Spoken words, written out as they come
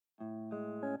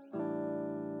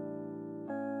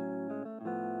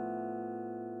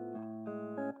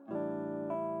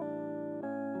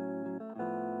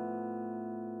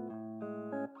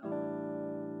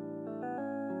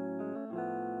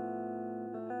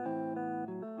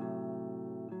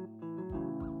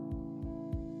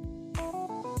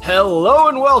Hello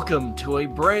and welcome to a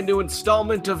brand new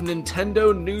installment of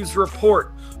Nintendo News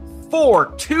Report for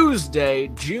Tuesday,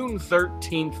 June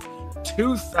 13th,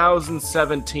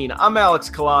 2017. I'm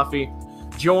Alex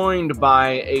Kalafi, joined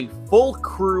by a full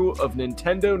crew of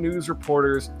Nintendo News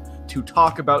reporters to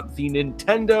talk about the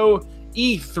Nintendo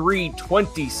E3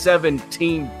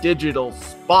 2017 Digital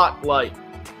Spotlight.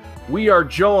 We are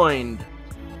joined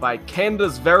by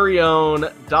Canada's very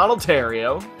own Donald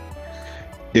Terrio.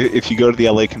 If you go to the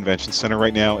LA Convention Center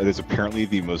right now, it is apparently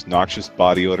the most noxious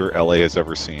body odor LA has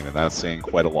ever seen, and that's saying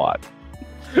quite a lot.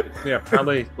 Yeah,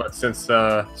 probably since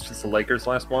the Lakers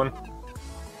last one.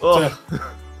 Oh.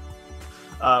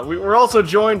 We're also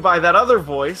joined by that other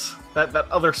voice, that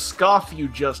other scoff you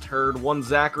just heard, one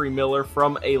Zachary Miller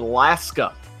from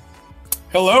Alaska.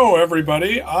 Hello,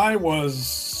 everybody. I was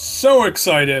so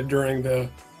excited during the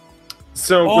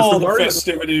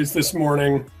festivities this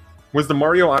morning. Was the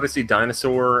Mario Odyssey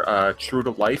dinosaur true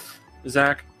to life,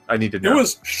 Zach? I need to know. It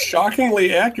was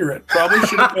shockingly accurate. Probably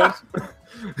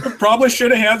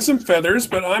should have had some feathers,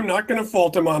 but I'm not going to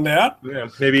fault him on that. Yeah,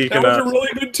 maybe that was a really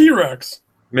good T-Rex.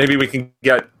 Maybe we can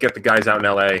get the guys out in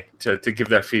LA to give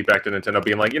that feedback to Nintendo,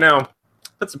 being like,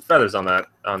 put some feathers on that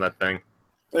thing.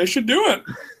 They should do it.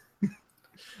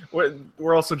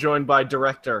 We're also joined by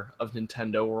director of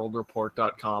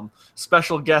NintendoWorldReport.com,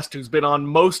 special guest who's been on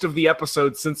most of the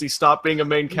episodes since he stopped being a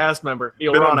main cast member.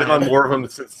 Been on more of them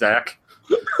since Zach.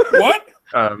 What?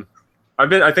 I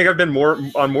think I've been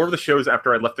on more of the shows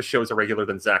after I left the show as a regular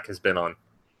than Zach has been on.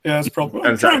 Yeah, that's probably.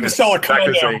 I'm trying to sell a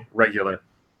condo. Zach is a regular.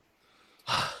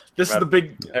 This is the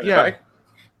big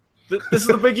This is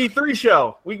the big E3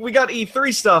 show. We got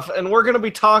E3 stuff, and we're going to be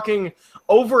talking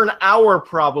over an hour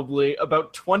probably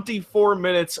about 24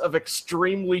 minutes of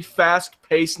extremely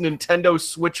fast-paced Nintendo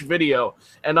Switch video.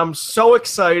 And I'm so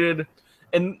excited.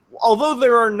 And although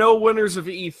there are no winners of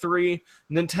E3,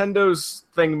 Nintendo's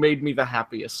thing made me the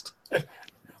happiest.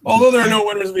 Although there are no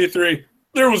winners of E3,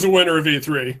 there was a winner of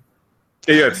E3.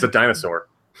 Yeah, it's the dinosaur.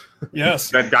 Yes.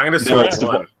 That dinosaur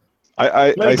won.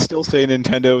 I still say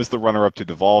Nintendo is the runner-up to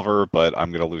Devolver, but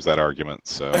I'm going to lose that argument.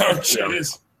 So. Oh,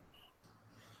 jeez.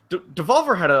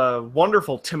 Devolver had a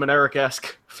wonderful Tim and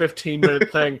Eric-esque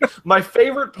 15-minute thing. My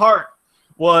favorite part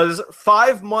was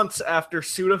 5 months after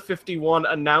Suda51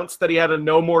 announced that he had a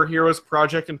No More Heroes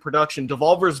project in production.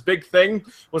 Devolver's big thing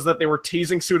was that they were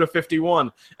teasing Suda51,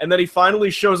 and then he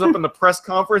finally shows up in the press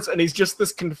conference, and he's just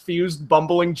this confused,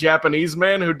 bumbling Japanese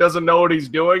man who doesn't know what he's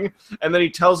doing, and then he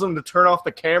tells him to turn off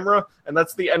the camera, and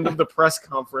that's the end of the press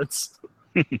conference.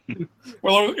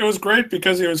 Well, it was great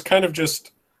because he was kind of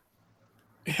just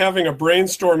having a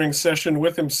brainstorming session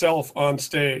with himself on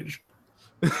stage.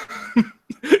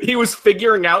 He was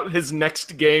figuring out his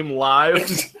next game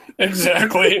live.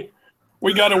 Exactly.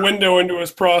 We got a window into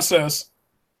his process.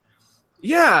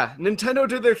 Yeah, Nintendo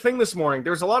did their thing this morning.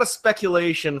 There's a lot of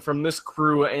speculation from this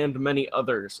crew and many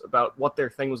others about what their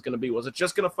thing was going to be. Was it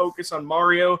just going to focus on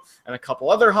Mario and a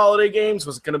couple other holiday games?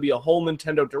 Was it going to be a whole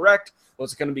Nintendo Direct?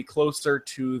 Was it going to be closer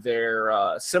to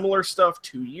their similar stuff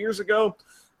 2 years ago?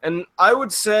 And I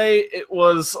would say it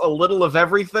was a little of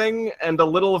everything and a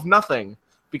little of nothing,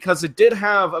 because it did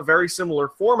have a very similar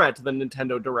format to the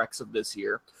Nintendo Directs of this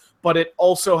year, but it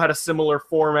also had a similar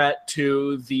format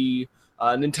to the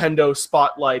Nintendo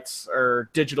Spotlights or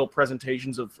digital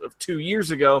presentations of 2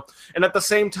 years ago. And at the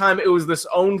same time, it was this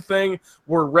own thing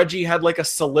where Reggie had like a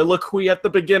soliloquy at the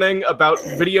beginning about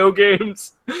video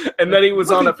games, and then he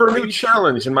was on a new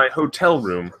challenge in my hotel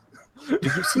room.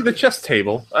 Did you see the chess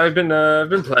table? I've been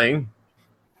playing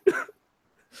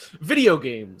video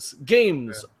games.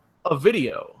 A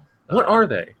video. What are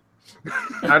they?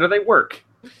 How do they work?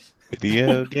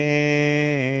 Video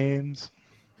games.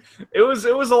 It was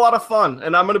a lot of fun,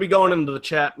 and I'm going to be going into the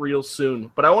chat real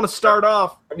soon. But I want to start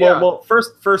off. Well,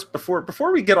 first,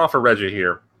 before we get off of Reggie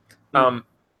here,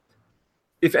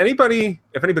 if anybody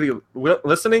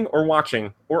listening or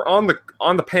watching or on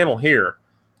the panel here,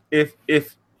 if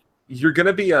you're going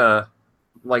to be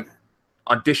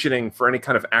auditioning for any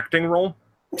kind of acting role,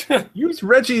 use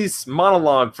Reggie's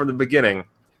monologue from the beginning.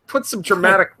 Put some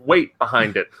dramatic weight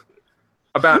behind it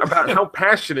about how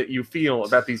passionate you feel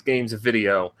about these games of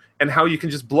video and how you can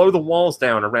just blow the walls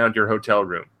down around your hotel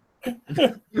room.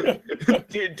 If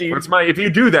you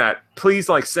do that, please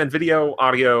send video,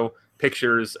 audio,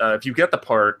 pictures. If you get the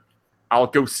part, I'll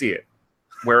go see it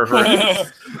wherever it is.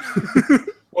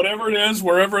 Whatever it is,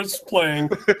 wherever it's playing.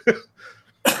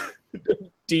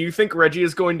 Do you think Reggie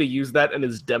is going to use that in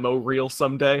his demo reel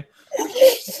someday?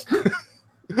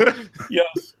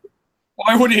 Yes.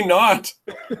 Why would he not?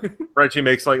 Reggie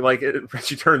makes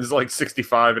Reggie turns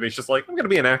 65 and he's just like, I'm gonna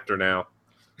be an actor now.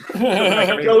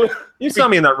 Go- You saw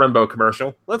me in that Rumbo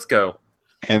commercial. Let's go.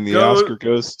 And the Go- Oscar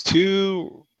goes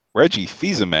to Reggie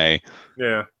Fils-Aimé.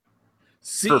 Yeah.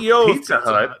 CEO For of Pizza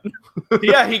Hut.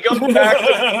 Yeah, he goes back to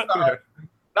Pizza Hut,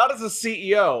 not as a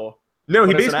CEO. No,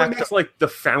 he But as an basically actor. makes like the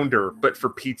founder, but for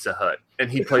Pizza Hut,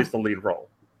 and he plays the lead role.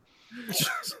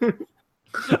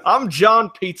 I'm John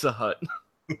Pizza Hut.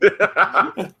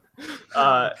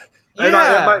 And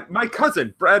Yeah. my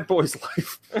cousin, Brad Boy's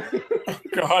Life.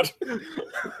 God.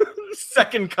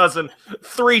 Second cousin,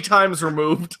 3 times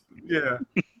removed. Yeah.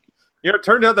 You know, it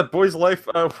turned out that Boy's Life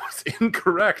was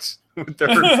incorrect with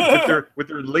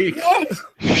their leak. What?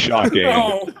 Shocking.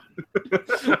 No.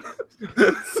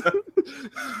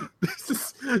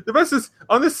 The best is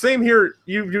on this same here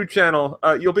YouTube channel.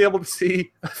 You'll be able to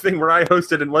see a thing where I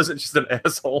hosted and wasn't just an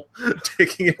asshole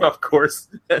taking it off course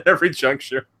at every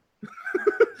juncture.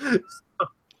 So,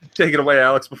 take it away,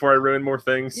 Alex, before I ruin more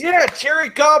things. Yeah, Jerry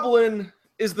Goblin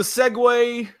is the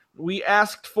segue we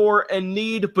asked for and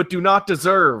need but do not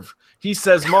deserve. He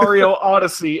says Mario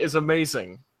Odyssey is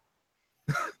amazing.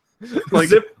 Like,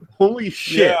 holy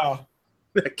shit, Yeah,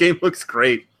 that game looks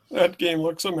great. that game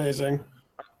looks amazing.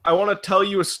 I want to tell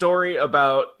you a story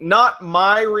about not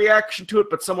my reaction to it,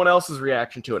 but someone else's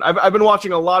reaction to it. I've been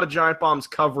watching a lot of Giant Bomb's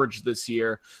coverage this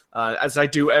year, as I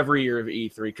do every year of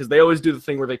E3, because they always do the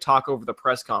thing where they talk over the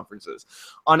press conferences.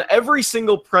 On every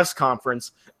single press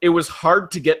conference, it was hard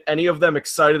to get any of them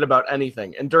excited about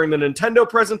anything. And during the Nintendo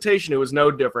presentation, it was no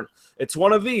different. It's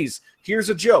one of these. Here's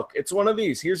a joke. It's one of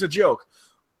these. Here's a joke.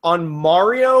 On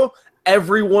Mario,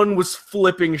 everyone was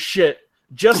flipping shit.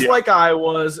 Just like I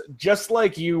was, just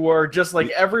like you were, just like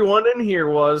everyone in here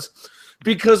was,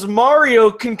 because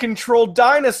Mario can control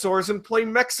dinosaurs and play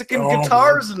Mexican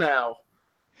guitars now.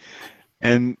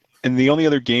 And the only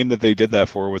other game that they did that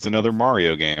for was another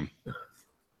Mario game.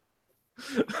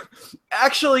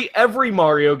 Actually, every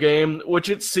Mario game, which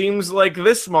it seems like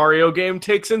this Mario game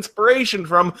takes inspiration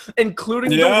from,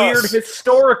 including the weird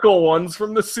historical ones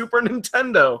from the Super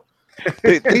Nintendo.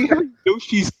 They have a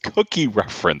Yoshi's Cookie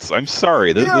reference. I'm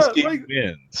sorry, this game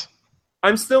wins.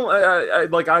 I'm still I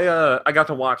got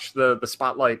to watch the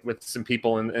spotlight with some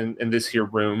people in this here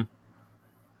room,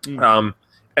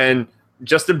 and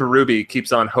Justin Berube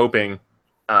keeps on hoping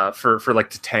for like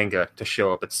Tatanga to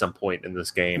show up at some point in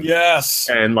this game. Yes,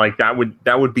 And like that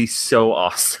would be so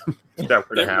awesome if that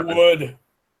were to it happen. would.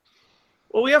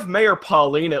 Well, we have Mayor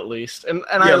Pauline at least, and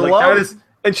Yeah, I like love. that is,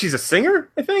 and she's a singer,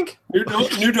 I think.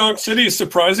 New Donk City is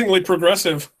surprisingly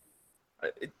progressive.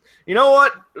 You know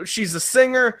what? She's a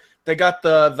singer. They got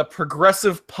the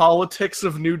progressive politics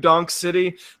of New Donk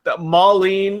City. That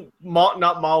Pauline,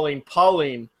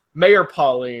 Mayor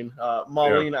Pauline,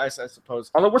 I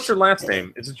suppose. Although, what's her last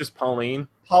name? Is it just Pauline,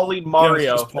 Pauline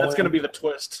Mario. just Pauline. That's gonna be the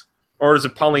twist. or is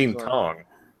it Pauline Sorry. Kong?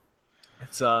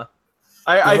 It's I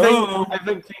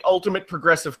think the ultimate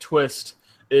progressive twist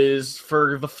is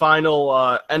for the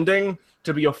final ending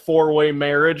to be a 4-way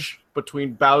marriage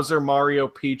between Bowser, Mario,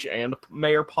 Peach, and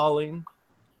Mayor Pauline.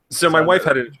 So my wife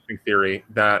had an interesting theory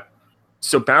that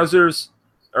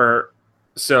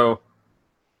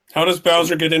How does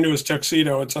Bowser get into his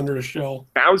tuxedo? It's under his shell.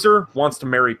 Bowser wants to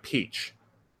marry Peach,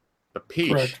 but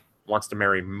Peach Correct. wants to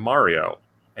marry Mario,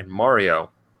 and Mario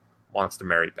wants to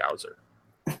marry Bowser.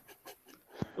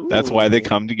 That's why they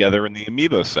come together in the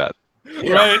Amiibo set.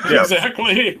 Right, Yeah.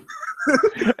 exactly.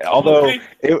 Although,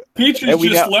 Peach and is we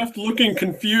just have- left looking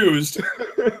confused.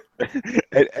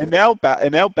 and now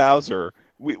Bowser,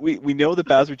 we know that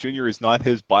Bowser Jr. is not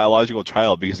his biological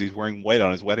child because he's wearing white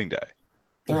on his wedding day.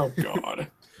 Oh, God.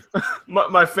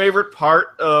 My favorite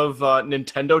part of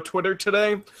Nintendo Twitter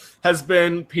today has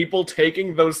been people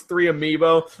taking those 3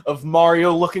 amiibo of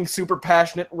Mario looking super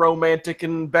passionate, romantic,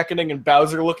 and beckoning, and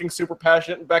Bowser looking super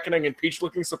passionate and beckoning, and Peach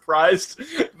looking surprised.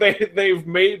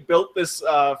 They've built this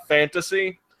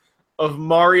fantasy of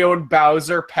Mario and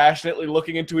Bowser passionately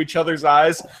looking into each other's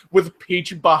eyes with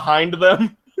Peach behind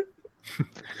them.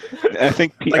 I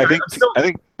think Like, I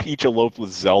think Peach eloped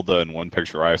with Zelda in one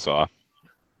picture I saw.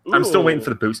 I'm still waiting Ooh.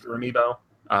 for the booster amiibo.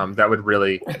 That would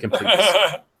really complete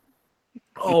this.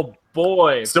 Oh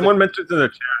boy! Someone mentioned in the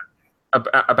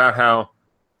chat about how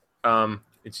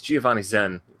it's Giovanni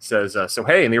Zen. He says, so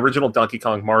hey, in the original Donkey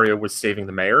Kong, Mario was saving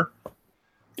the mayor.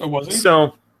 Oh, was he?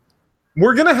 So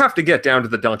we're going to have to get down to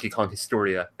the Donkey Kong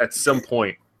Historia at some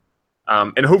point.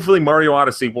 And hopefully Mario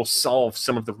Odyssey will solve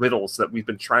some of the riddles that we've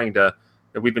been trying to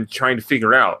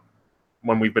figure out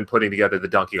when we've been putting together the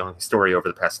Donkey Kong Historia over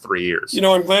the past 3 years. You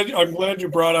know, I'm glad you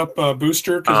brought up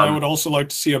Booster, because I Um, would also like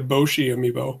to see a Boshi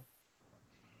amiibo.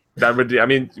 That would, I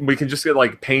mean, we can just get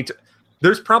like paint.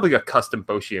 There's probably a custom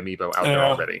Boshi amiibo out there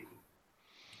Yeah. already.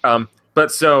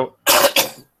 But so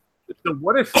So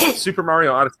what if Super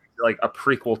Mario Odyssey is like a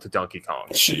prequel to Donkey Kong?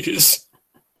 Jeez.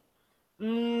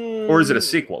 Or is it a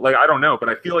sequel? Like, I don't know, but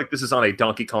I feel like this is on a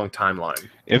Donkey Kong timeline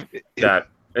If that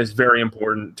is very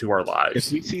important to our lives.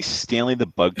 if we see Stanley the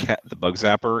Bug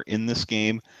Zapper in this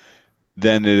game,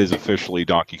 then it is officially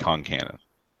Donkey Kong canon.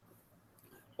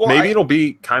 Well, Maybe it'll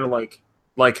be kind of like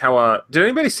how did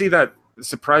anybody see that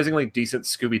surprisingly decent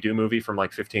Scooby-Doo movie from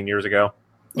like 15 years ago?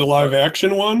 The live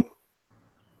action one?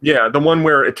 Yeah, the one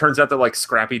where it turns out that like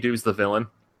Scrappy Doo's the villain.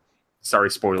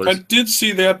 Sorry, spoilers. I did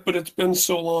see that, but it's been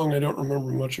so long I don't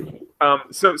remember much of it.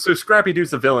 So Scrappy Doo's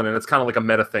the villain, and it's kind of like a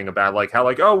meta thing about like how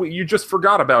like, oh, you just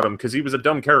forgot about him because he was a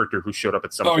dumb character who showed up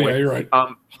at some point. Yeah, you're right.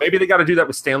 Maybe they got to do that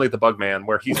with Stanley the Bugman,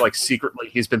 where he's like secretly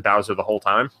he's been Bowser the whole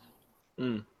time.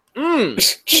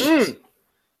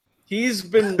 He's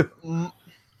been.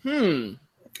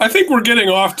 I think we're getting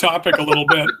off topic a little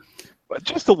bit. But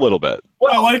just a little bit.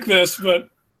 I like this, but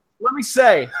Let me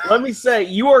say,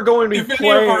 you are going to be if any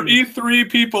of our playing. E3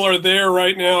 people are there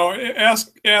right now,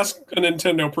 ask a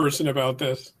Nintendo person about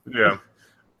this. Yeah,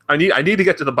 I need to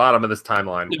get to the bottom of this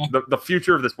timeline. Yeah. The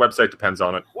future of this website depends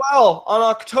on it. Well, on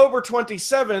October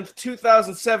 27th,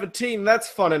 2017, that's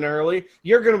fun and early,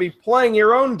 you're going to be playing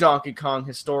your own Donkey Kong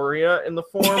Historia in the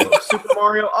form of Super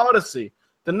Mario Odyssey.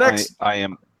 The next.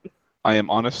 I am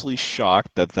honestly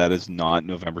shocked that is not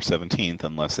November 17th,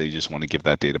 unless they just want to give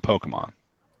that day to Pokemon.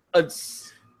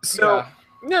 So,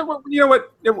 yeah, well, you know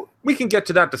what? We can get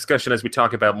to that discussion as we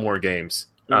talk about more games,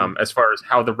 as far as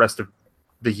how the rest of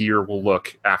the year will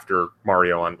look after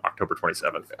Mario on October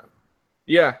 27th.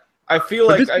 Yeah, I feel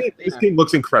But like this game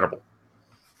looks incredible.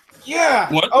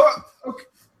 Yeah. What? Oh, okay.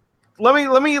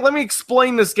 Let me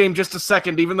explain this game just a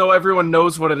second, even though everyone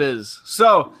knows what it is.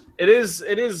 So it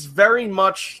is very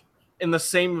much in the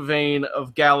same vein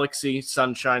of Galaxy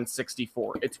Sunshine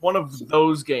 64. It's one of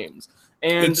those games.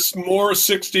 And It's more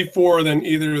 64 than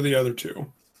either of the other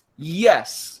two.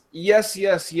 yes.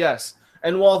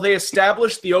 And while they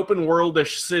established the open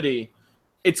worldish city,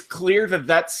 it's clear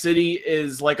that city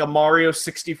is like a Mario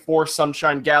 64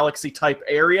 Sunshine Galaxy type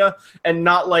area and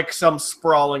not like some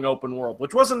sprawling open world,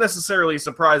 which wasn't necessarily a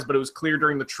surprise, but it was clear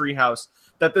during the treehouse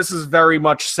that this is very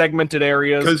much segmented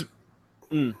areas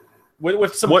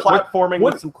with some platforming,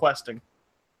 with some questing.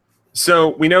 So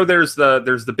we know there's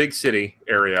the big city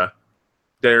area.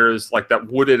 There's like that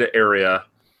wooded area.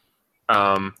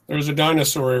 There's a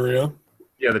dinosaur area,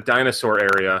 Yeah, the dinosaur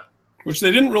area. which they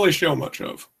didn't really show much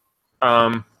of.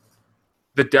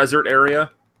 The desert area.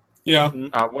 Yeah,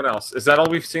 What else? Is that all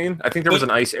we've seen? I think there was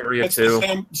an ice area that's too.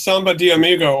 the Samba de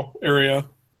Amigo area.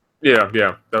 Yeah.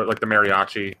 Like the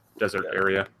mariachi desert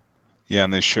area. Yeah,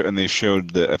 and they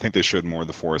showed I think they showed more of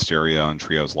the forest area on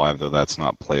Trios Live, though that's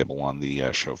not playable on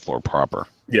the show floor proper.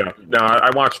 Yeah. No,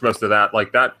 I watched most of that.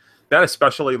 Like that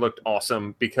especially looked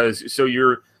awesome because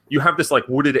you have this like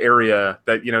wooded area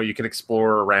that you can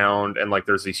explore around, and like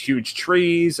there's these huge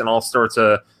trees and all sorts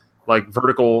of like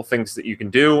vertical things that you can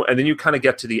do, and then you kind of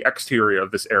get to the exterior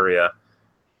of this area,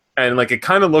 and like it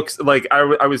kind of looks like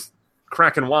I was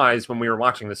cracking wise when we were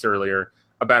watching this earlier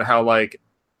about how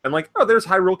oh, there's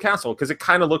Hyrule Castle, because it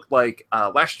kind of looked like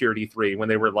last year at E3 when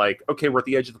they were like, okay, we're at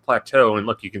the edge of the plateau and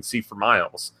look, you can see for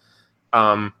miles.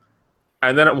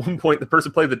 And then at one point the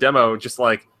person played the demo just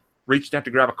like reached out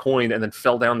to grab a coin and then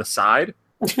fell down the side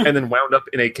and then wound up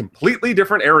in a completely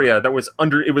different area that was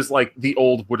it was like the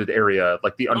old wooded area,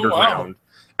 like the underground. Wow.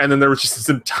 And then there was just this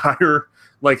entire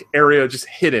like area just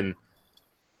hidden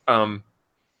that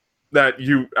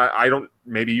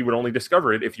maybe you would only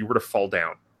discover it if you were to fall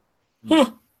down.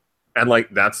 Huh. And like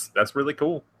that's really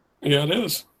cool. Yeah, it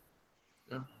is.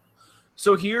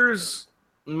 So here's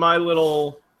my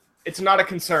little. It's not a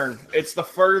concern. It's the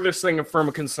furthest thing from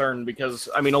a concern because,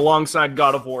 I mean, alongside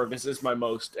God of War, this is my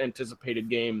most anticipated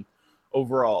game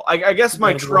overall. I guess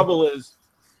my trouble is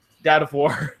God of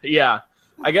War. Yeah.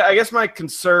 I guess my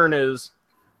concern is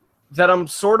that I'm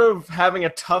sort of having a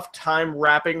tough time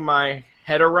wrapping my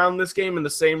head around this game in the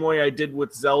same way I did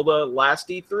with Zelda last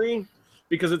E3,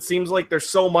 because it seems like there's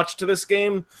so much to this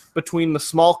game, between the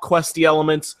small questy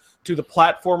elements to the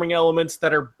platforming elements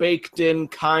that are baked in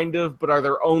kind of, but are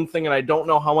their own thing, and I don't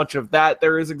know how much of that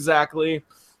there is exactly,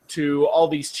 to all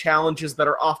these challenges that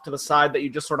are off to the side that you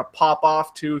just sort of pop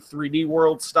off to 3D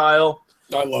world style.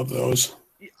 I love those.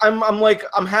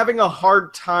 I'm having a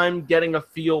hard time getting a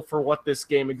feel for what this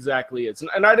game exactly is.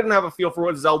 And I didn't have a feel for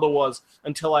what Zelda was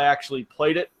until I actually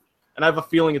played it, and I have a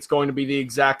feeling it's going to be the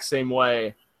exact same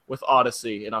way with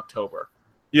Odyssey in October.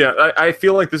 Yeah, I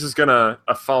feel like this is going to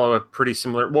follow a pretty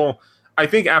similar... Well, I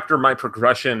think after my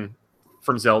progression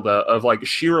from Zelda of like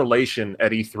sheer elation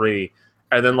at E3,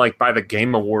 and then like by the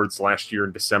Game Awards last year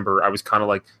in December, I was kind of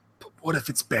like, what if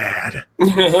it's bad? And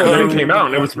then it came out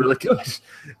and it was really good.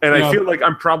 And Yeah. I feel like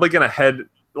I'm probably gonna head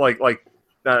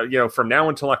from now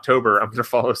until October, I'm gonna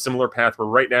follow a similar path. Where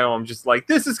right now I'm just like,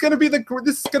 this is gonna be the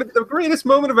greatest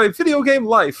moment of my video game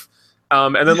life.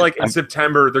 And then like in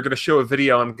September they're gonna show a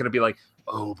video. I'm gonna be like,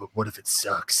 oh, but what if it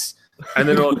sucks? And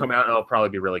then it'll come out and it'll probably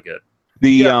be really good.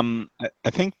 I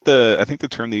think the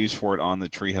term they used for it on the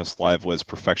Treehouse Live was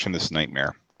perfectionist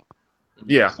nightmare.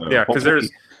 Yeah, So because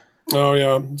there's Oh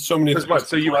yeah, so many. what?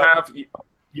 So you have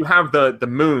the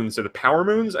moons, or the power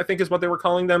moons, I think is what they were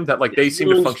calling them. That like they seem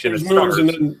to function as There's moons stars. and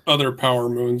then other power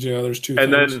moons. Yeah, there's two.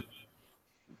 And things.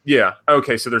 then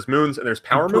okay, so there's moons and there's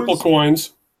power purple moons.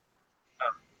 coins.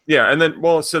 Yeah, and then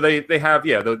so they have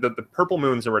the purple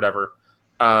moons or whatever.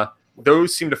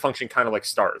 Those seem to function kind of like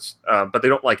stars, but they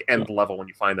don't like end level when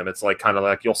you find them. It's like kind of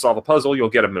like you'll solve a puzzle, you'll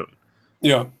get a moon.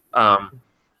 Yeah.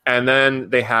 And then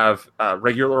they have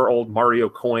regular old Mario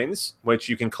coins, which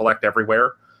you can collect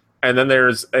everywhere. And then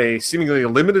there's a seemingly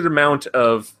limited amount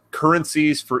of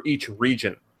currencies for each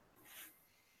region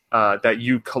that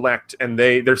you collect, and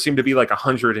there seem to be like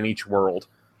 100 in each world.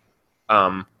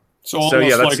 So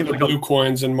almost like the blue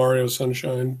coins in Mario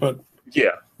Sunshine, but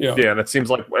yeah, and it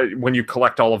seems like when you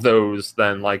collect all of those,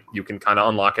 then like you can kind of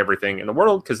unlock everything in the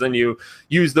world, because then you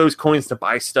use those coins to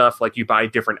buy stuff. Like you buy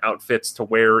different outfits to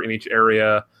wear in each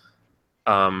area.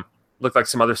 Look like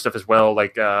some other stuff as well.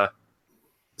 Like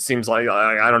seems like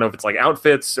I don't know if it's like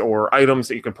outfits or items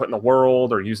that you can put in the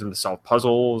world or use them to solve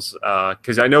puzzles.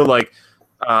 Because I know like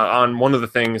on one of the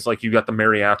things, like you got the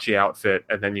mariachi outfit,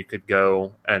 and then you could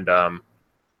go and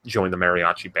join the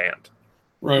mariachi band.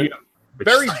 Right. Yeah.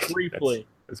 Very briefly.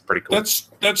 It's pretty cool.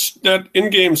 That's that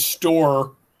in-game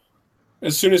store.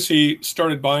 As soon as he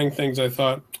started buying things, I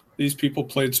thought these people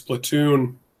played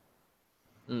Splatoon.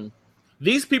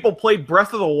 These people played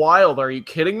Breath of the Wild. Are you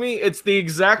kidding me? It's the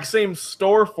exact same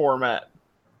store format.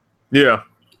 Yeah.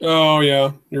 Oh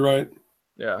yeah, you're right.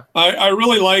 Yeah. I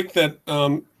really like that.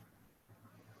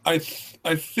 I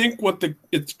think what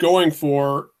it's going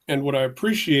for, and what I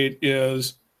appreciate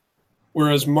is,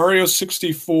 whereas Mario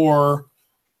 64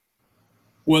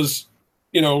 was,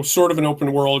 sort of an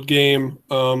open world game,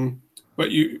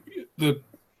 but you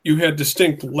had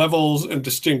distinct levels and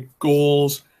distinct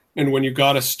goals, and when you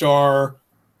got a star,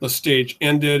 the stage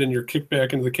ended and you're kicked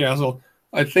back into the castle.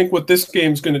 I think what this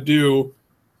game's going to do,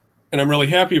 and I'm really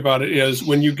happy about it, is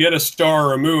when you get a star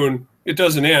or a moon, it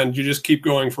doesn't end. You just keep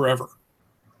going forever.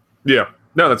 Yeah.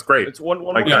 No, that's great. It's one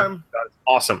more Like, time. That's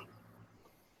awesome.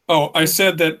 Oh, I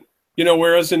said that,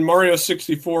 whereas in Mario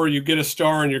 64, you get a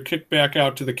star and you're kicked back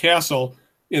out to the castle.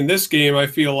 In this game, I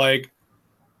feel like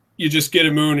you just get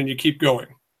a moon and you keep going.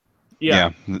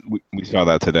 Yeah. We saw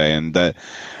that today, and that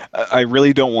I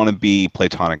really don't want to be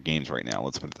Platonic Games right now.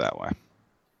 Let's put it that way.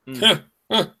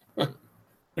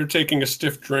 They're taking a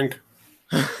stiff drink.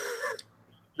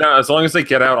 No, as long as they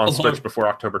get out on Switch before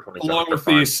October 27th. Along with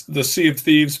the Sea of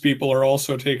Thieves people are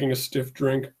also taking a stiff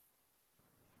drink.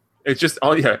 It's just,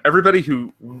 everybody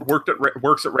who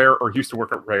works at Rare or used to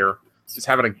work at Rare is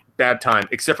having a bad time,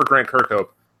 except for Grant Kirkhope,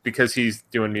 because he's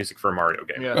doing music for a Mario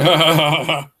game.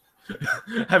 Yeah.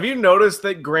 Have you noticed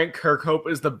that Grant Kirkhope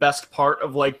is the best part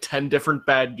of like 10 different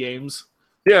bad games?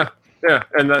 Yeah.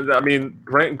 And then, I mean,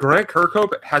 Grant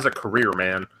Kirkhope has a career,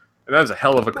 man. And that is a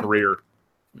hell of a career.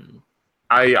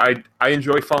 I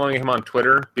enjoy following him on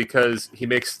Twitter because he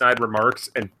makes snide remarks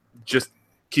and just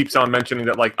keeps on mentioning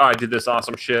that, like, I did this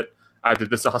awesome shit. I did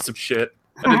this awesome shit.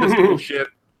 I did this cool shit.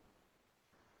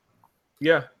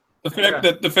 Yeah. The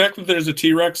fact that there's a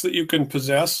T-Rex that you can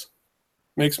possess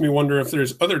makes me wonder if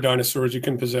there's other dinosaurs you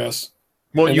can possess.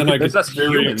 Well, and you then can I possess get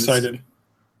very humans excited.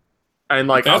 and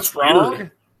like That's a frog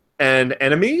weird. and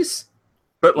enemies,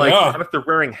 but like Yeah. not if they're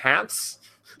wearing hats.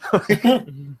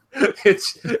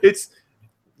 it's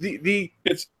the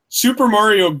It's Super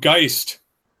Mario Geist.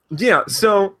 yeah.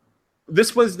 So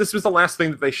this was the last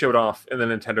thing that they showed off in the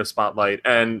Nintendo Spotlight,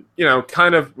 and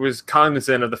kind of was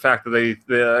cognizant of the fact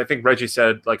that I think Reggie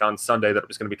said like on Sunday that it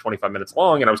was going to be 25 minutes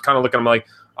long, and I was kind of looking at them like,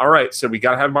 all right, so we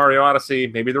got to have Mario Odyssey.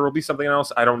 Maybe there will be something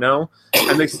else. I don't know.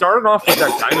 And they started off with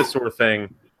that dinosaur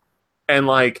thing, and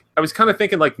like I was kind of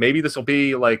thinking like maybe this will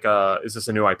be like is this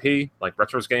a new IP like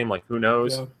Retro's game? Like who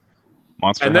knows? Yeah.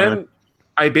 Monster And Hunter. then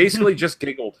I basically just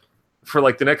giggled for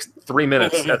like the next 3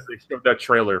 minutes as they showed that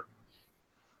trailer.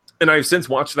 And I've since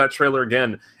watched that trailer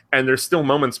again, and there's still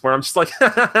moments where I'm just like,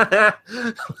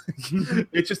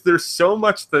 it's just, there's so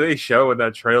much that they show in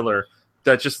that trailer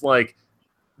that just like,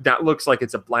 that looks like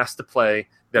it's a blast to play.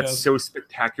 That's so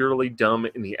spectacularly dumb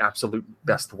in the absolute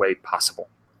best way possible.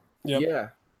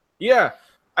 Yep. Yeah.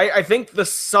 I think the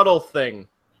subtle thing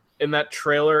in that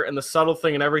trailer and the subtle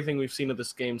thing and everything we've seen of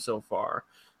this game so far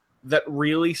that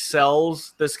really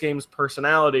sells this game's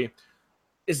personality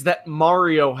is that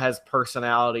Mario has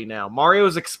personality now. Mario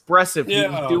is expressive.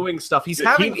 Yeah. He's doing stuff. He's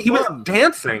having he was fun.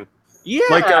 dancing. Yeah.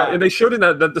 Like, and they showed in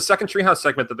the second Treehouse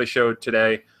segment that they showed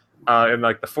today, in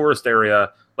like the forest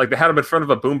area. Like they had him in front of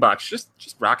a boombox,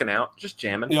 just rocking out, just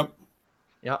jamming. Yep.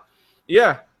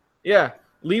 Yeah.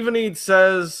 Levenide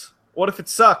says, what if it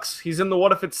sucks? He's in the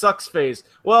what if it sucks phase.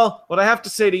 Well, what I have to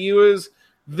say to you is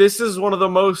this is one of the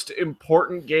most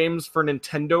important games for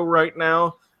Nintendo right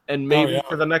now, and maybe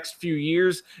for the next few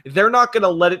years. They're not going to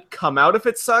let it come out if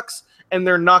it sucks, and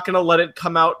they're not going to let it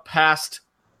come out past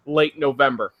late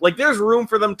November. Like, there's room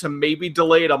for them to maybe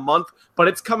delay it a month, but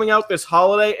it's coming out this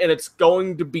holiday, and it's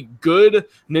going to be good.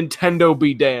 Nintendo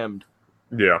be damned.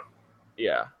 Yeah.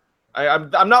 Yeah.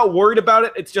 I'm not worried about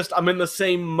it. It's just I'm in the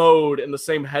same mode, in the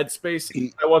same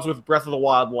headspace I was with Breath of the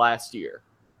Wild last year.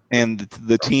 And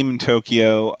the team in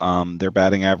Tokyo, their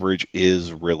batting average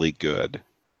is really good.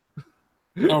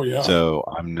 Oh yeah. So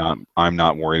I'm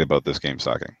not worried about this game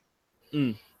sucking.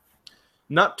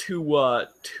 Not to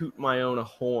toot my own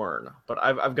horn, but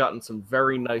I've gotten some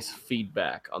very nice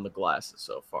feedback on the glasses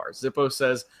so far. Zippo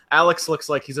says Alex looks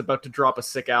like he's about to drop a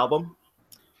sick album.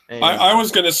 And I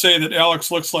was going to say that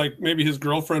Alex looks like maybe his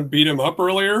girlfriend beat him up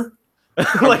earlier,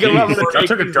 like I'm gonna That take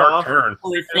took a these dark off. turn.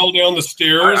 or he fell down the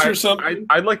stairs or something.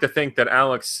 I'd like to think that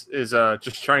Alex is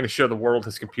just trying to show the world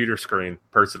his computer screen,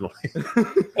 personally.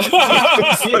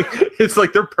 it's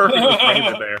like they're perfectly framed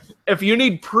in there. If you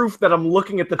need proof that I'm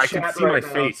looking at the I chat can see right my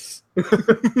now- face.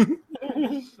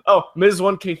 Oh,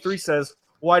 Ms1K3 says,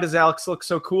 why does Alex look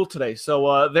so cool today?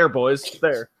 So there, boys,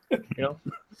 there. You know,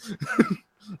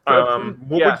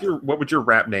 What would your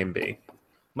rap name be?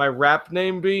 my rap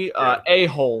name be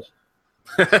A-hole.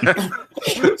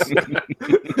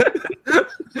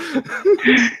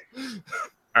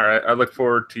 All right, I look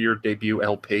forward to your debut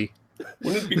LP.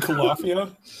 Wouldn't it be Calafia?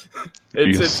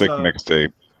 Be a sick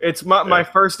mixtape. It's my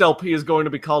first LP is going to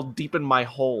be called Deep in My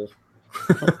Hole.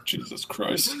 Oh, Jesus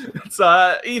Christ. It's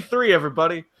E3,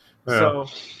 everybody. Yeah.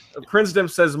 So Princeton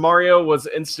says Mario was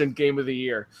instant game of the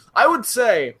year. I would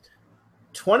say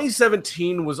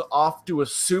 2017 was off to a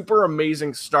super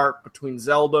amazing start between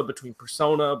Zelda, between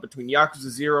Persona, between Yakuza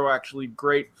 0, actually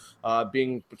great,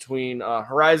 being between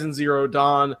Horizon Zero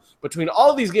Dawn, between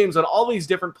all these games on all these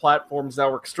different platforms that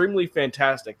were extremely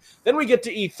fantastic. Then we get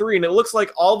to E3, and it looks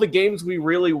like all the games we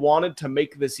really wanted to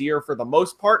make this year, for the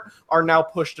most part, are now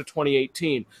pushed to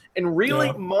 2018. And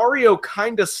really, Mario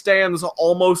kind of stands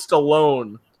almost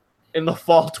alone in the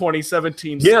fall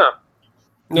 2017. Yeah.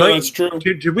 No, Like, that's true.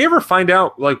 Did we ever find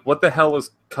out like what the hell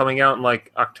is coming out in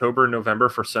like October, November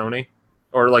for Sony,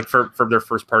 or like for their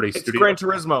first party It's studio? Gran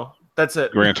Turismo. That's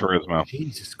it. Gran Turismo.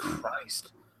 Jesus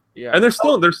Christ! Yeah. And they're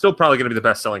still probably going to be the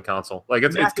best selling console. Like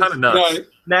it's kind of nuts. Yeah,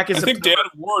 Knack is I think September. Dad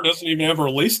of War doesn't even have a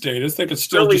release date. I think it's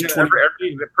still Really, just 20.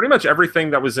 pretty much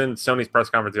everything that was in Sony's press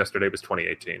conference yesterday was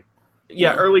 2018.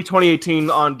 Yeah, early 2018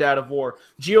 on Dad of War.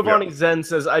 Giovanni Zen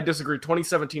says, I disagree.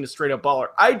 2017 is straight up baller.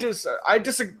 I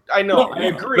disagree. I know. No, I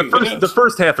agree. The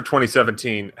first half of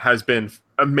 2017 has been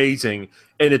amazing,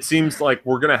 and it seems like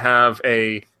we're going to have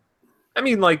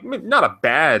not a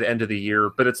bad end of the year,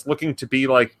 but it's looking to be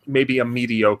like maybe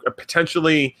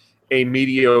potentially a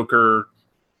mediocre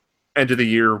end of the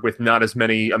year with not as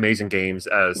many amazing games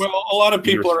as. Well, a lot of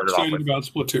the year people are started off excited with. about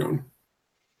Splatoon.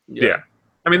 Yeah.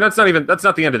 I mean, that's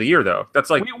not the end of the year, though.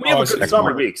 That's like We have a good next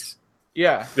summer. 3 weeks.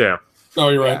 Yeah. Yeah. Oh,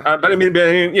 you're right. But I mean,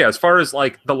 yeah, as far as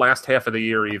like the last half of the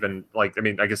year, even like, I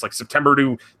mean, I guess like September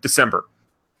to December,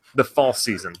 the fall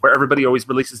season where everybody always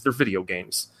releases their video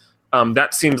games.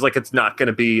 That seems like it's not going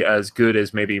to be as good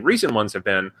as maybe recent ones have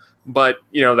been. But,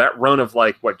 you know, that run of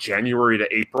like January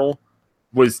to April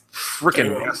was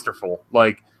freaking masterful.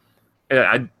 Like,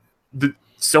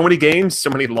 so many games, so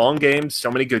many long games,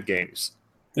 so many good games.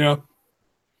 Yeah.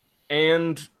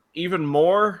 And even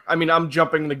more, I mean, I'm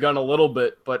jumping the gun a little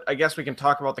bit, but I guess we can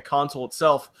talk about the console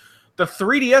itself. The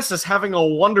 3DS is having a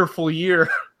wonderful year.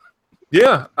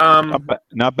 Yeah.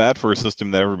 Not bad for a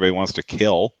system that everybody wants to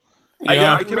kill.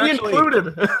 Yeah. I can Me actually,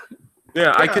 included.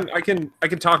 yeah, I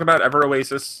can talk about Ever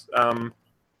Oasis.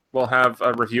 We'll have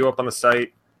a review up on the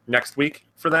site next week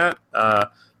for that.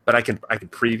 But I can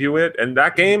preview it, and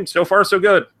that game so far so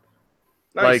good.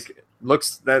 Nice.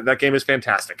 Like that game is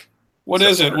fantastic. What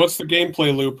is it? What's the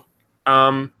gameplay loop?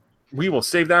 We will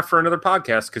save that for another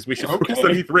podcast because we should focus Okay.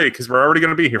 on E3 because we're already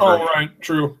going to be here. Oh, For right.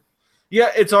 True.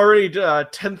 Yeah, it's already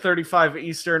 10:35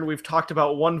 Eastern. We've talked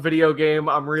about one video game.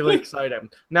 I'm really excited.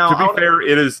 Now, to be fair,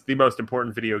 it is the most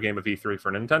important video game of E3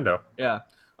 for Nintendo. yeah,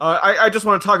 I just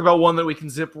want to talk about one that we can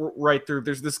zip right through.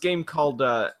 There's this game called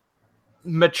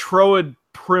Metroid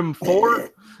Prim 4.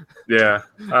 Yeah.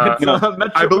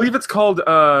 It's, I believe it's called.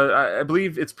 I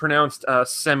believe it's pronounced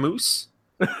Samus.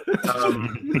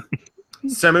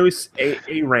 Samus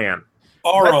Aran.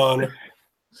 Aron.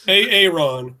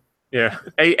 Aaron. Yeah.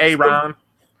 Aran.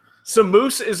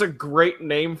 Samus is a great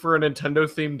name for a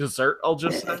Nintendo-themed dessert, I'll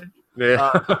just say.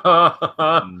 Yeah.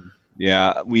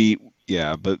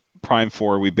 But Prime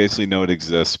 4, we basically know it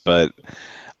exists, but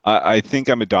I think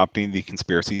I'm adopting the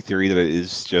conspiracy theory that it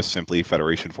is just simply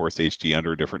Federation Force HD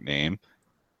under a different name,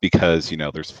 because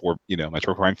there's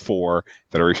Metro Prime 4,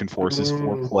 Federation Force is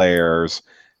 4 players,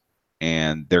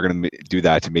 and they're going to do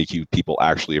that to make people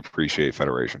actually appreciate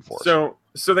Federation Force.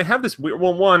 So they have this weird.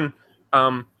 Well, one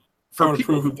for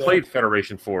people who played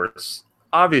Federation Force,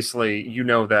 obviously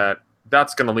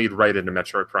that's going to lead right into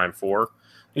Metroid Prime 4.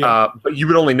 Yeah. But you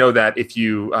would only know that if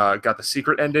you got the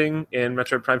secret ending in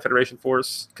Metroid Prime Federation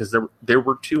Force, because there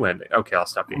were 2 endings. Okay, I'll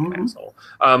stop being an asshole.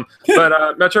 But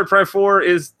Metroid Prime 4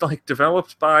 is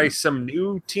developed by some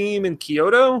new team in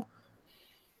Kyoto,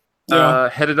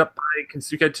 headed up by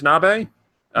Kensuke Tanabe.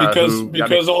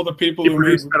 Because all the people who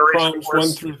made Primes 1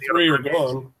 through 3 are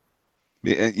gone.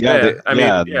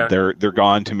 They're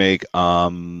gone to make they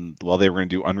were going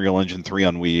to do Unreal Engine 3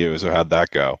 on Wii U, so how'd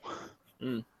that go?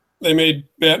 They made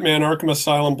Batman Arkham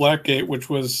Asylum Blackgate, which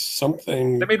was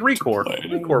something. They made Recore.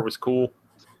 Recore was cool.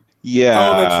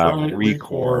 Yeah, that's right,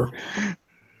 Recore.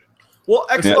 Well,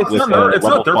 it's not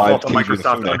their fault that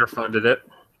Microsoft underfunded it.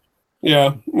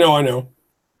 Yeah, no, I know.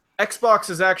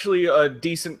 Xbox is actually a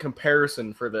decent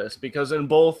comparison for this, because in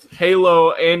both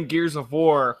Halo and Gears of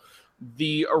War,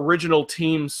 the original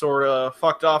team sort of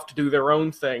fucked off to do their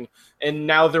own thing, and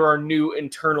now there are new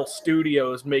internal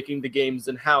studios making the games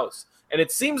in-house. And it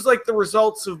seems like the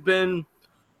results have been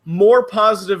more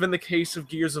positive in the case of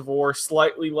Gears of War,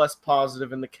 slightly less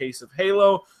positive in the case of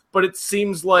Halo, but it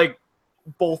seems like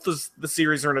both the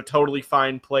series are in a totally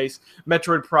fine place.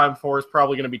 Metroid Prime 4 is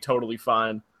probably going to be totally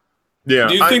fine. Yeah.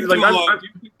 Do you think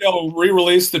they'll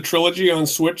re-release the trilogy on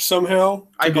Switch somehow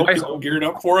to get people geared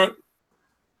up for it?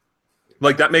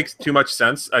 Like, that makes too much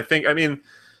sense. I mean,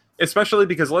 especially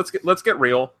because let's get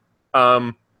real.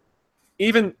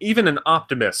 Even an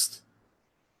optimist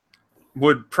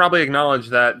would probably acknowledge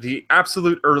that the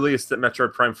absolute earliest that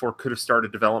Metroid Prime 4 could have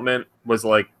started development was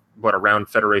around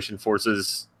Federation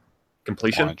Force's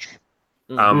completion.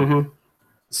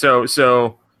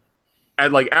 So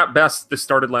at best this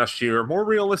started last year. More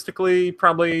realistically,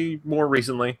 probably more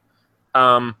recently.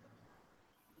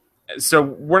 So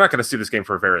we're not going to see this game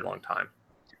for a very long time.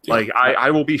 I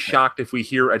will be shocked if we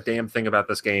hear a damn thing about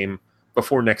this game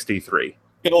before next E3.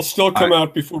 It'll still come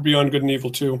out before Beyond Good and Evil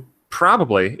 2.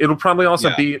 Probably. It'll probably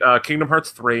also beat Kingdom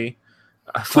Hearts 3,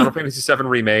 Final Fantasy VII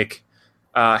Remake,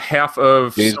 half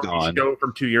of Show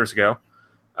from 2 years ago.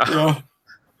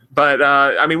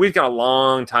 But we've got a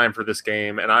long time for this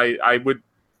game, and I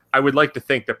would like to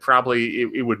think that probably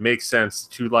it would make sense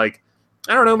to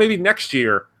maybe next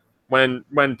year when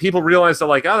people realize that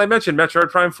they mentioned Metroid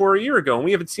Prime 4 a year ago and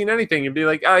we haven't seen anything, and be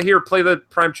like, here, play the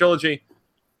Prime trilogy.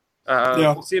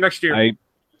 We'll see you next year.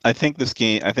 I think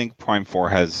Prime 4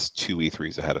 has 2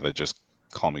 E3s ahead of it. Just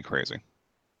call me crazy.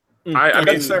 I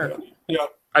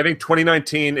think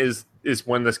 2019 is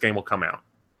when this game will come out.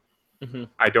 Mm-hmm.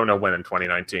 I don't know when in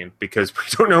 2019 because we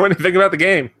don't know anything about the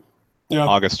game. Yeah.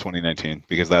 August 2019,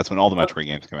 because that's when all the Metroid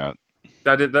games come out.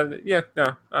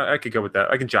 I could go with that.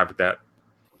 I can jive with that.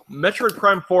 Metroid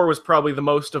Prime 4 was probably the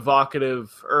most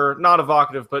evocative, or not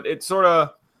evocative, but it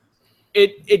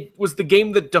was the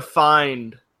game that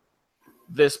defined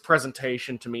this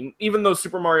presentation to me. Even though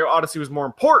Super Mario Odyssey was more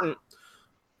important,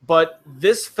 but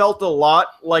this felt a lot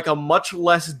like a much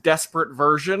less desperate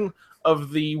version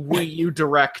of the Wii U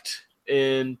Direct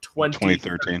in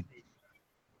 2013,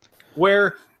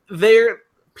 where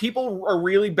people are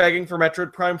really begging for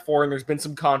Metroid Prime 4, and there's been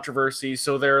some controversy,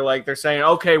 so they're saying,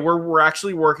 okay, we're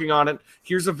actually working on it.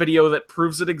 Here's a video that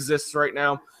proves it exists right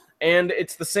now. And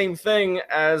it's the same thing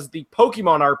as the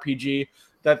Pokemon RPG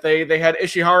that they had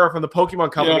Ishihara from the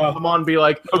Pokemon company come on and be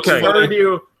like, okay, heard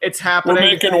you, it's happening. We're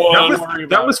making one.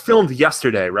 That was filmed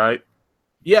yesterday, right?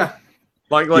 Yeah.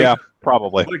 Yeah,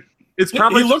 probably. It's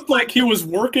probably he looked like he was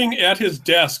working at his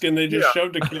desk, and they just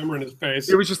shoved a camera in his face.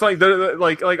 It was just like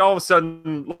all of a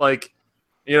sudden,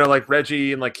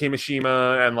 Reggie and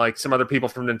Kimishima and some other people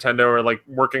from Nintendo are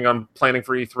working on planning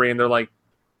for E3, and they're like,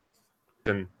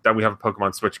 and that we have a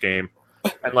Pokemon Switch game,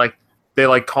 and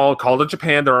they call to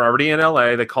Japan. They're already in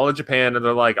LA. They call to Japan, and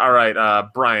they're like, all right,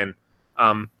 Brian,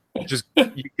 just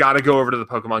you got to go over to the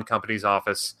Pokemon company's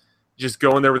office. Just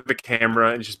go in there with the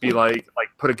camera and just be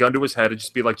put a gun to his head and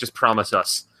just be just promise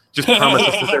us just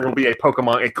promises that there will be a core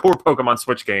Pokemon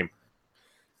Switch game.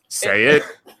 Say it.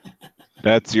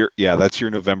 That's your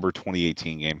November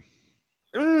 2018 game.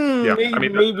 Yeah,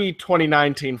 maybe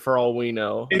 2019 for all we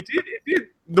know. It did.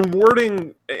 The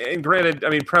wording, and granted, I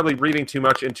mean, probably reading too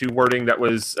much into wording that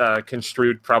was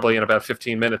construed probably in about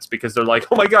 15 minutes because they're like,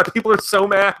 oh my god, people are so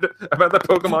mad about the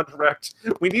Pokemon Direct.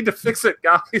 We need to fix it,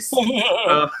 guys.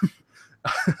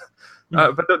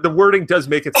 But the wording does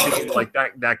make it seem like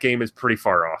that game is pretty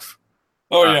far off.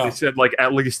 Oh, yeah. They said like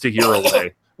at least a year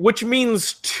away. Which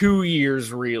means 2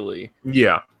 years, really.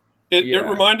 Yeah. It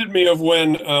reminded me of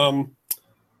when,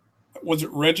 was it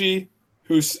Reggie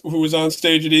who was on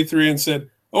stage at E3 and said,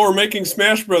 "Oh, we're making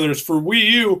Smash Brothers for Wii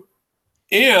U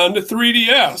and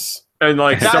 3DS." And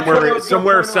like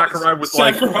somewhere Sakurai was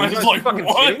like, fucking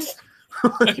what?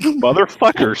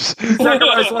 Motherfuckers.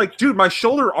 Sakurai's like, dude, my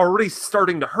shoulder already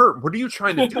starting to hurt. What are you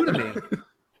trying to do to me?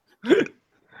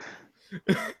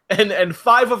 And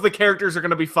 5 of the characters are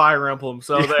going to be Fire Emblem,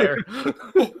 so there.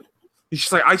 He's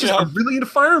just like, I'm really into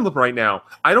Fire Emblem right now.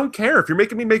 I don't care if you're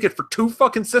making me make it for 2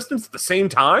 fucking systems at the same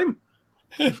time.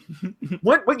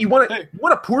 What you want to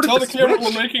port it to Tell the camera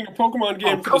Switch? we're making a Pokemon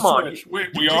game for come the on. Switch. Wait,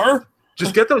 we are?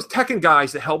 Just get those Tekken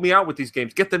guys that help me out with these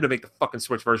games. Get them to make the fucking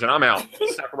Switch version. I'm out.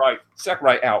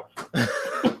 Sakurai out.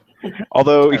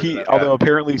 Although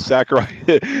apparently Sakurai,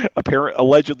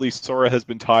 allegedly Sora has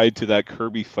been tied to that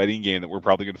Kirby fighting game that we're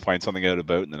probably going to find something out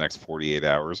about in the next 48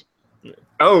 hours.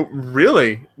 Oh,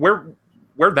 really? Where'd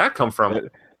that come from?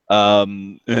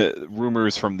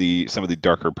 Rumors from some of the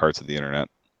darker parts of the internet.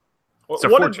 So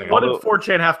what did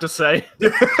 4chan have to say?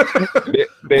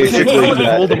 Basically,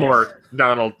 Voldemort,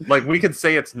 Donald. Like, we could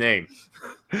say its name.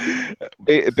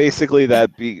 Basically,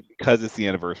 that because it's the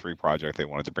anniversary project, they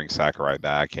wanted to bring Sakurai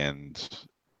back, and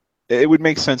it would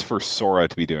make sense for Sora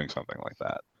to be doing something like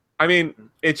that. I mean,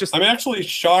 it's just... I'm actually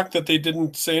shocked that they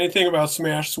didn't say anything about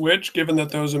Smash Switch, given that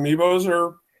those amiibos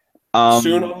are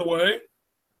soon on the way.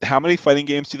 How many fighting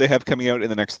games do they have coming out in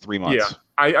the next 3 months? Yeah,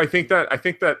 I think that...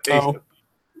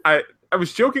 I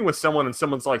was joking with someone, and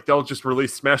someone's like, they'll just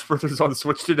release Smash Brothers on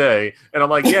Switch today. And I'm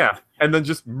like, yeah. And then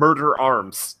just murder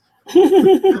ARMS.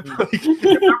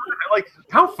 like,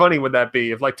 how funny would that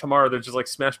be if, like, tomorrow they're just like,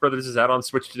 Smash Brothers is out on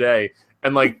Switch today.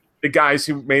 And, like, the guys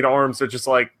who made ARMS are just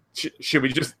like, should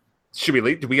we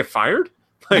leave? Did we get fired?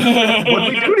 Like, what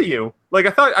did we do to you? Like,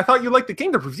 I thought you liked the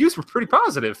game. The reviews were pretty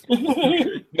positive.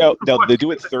 No, they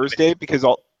do it Thursday because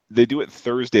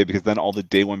then all the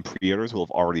day one pre-orders will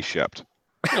have already shipped.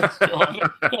 What?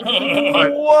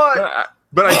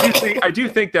 But I do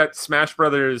think that Smash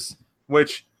Brothers,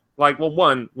 which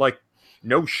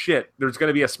no shit, there's going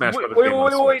to be a Smash Brothers game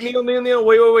on Switch. Neil,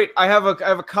 wait. I have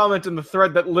a comment in the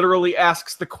thread that literally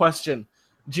asks the question.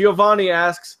 Giovanni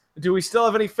asks, "Do we still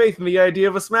have any faith in the idea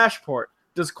of a Smash port?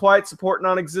 Does Quiet support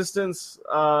non-existence,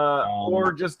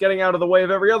 or just getting out of the way of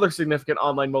every other significant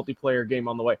online multiplayer game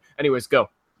on the way?" Anyways,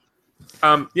 go.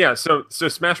 Yeah. So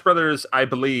Smash Brothers, I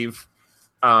believe.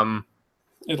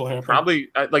 It'll happen. Probably,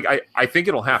 I think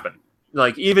it'll happen.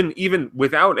 Like, even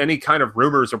without any kind of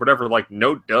rumors or whatever, like,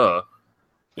 no duh.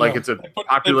 Like, it's a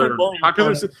popular.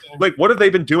 Like, what have they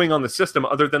been doing on the system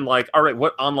other than, like, all right,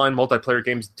 what online multiplayer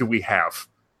games do we have?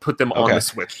 Put them on the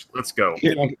Switch. Let's go.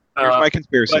 Here's my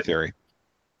conspiracy theory.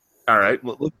 All right.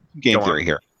 Game theory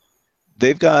here.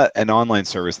 They've got an online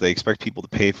service they expect people to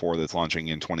pay for that's launching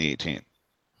in 2018.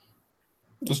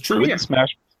 That's true.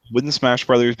 Wouldn't Smash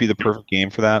Brothers be the perfect game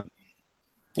for that?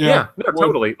 Yeah,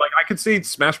 totally. Like, I could see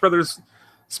Smash Brothers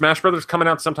coming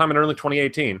out sometime in early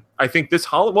 2018. I think this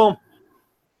that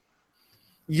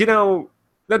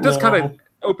does kind of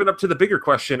open up to the bigger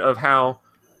question of how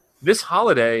this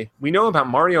holiday, we know about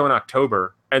Mario in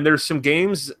October, and there's some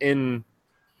games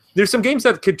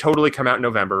that could totally come out in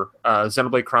November.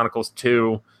 Xenoblade Chronicles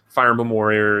 2, Fire Emblem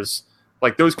Warriors,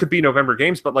 like, those could be November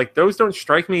games, but, like, those don't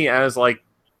strike me as, like,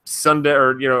 Sunday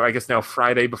or I guess now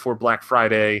Friday before Black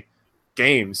Friday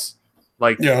games.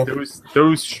 Like,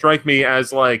 those strike me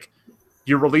as, like,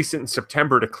 you release it in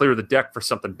September to clear the deck for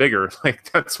something bigger.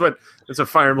 Like, that's a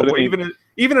Fire Emblem.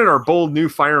 Even in our bold new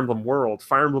Fire Emblem world,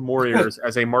 Fire Emblem Warriors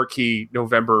as a marquee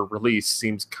November release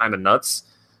seems kind of nuts.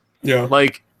 Yeah.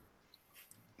 Like,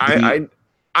 I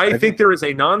think there is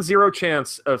a non-zero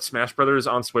chance of Smash Brothers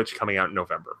on Switch coming out in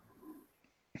November.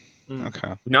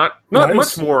 Okay. Not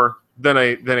much more than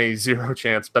a zero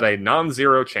chance, but a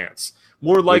non-zero chance.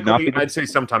 More likely, I'd say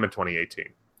sometime in 2018.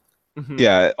 Mm-hmm.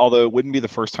 Yeah, although it wouldn't be the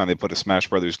first time they put a Smash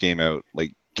Brothers game out,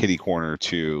 like kitty corner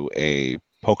to a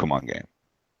Pokemon game,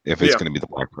 if it's going to be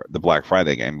the Black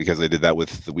Friday game, because they did that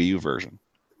with the Wii U version.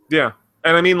 Yeah,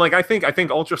 and I mean, like, I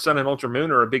think Ultra Sun and Ultra Moon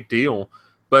are a big deal,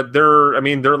 but they're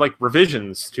like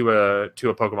revisions to a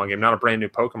Pokemon game, not a brand new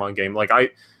Pokemon game. Like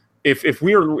if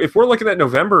we're looking at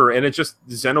November and it's just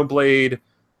Xenoblade,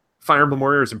 Fire Emblem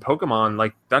Warriors, and Pokemon,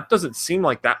 like that doesn't seem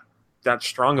like that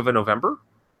strong of a November.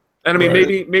 And I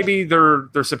mean, maybe their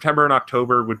September and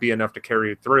October would be enough to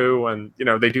carry it through. And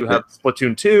they do have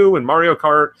Splatoon 2 and Mario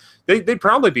Kart. They'd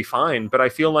probably be fine. But I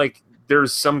feel like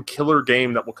there's some killer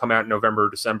game that will come out in November or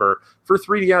December for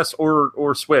 3DS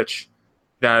or Switch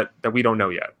that we don't know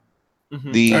yet.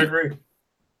 Mm-hmm. I agree.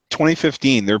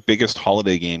 2015, their biggest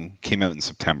holiday game came out in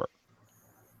September.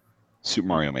 Super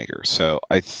Mario Maker. So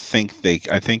I think they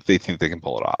think they can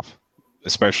pull it off,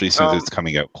 especially since it's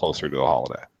coming out closer to a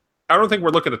holiday. I don't think we're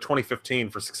looking at 2015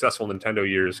 for successful Nintendo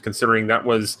years, considering that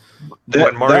was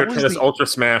when Mario Tennis Ultra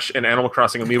Smash and Animal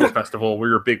Crossing Amiibo Festival were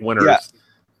your big winners. Yeah.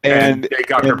 And they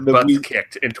got their butts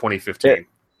kicked in 2015.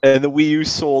 And the Wii U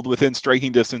sold within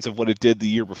striking distance of what it did the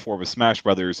year before with Smash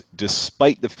Brothers,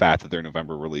 despite the fact that their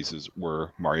November releases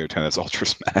were Mario Tennis Ultra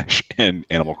Smash and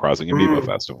Animal Crossing Amiibo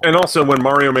Festival. And also, when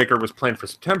Mario Maker was planned for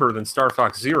September, then Star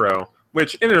Fox Zero,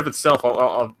 which in and of itself,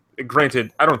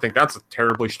 granted, I don't think that's a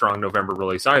terribly strong November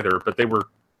release either, but they were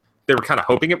kind of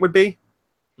hoping it would be.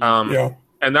 And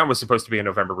that was supposed to be a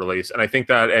November release. And I think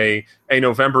that a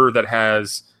November that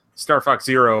has Star Fox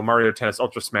Zero, Mario Tennis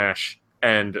Ultra Smash,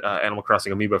 and Animal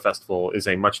Crossing Amiibo Festival is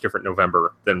a much different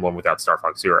November than one without Star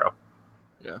Fox Zero.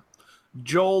 Yeah.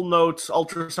 Joel notes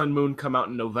Ultra Sun Moon come out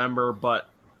in November, but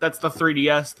that's the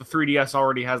 3DS. The 3DS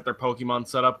already has their Pokemon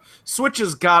set up. Switch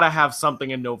has got to have something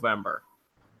in November.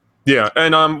 Yeah,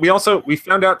 and we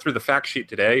found out through the fact sheet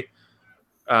today,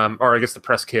 or I guess the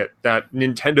press kit, that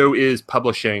Nintendo is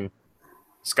publishing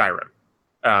Skyrim,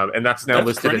 and that's now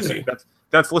listed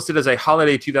that's listed as a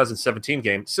holiday 2017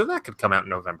 game. So that could come out in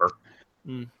November.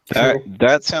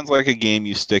 That sounds like a game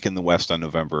you stick in the West on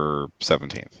November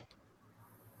 17th.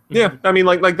 Yeah, I mean,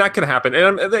 like that could happen,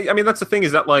 and I mean that's the thing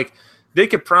is that like they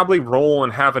could probably roll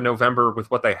and have a November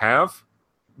with what they have,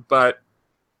 but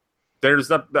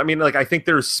I think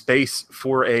there's space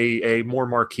for a more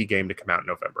marquee game to come out in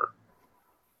November.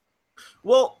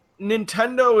 Well,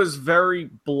 Nintendo is very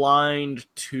blind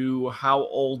to how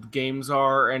old games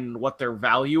are and what their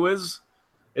value is.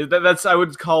 That's, I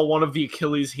would call, one of the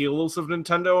Achilles heels of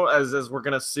Nintendo, as we're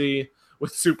going to see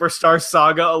with Superstar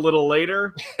Saga a little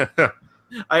later.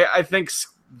 I think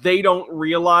they don't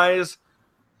realize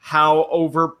how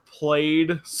overplayed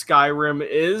Skyrim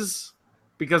is,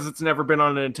 because it's never been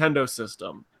on a Nintendo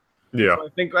system. Yeah. So I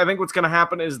think what's going to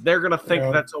happen is they're going to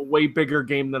think that's a way bigger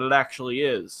game than it actually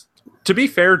is. To be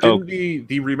fair, didn't the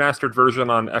remastered version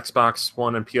on Xbox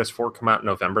One and PS4 come out in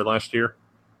November last year?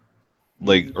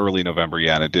 Like early November,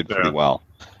 and it did pretty well.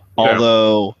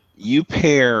 Although you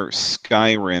pair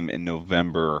Skyrim in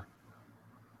November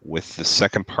with the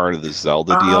second part of the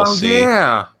Zelda DLC.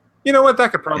 Yeah. You know what?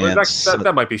 That could probably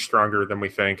that might be stronger than we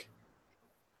think.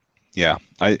 Yeah,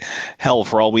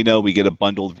 for all we know, we get like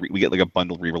a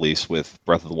bundled re-release with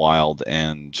Breath of the Wild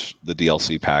and the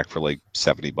DLC pack for like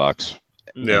 $70.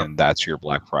 Yeah. And that's your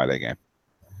Black Friday game.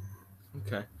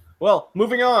 Okay. Well,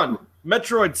 moving on.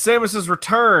 Metroid: Samus's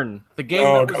Return, the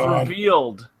game that was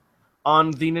revealed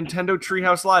on the Nintendo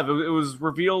Treehouse Live. It was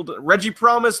revealed. Reggie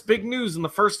promised big news in the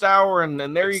first hour, and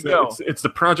there you go. It's the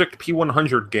Project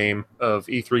P100 game of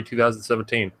E3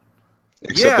 2017.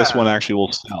 Except this one actually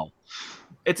will sell.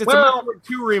 It's a Metroid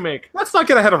 2 remake. Let's not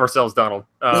get ahead of ourselves, Donald.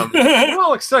 We're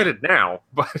all excited now,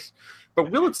 but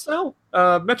will it sell?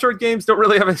 Metroid games don't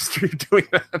really have a history of doing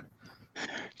that.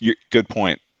 Good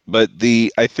point. But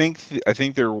I think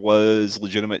there was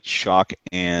legitimate shock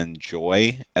and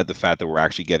joy at the fact that we're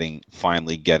actually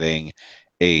finally getting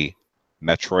a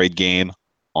Metroid game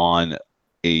on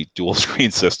a dual screen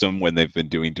system when they've been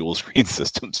doing dual screen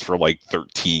systems for like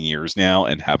 13 years now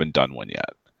and haven't done one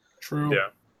yet. True. Yeah.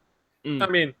 I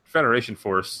mean, Federation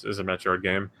Force is a Metroid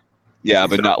game. Yeah,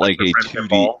 but not like a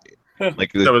 2D,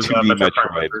 like the 2D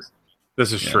Metroid.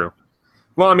 This is true.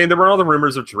 Well, I mean, there were all the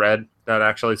rumors of Dread that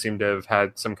actually seemed to have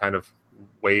had some kind of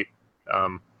weight.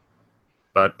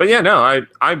 But yeah, no,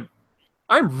 I'm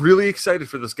really excited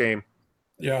for this game.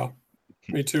 Yeah,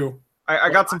 me too. I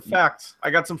got some facts.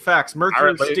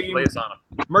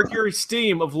 Mercury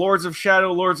Steam of Lords of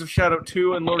Shadow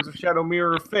 2, and Lords of Shadow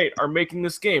Mirror of Fate are making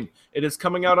this game. It is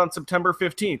coming out on September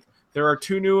 15th. There are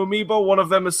 2 new amiibo. One of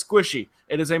them is Squishy.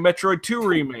 It is a Metroid 2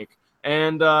 remake.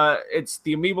 And it's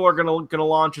the amiibo are gonna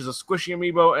launch as a Squishy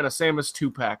amiibo and a Samus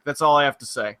 2-pack. That's all I have to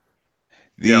say.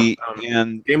 Game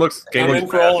looks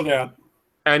for all of that.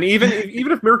 And even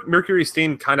if Mercury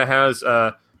Steam kind of has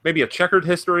maybe a checkered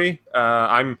history,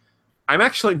 I'm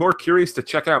actually more curious to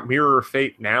check out Mirror of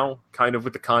Fate now, kind of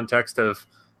with the context of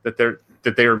that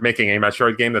that they are making a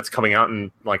Metroid game that's coming out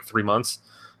in like 3 months.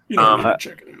 You know, I'm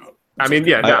checking it out. I mean,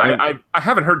 yeah, no, I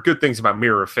haven't heard good things about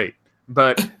Mirror of Fate,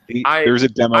 but There's a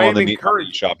demo I on the am Meat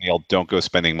encouraged- Shop, Neil. Don't go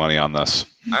spending money on this.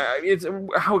 it's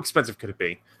how expensive could it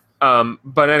be?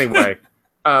 But anyway,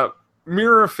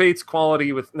 Mirror of Fate's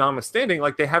quality with notwithstanding,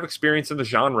 like they have experience in the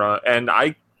genre, and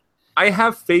I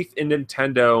have faith in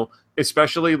Nintendo,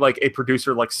 especially like a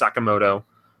producer like Sakamoto,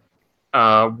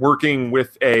 working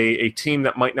with a team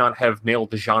that might not have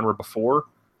nailed the genre before,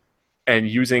 and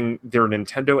using their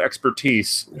Nintendo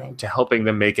expertise to helping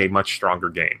them make a much stronger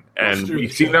game. And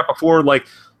we've seen that before. Like,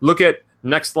 look at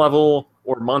Next Level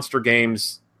or Monster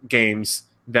Games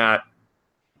that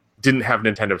didn't have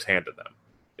Nintendo's hand in them.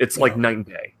 It's like night and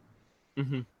day.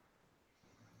 Mm-hmm.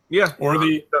 Yeah. Or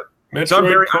the So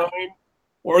Metroid Prime,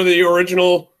 or the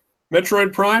original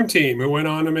Metroid Prime team who went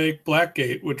on to make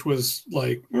Blackgate, which was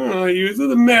like,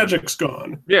 the magic's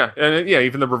gone. Yeah, and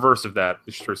even the reverse of that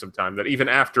is true sometimes. That even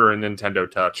after a Nintendo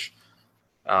Touch,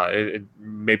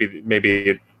 maybe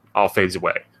it all fades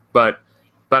away. But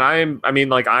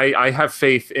I have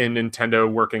faith in Nintendo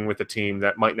working with a team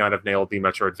that might not have nailed the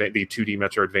 2D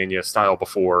Metroidvania style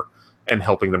before, and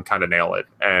helping them kind of nail it.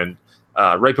 And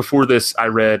right before this, I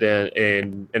read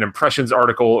an impressions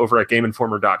article over at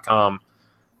GameInformer.com.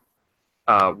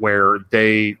 Where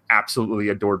they absolutely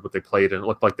adored what they played, and it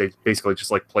looked like they basically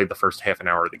just like played the first half an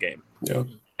hour of the game. Yeah,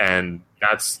 and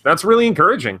that's really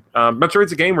encouraging.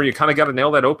 Metroid's a game where you kind of got to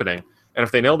nail that opening, and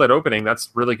if they nail that opening, that's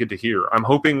really good to hear. I'm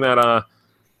hoping that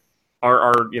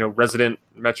our resident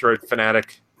Metroid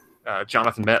fanatic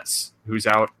Jonathan Metz, who's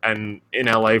out and in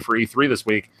LA for E3 this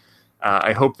week,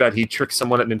 I hope that he tricks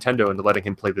someone at Nintendo into letting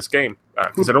him play this game,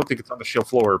 because I don't think it's on the show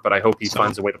floor, but I hope he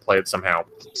finds a way to play it somehow.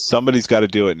 Somebody's got to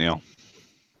do it, Neil.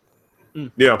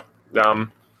 Yeah,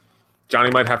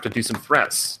 Johnny might have to do some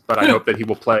threats, but I hope that he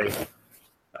will play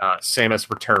Samus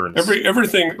Returns.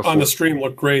 Everything on the stream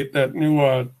looked great. That new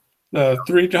the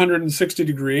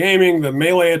 360-degree aiming, the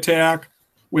melee attack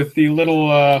with the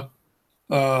little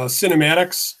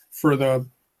cinematics for the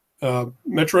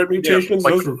Metroid mutations,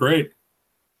 those were great.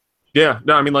 Yeah,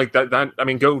 no, I mean, like that. I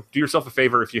mean, go do yourself a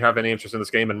favor if you have any interest in this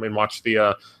game and watch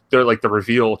the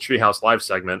reveal Treehouse Live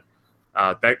segment.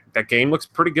 That game looks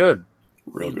pretty good.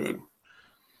 Real good.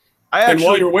 And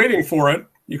while you're waiting for it,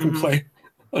 you can play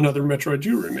another Metroid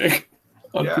 2 remake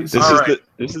on PC.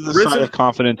 This is the sign of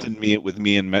confidence in me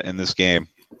in this game.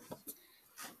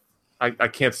 I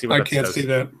can't see what I can't see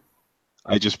that.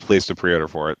 I just placed a pre-order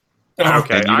for it.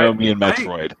 Okay, And me and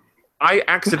Metroid. I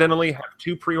accidentally have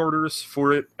 2 pre-orders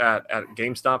for it at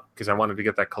GameStop because I wanted to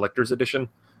get that collector's edition.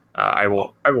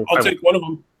 I'll take one of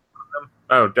them.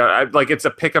 Oh, it's a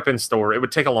pickup in store. It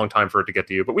would take a long time for it to get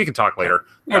to you, but we can talk later.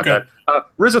 Okay.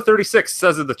 Rizzo36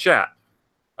 says in the chat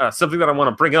something that I want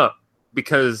to bring up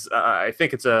because I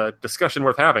think it's a discussion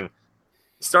worth having.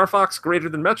 Star Fox greater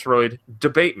than Metroid?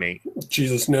 Debate me.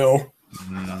 Jesus, no.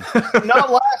 Not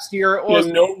last year. It was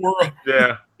In no world.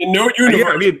 Yeah. In no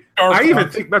universe. I mean, Star I even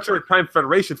Fox. think Metroid Prime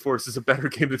Federation Force is a better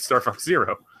game than Star Fox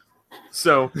Zero.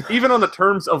 So even on the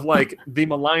terms of like the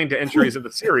maligned entries in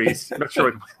the series,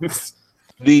 Metroid wins.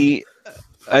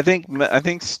 I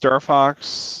think Star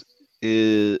Fox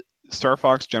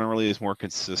generally is more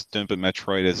consistent, but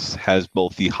Metroid has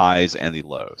both the highs and the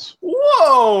lows.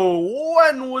 Whoa!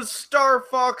 When was Star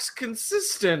Fox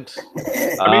consistent?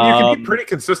 I mean, you can be pretty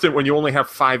consistent when you only have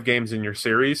 5 games in your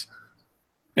series.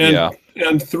 And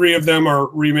 3 of them are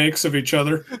remakes of each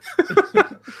other.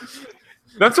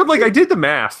 That's what, I did the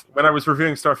math when I was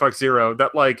reviewing Star Fox Zero,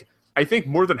 that, I think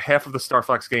more than half of the Star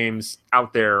Fox games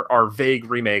out there are vague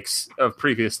remakes of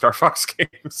previous Star Fox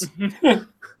games.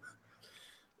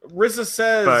 Rizza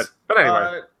says, but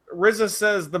anyway. Rizza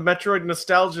says the Metroid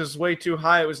nostalgia is way too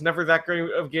high. It was never that great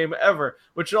of a game ever,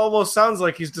 which almost sounds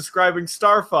like he's describing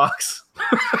Star Fox.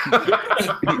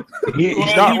 He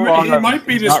might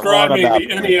be describing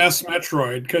the NES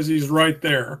Metroid because he's right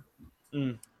there.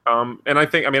 And I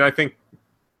think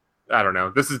I don't know.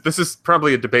 This is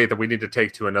probably a debate that we need to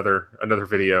take to another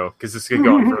video because this could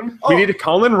go on for. We need to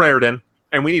call in Raritan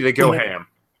and we need to go ham.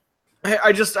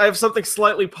 I have something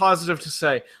slightly positive to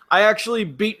say. I actually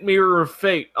beat Mirror of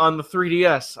Fate on the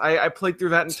 3DS. I played through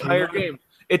that entire game.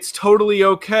 It's totally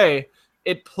okay.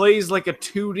 It plays like a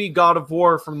 2D God of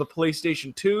War from the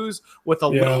PlayStation 2s with a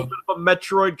little bit of a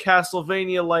Metroid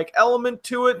Castlevania-like element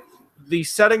to it. The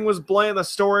setting was bland. The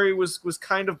story was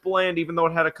kind of bland, even though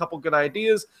it had a couple good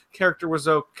ideas. Character was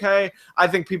okay. I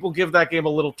think people give that game a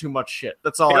little too much shit.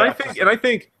 That's all. I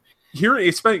think here,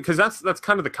 because that's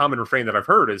kind of the common refrain that I've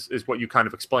heard is what you kind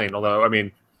of explained. Although, I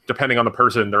mean, depending on the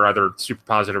person, they're either super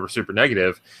positive or super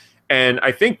negative. And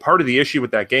I think part of the issue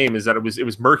with that game is that it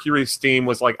was Mercury Steam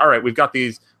was like, all right, we got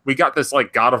this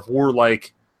like God of War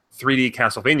like 3D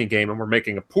Castlevania game, and we're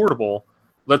making a portable.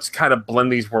 Let's kind of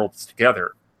blend these worlds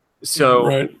together.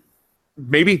 So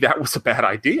maybe that was a bad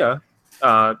idea.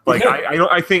 I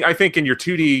think in your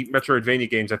 2D Metroidvania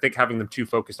games, I think having them too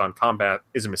focused on combat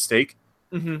is a mistake.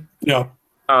 Mm-hmm. Yeah.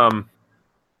 And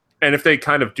if they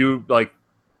kind of do like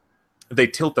they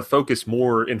tilt the focus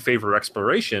more in favor of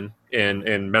exploration in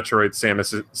Metroid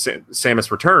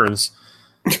Samus Returns,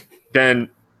 then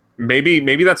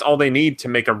maybe that's all they need to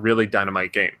make a really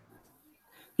dynamite game.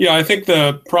 Yeah, I think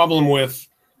the problem with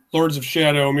Lords of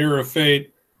Shadow, Mirror of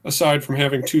Fate, aside from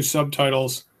having 2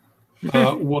 subtitles,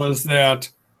 was that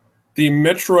the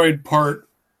Metroid part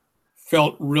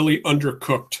felt really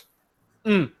undercooked.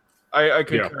 I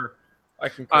concur. I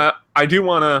concur. I do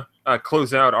want to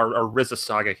close out our RZA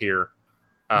saga here.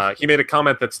 He made a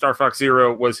comment that Star Fox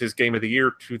Zero was his game of the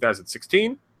year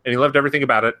 2016, and he loved everything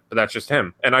about it, but that's just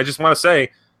him. And I just want to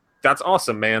say, that's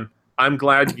awesome, man. I'm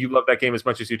glad you love that game as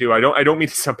much as you do. I don't mean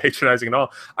to sound patronizing at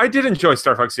all. I did enjoy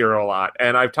Star Fox Zero a lot,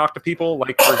 and I've talked to people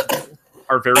like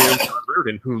our very own John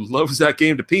Reardon, who loves that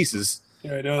game to pieces.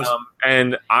 Yeah, it does.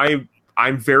 And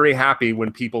I'm very happy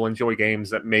when people enjoy games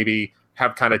that maybe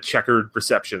have kind of checkered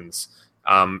receptions.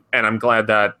 And I'm glad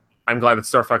that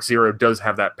Star Fox Zero does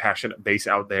have that passionate base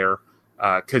out there,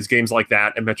 because games like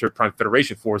that and Metroid Prime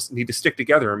Federation Force need to stick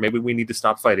together, and maybe we need to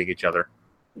stop fighting each other.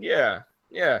 Yeah.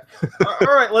 All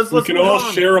right, let's we can all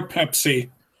share a Pepsi.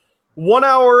 1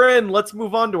 hour in, let's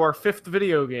move on to our 5th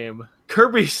video game.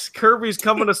 Kirby's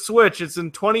coming to Switch. It's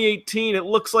in 2018. It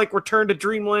looks like Return to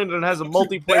Dreamland, and it has a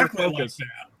multiplayer focus.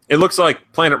 It looks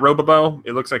like Planet Robobo.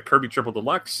 It looks like Kirby Triple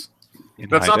Deluxe.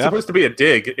 That's not supposed to be a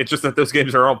dig. It's just that those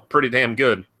games are all pretty damn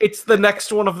good. It's the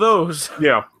next one of those.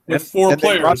 Yeah. With 4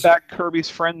 players. They brought back Kirby's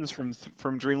friends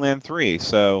from Dreamland 3,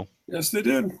 so... Yes, they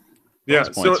did. Yeah,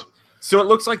 so it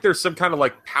looks like there's some kind of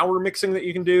like power mixing that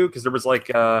you can do, because there was like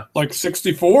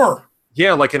 64.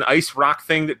 Yeah, like an ice rock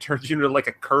thing that turns you into like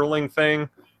a curling thing.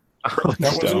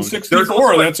 That was in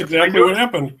 64. That's exactly what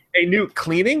happened. A new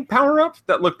cleaning power up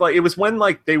that looked like it was when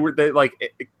like they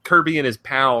Kirby and his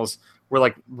pals were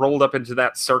like rolled up into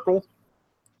that circle.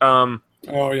 Oh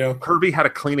yeah. Kirby had a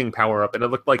cleaning power up, and it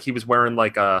looked like he was wearing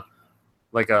like an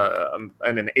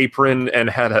apron and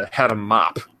had a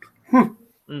mop.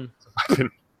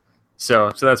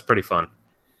 So that's pretty fun.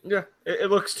 Yeah,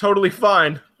 it looks totally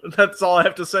fine. That's all I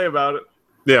have to say about it.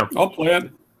 Yeah, I'll play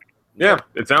it. Yeah,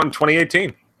 it's out in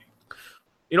 2018.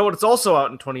 You know what? It's also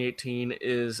out in 2018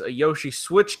 is a Yoshi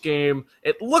Switch game.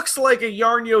 It looks like a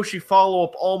Yarn Yoshi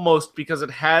follow-up almost, because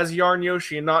it has Yarn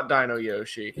Yoshi and not Dino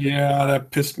Yoshi. Yeah, that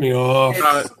pissed me off.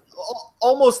 It's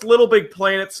almost Little Big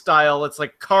Planet style. It's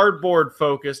like cardboard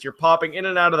focused. You're popping in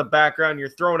and out of the background. You're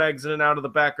throwing eggs in and out of the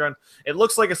background. It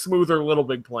looks like a smoother Little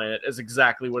Big Planet is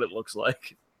exactly what it looks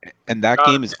like. And that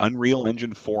game is Unreal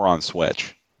Engine 4 on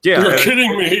Switch. Yeah, you're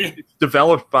kidding me. It's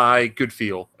developed by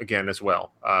Goodfeel again as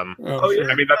well. Yeah,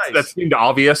 I mean, nice. that seemed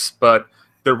obvious, but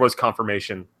there was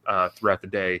confirmation throughout the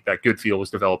day that Goodfeel was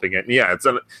developing it. And yeah,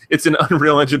 it's an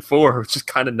Unreal Engine 4, which is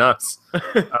kind of nuts.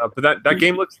 But that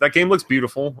game looks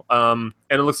beautiful, and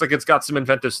it looks like it's got some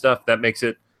inventive stuff that makes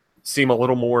it seem a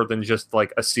little more than just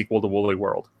like a sequel to Woolly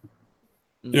World.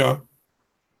 Yeah.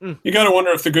 You got to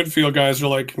wonder if the Goodfeel guys are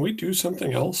like, can we do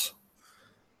something else?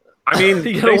 I mean, You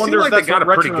they gotta seem wonder like if they that's got it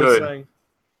what pretty Retro's good. saying.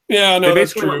 Yeah, no, They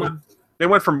that's basically true. They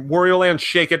went from Wario Land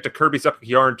Shake It to Kirby's Epic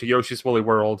Yarn to Yoshi's Woolly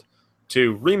World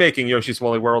to remaking Yoshi's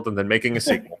Woolly World and then making a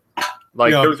sequel.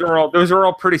 Like Yeah. those are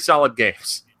all pretty solid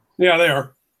games. Yeah, they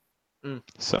are.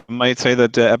 Some might say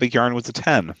that Epic Yarn was a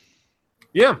 10.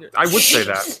 Yeah, I would say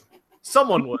that.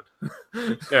 Someone would.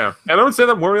 Yeah, and I would say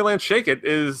that Wario Land Shake It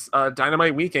is a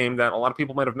Dynamite Wii game that a lot of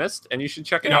people might have missed, and you should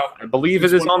check it Yeah. out. I believe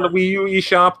It's it is one on the Wii U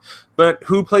eShop, but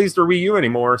who plays their Wii U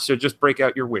anymore? So just break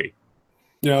out your Wii.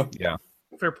 Yeah,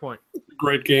 Fair point.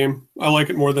 great game. I like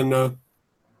it more than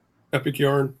Epic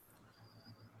Yarn.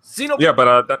 Xenoblade. Yeah,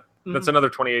 but that's another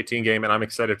 2018 game, and I'm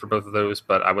excited for both of those,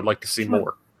 but I would like to see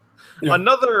more. Yeah.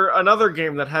 Another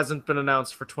game that hasn't been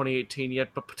announced for 2018 yet,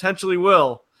 but potentially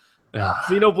will.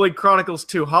 Xenoblade Chronicles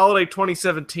 2, Holiday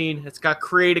 2017. It's got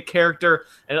Create a Character,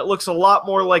 and it looks a lot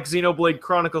more like Xenoblade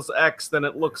Chronicles X than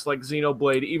it looks like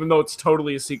Xenoblade, even though it's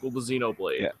totally a sequel to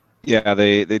Xenoblade. Yeah,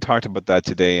 they talked about that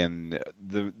today, and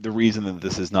the reason that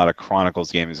this is not a Chronicles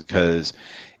game is because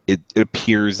it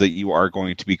appears that you are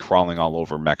going to be crawling all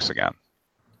over mechs again.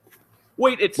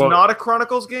 Wait, it's Well- not a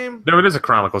Chronicles game? No, it is a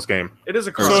Chronicles game. It is a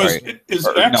So Chronicles. Sorry. is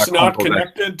Or X not not Chronicles,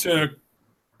 connected to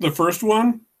the first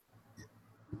one?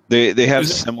 They have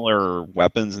Is it- similar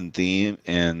weapons and theme,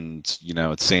 and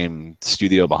it's same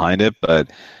studio behind it, but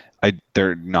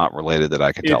They're not related that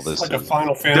I can tell. It's This Like a is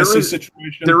Final Fantasy is-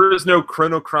 situation. There is no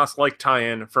Chrono Cross like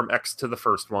tie-in from X to the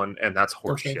first one, and that's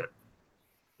Okay. horseshit.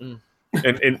 Mm.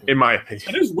 In my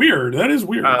opinion. That is weird. That is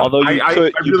weird. although you I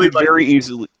could really like-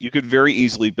 you could very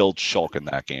easily build Shulk in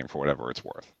that game for whatever it's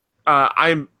worth.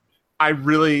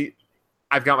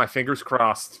 I've got my fingers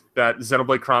crossed that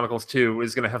Xenoblade Chronicles 2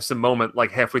 is going to have some moment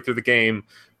like halfway through the game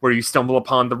where you stumble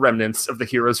upon the remnants of the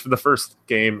heroes from the first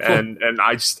game, and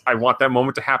I want that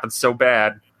moment to happen so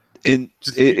bad. And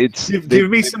Give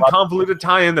me some convoluted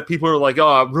tie-in that people are like,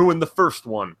 oh, ruin the first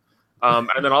one. And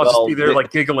then I'll just be there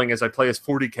like giggling as I play as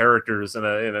 40 characters in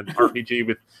an RPG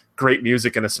with great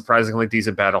music and a surprisingly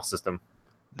decent battle system.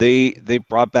 They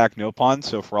brought back Nopon,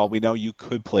 so for all we know, you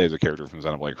could play as a character from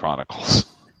Xenoblade Chronicles.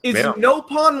 Is Yeah.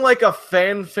 Nopon like a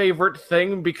fan favorite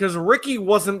thing? Because Ricky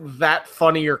wasn't that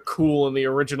funny or cool in the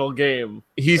original game.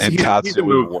 He's And a Tatsu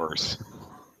move. was worse.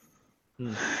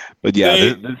 Hmm. But yeah,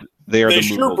 They- they are They the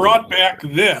sure move brought over. back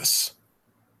this.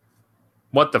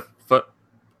 What the fuck?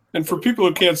 And for people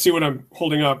who can't see what I'm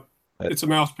holding up, it's a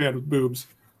mouse pad with boobs.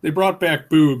 They brought back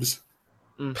boobs.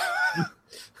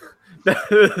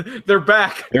 They're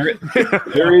back.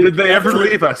 Did they ever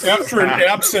leave us? After an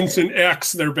absence in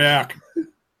X, they're back.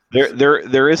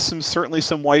 There is certainly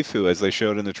some waifu as they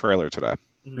showed in the trailer today.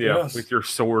 Yeah, Yes. with your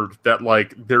sword. That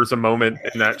like, there's a moment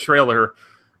in that trailer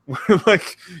where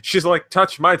like she's like,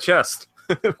 "Touch my chest,"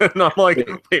 and I'm like,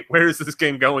 "Wait, where is this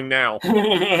game going now?"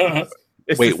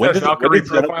 Is Wait, this when that did Valkyrie Xenoblade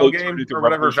profile turn game into or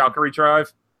whatever Revolution? Valkyrie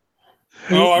Drive?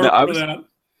 Oh, I No, remember that.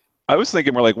 I was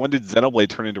thinking more like, when did Xenoblade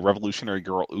turn into Revolutionary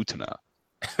Girl Utena?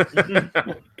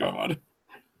 God.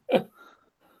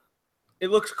 It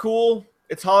looks cool.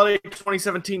 It's holiday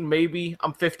 2017, maybe.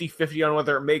 I'm 50-50 on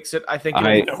whether it makes it. I think No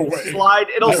way.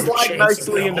 it'll No slide chance in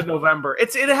nicely hell. into November.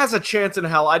 It has a chance in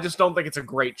hell. I just don't think it's a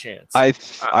great chance. I'm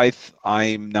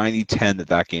 90-10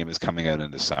 that game is coming out in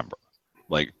December,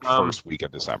 like first week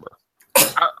of December.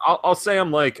 I'll say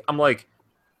I'm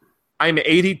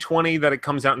 80-20 that it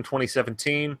comes out in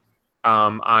 2017.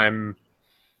 I'm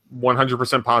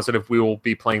 100% positive we will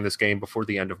be playing this game before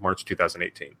the end of March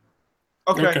 2018.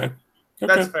 Okay.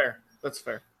 That's fair. That's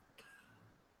fair.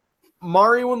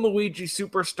 Mario and Luigi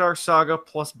Superstar Saga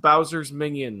plus Bowser's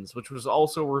Minions, which was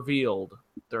also revealed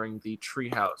during the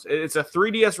Treehouse. It's a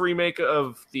 3DS remake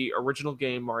of the original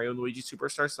game, Mario and Luigi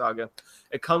Superstar Saga.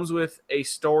 It comes with a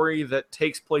story that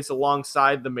takes place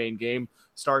alongside the main game,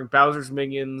 starring Bowser's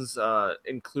Minions,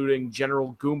 including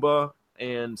General Goomba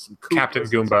and some Koopas. Captain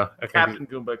Goomba, I think, Captain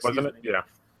Goomba, excuse wasn't it? me. Yeah.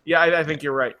 Yeah, I think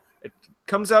you're right. It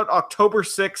comes out October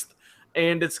 6th,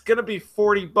 and it's going to be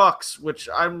 $40, which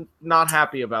I'm not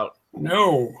happy about.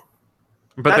 No.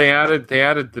 But they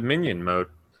added the minion mode.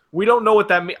 We don't know what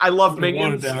that means. I love I wanted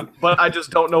Minions, that. but I just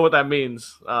don't know what that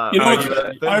means. You know,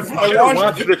 I I Watch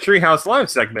watched the Treehouse Live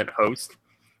segment, host.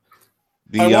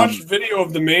 The I watched video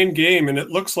of the main game, and it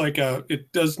looks like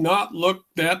it does not look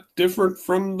that different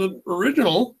from the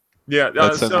original. Yeah,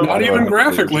 that says so a lot Not even about the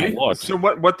graphically. original look. So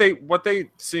what they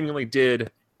seemingly did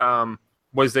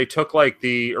was they took like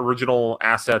the original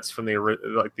assets from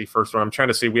the first one. I'm trying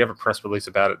to see. We have a press release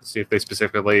about it to see if they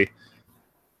specifically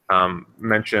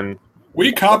mention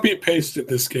We copy pasted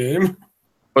this game.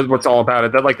 what's all about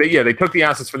it. That they took the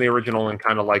assets from the original and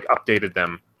kind of like updated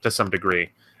them to some degree.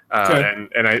 Okay.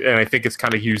 And I think it's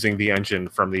kind of using the engine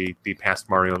from the past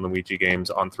Mario and Luigi games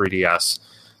on 3DS.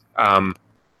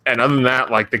 And other than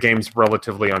that, like the game's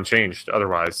relatively unchanged.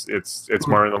 Otherwise, it's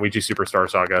Mario and Luigi Superstar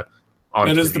Saga on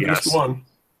That 3DS. is the best one.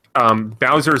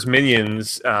 Bowser's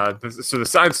Minions. So the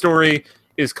side story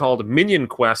is called Minion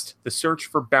Quest: The Search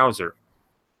for Bowser.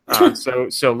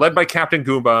 So led by Captain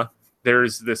Goomba,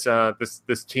 there's this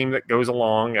team that goes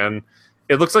along, and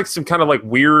it looks like some kind of like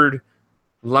weird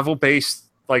level-based,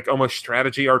 like almost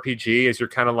strategy RPG, as you're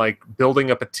kind of like building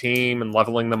up a team and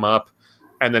leveling them up,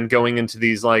 and then going into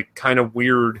these like kind of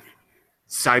weird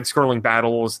side-scrolling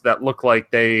battles that look like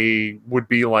they would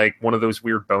be like one of those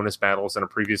weird bonus battles in a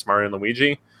previous Mario and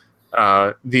Luigi.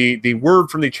 The word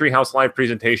from the Treehouse Live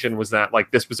presentation was that like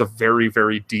this was a very,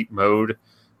 very deep mode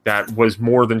that was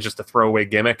more than just a throwaway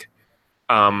gimmick.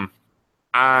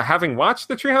 Having watched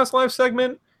the Treehouse Live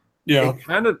segment, Yeah. it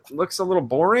kind of looks a little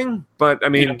boring, but I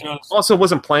mean, Yeah, it does. also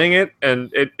wasn't playing it,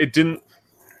 and it didn't.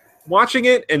 Watching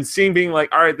it and seeing being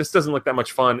like, all right, this doesn't look that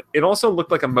much fun. It also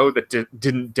looked like a mode that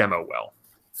didn't demo well.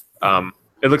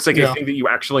 It looks like a thing that you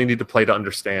actually need to play to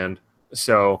understand.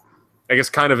 So I guess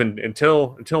kind of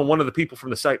until one of the people from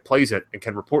the site plays it and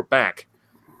can report back,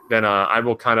 then I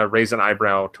will kind of raise an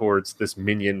eyebrow towards this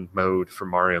minion mode for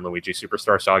Mario and Luigi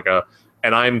Superstar Saga.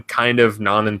 And I'm kind of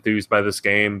non-enthused by this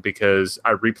game because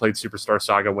I replayed Superstar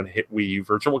Saga when it hit Wii U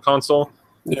Virtual Console,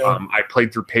 Yeah. I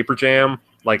played through Paper Jam.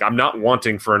 Like, I'm not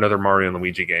wanting for another Mario and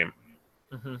Luigi game.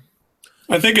 Mm-hmm.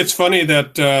 I think it's funny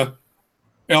that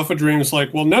Alpha Dream's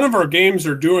like, well, none of our games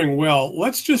are doing well.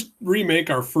 Let's just remake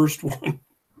our first one.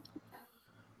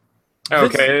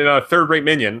 Okay, and Third Rate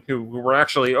Minion, who were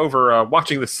actually over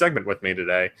watching this segment with me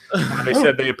today, they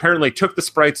said they apparently took the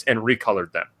sprites and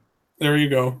recolored them. There you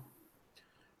go.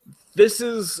 This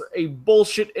is a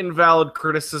bullshit, invalid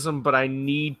criticism, but I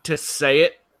need to say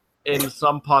it in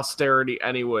some posterity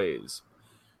anyways.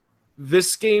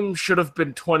 This game should have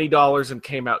been $20 and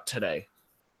came out today.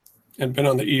 And been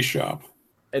on the eShop.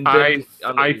 And I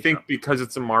think because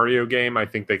it's a Mario game, I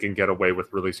think they can get away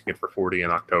with releasing it for $40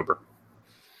 in October.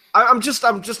 I'm just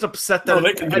upset that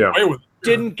they can get away with it.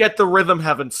 Didn't get the Rhythm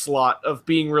Heaven slot of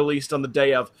being released on the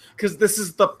day of, because this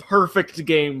is the perfect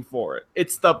game for it.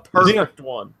 It's the perfect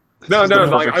one. No, the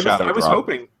like, perfect I was drop.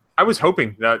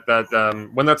 hoping that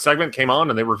when that segment came on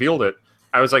and they revealed it,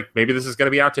 I was like, maybe this is going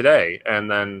to be out today,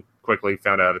 and then quickly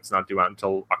found out it's not due out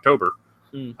until October.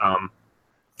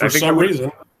 For some reason.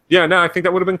 Yeah, no, I think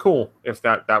that would have been cool if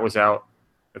that was out,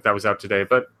 today,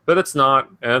 but it's not,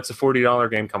 and it's a $40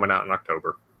 game coming out in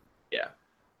October.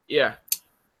 Yeah.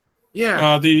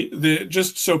 The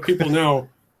just so people know,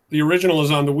 the original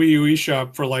is on the Wii U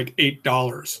eShop for like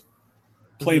 $8.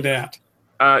 Play that.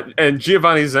 And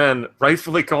Giovanni Zen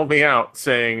rightfully called me out,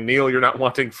 saying, Neil, you're not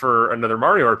wanting for another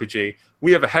Mario RPG.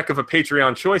 We have a heck of a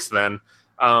Patreon choice then.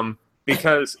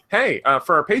 Because, hey,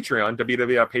 for our Patreon,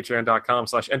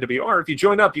 www.patreon.com/NWR, if you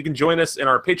join up, you can join us in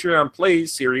our Patreon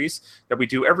Plays series that we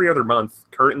do every other month.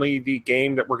 Currently, the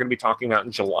game that we're going to be talking about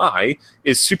in July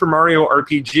is Super Mario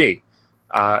RPG.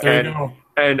 There you go.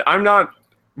 And I'm not...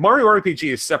 Mario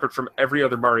RPG is separate from every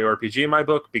other Mario RPG in my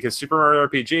book, because Super Mario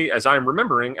RPG, as I'm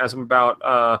remembering, as I'm about,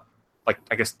 I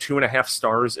guess 2.5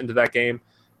 stars into that game,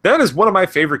 that is one of my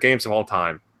favorite games of all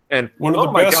time. And one of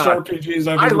the best RPGs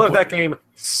I've ever I love played. that game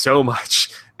so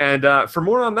much. And for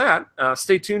more on that,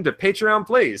 stay tuned to Patreon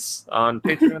Plays on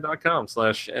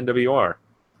patreon.com/NWR.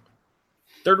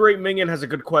 Third Rate Minion has a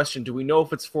good question. Do we know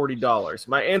if it's $40?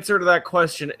 My answer to that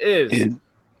question is...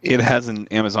 It has an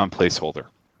Amazon placeholder.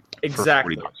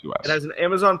 Exactly. For $40 US. It has an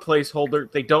Amazon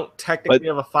placeholder. They don't technically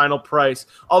have a final price.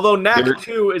 Although Knack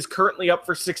 2 is currently up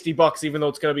for $60, even though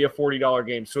it's going to be a $40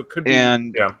 game. So it could be.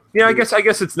 And yeah. I guess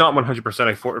it's not 100% a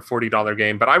 $40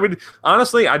 game, but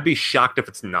I'd be shocked if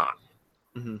it's not.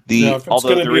 Mm-hmm. If it's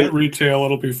going to be at retail,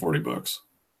 it'll be $40.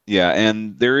 Yeah,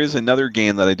 and there is another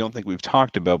game that I don't think we've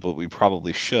talked about, but we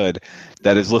probably should,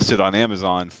 that is listed on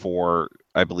Amazon for,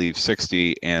 I believe,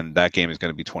 $60, and that game is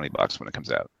going to be $20 when it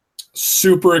comes out.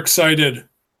 Super excited.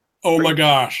 Oh my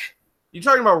gosh. You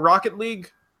talking about Rocket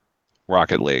League?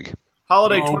 Rocket League.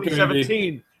 Holiday Oh, 2017.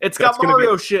 baby. It's got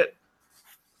Mario shit.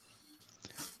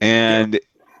 And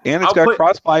it's got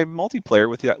cross-buy multiplayer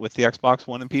with the Xbox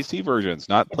One and PC versions,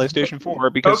 not PlayStation 4,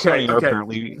 because Sony are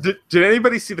apparently... Did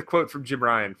anybody see the quote from Jim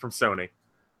Ryan from Sony?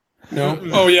 No?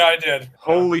 Oh, yeah, I did.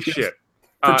 Holy shit.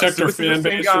 Protect our fan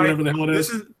base or whatever the hell it is.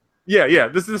 This is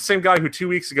the same guy who 2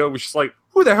 weeks ago was just like,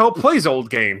 who the hell plays old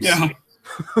games? Yeah.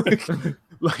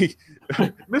 Like,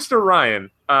 Mr. Ryan,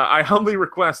 I humbly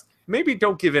request, maybe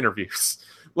don't give interviews.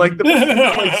 Like,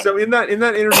 so in that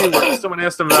interview where someone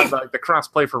asked him about the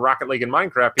cross-play for Rocket League and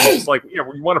Minecraft, he was just like,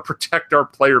 we want to protect our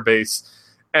player base.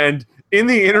 And in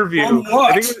the interview,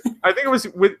 I think it was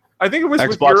with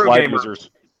Xbox Live Eurogamer. users.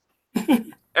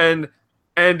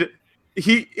 And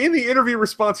he, in the interview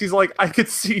response, he's like, I could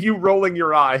see you rolling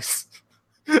your eyes.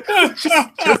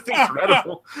 just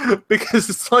incredible, because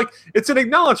it's an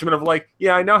acknowledgement of I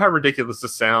know how ridiculous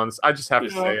this sounds, I just have to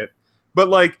say it, but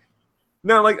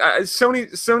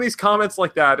Sony's comments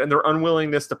like that and their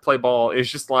unwillingness to play ball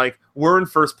is just like, we're in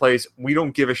first place, we don't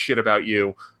give a shit about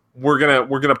you, we're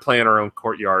gonna play in our own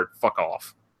courtyard, fuck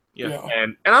off.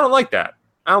 And I don't like that.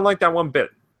 I don't like that one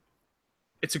bit.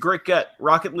 It's a great get.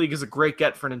 Rocket League is a great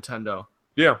get for Nintendo.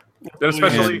 Yeah, and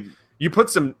especially you put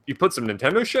some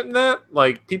Nintendo shit in that,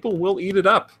 people will eat it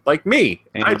up. Like me,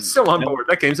 I'm still on board.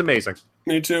 That game's amazing.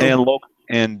 Me too.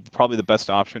 And probably the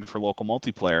best option for local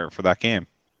multiplayer for that game.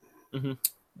 Mm-hmm.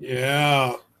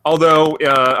 Yeah. Although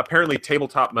apparently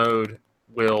tabletop mode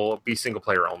will be single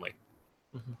player only.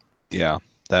 Mm-hmm. Yeah,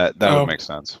 that would make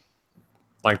sense.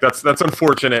 That's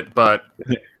unfortunate, but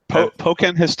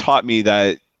Pokken has taught me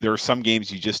that there are some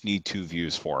games you just need 2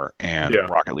 views for, and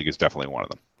Rocket League is definitely one of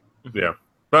them. Yeah.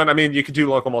 But I mean, you could do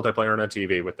local multiplayer on a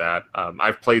TV with that.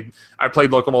 I've played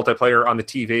local multiplayer on the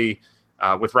TV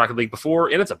with Rocket League before,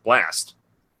 and it's a blast.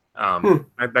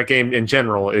 That game in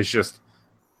general is just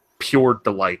pure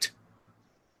delight.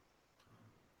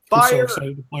 I'm so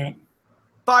excited to play it.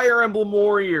 Fire Emblem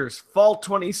Warriors, fall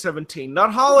 2017.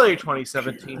 Not holiday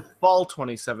 2017, fall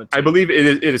 2017. I believe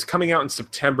it is coming out in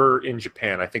September in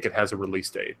Japan. I think it has a release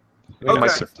date. I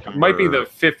think Okay. it might be the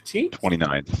 15th?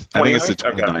 29th. I think it's the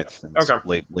 29th? 29th. Okay. It's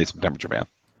Okay. late September, Japan.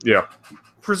 Yeah.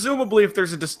 Presumably, if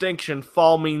there's a distinction,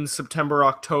 fall means September,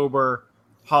 October.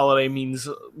 Holiday means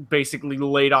basically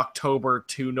late October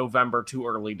to November to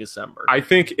early December. I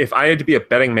think if I had to be a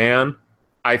betting man,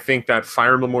 I think that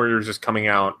Fire Emblem Warriors is coming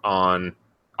out on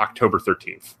October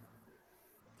 13th.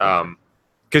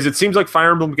 Because it seems like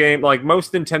Fire Emblem game, like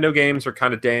most Nintendo games are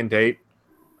kind of day and date.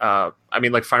 I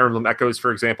mean, like Fire Emblem Echoes,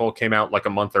 for example, came out like a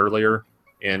month earlier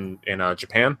in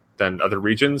Japan than other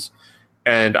regions.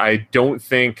 And I don't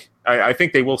think... I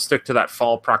think they will stick to that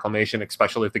fall proclamation,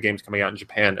 especially if the game's coming out in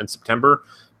Japan in September.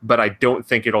 But I don't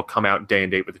think it'll come out day and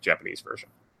date with the Japanese version.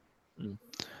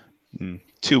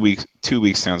 2 weeks. 2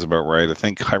 weeks sounds about right. I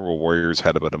think Hyrule Warriors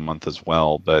had about a month as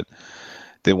well, but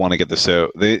they want to get this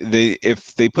out.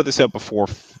 If they put this out before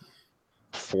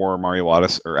Mario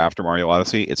Odyssey or after Mario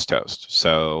Odyssey, it's toast.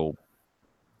 So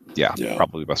yeah.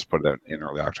 Probably best to put it out in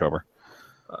early October.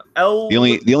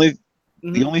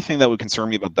 The only thing that would concern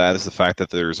me about that is the fact that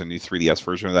there's a new 3DS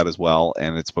version of that as well,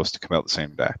 and it's supposed to come out the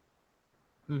same day.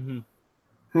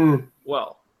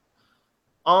 Well,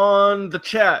 on the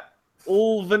chat,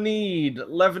 Levanid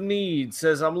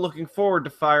says, I'm looking forward to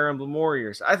Fire Emblem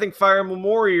Warriors. I think Fire Emblem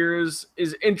Warriors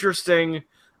is interesting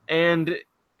and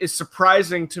is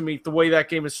surprising to me the way that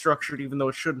game is structured, even though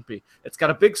it shouldn't be. It's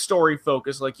got a big story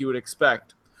focus like you would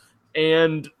expect.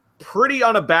 And pretty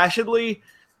unabashedly,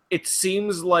 it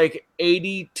seems like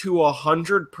 80 to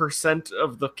 100%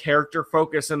 of the character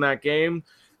focus in that game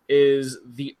is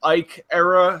the Ike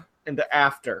era and the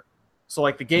after. So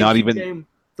like the GameCube game,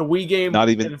 the Wii game,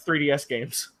 and the 3DS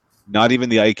games. Not even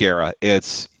the Ike era.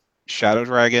 It's Shadow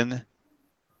Dragon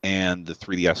and the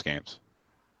 3DS games.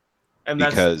 And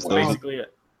that's basically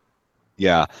it.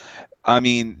 Yeah. I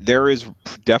mean, there is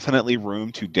definitely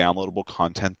room to downloadable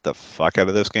content the fuck out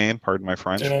of this game, pardon my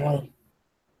French. Yeah.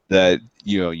 That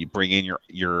you bring in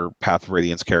your Path of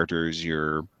Radiance characters,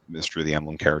 your Mystery of the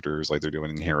Emblem characters, like they're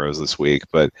doing in Heroes this week.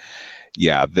 But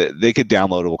yeah, they could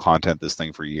downloadable content this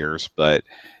thing for years. But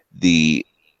the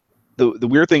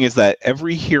weird thing is that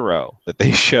every hero that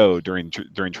they show during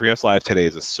Trios Live today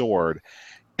is a sword,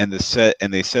 and they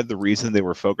said the reason they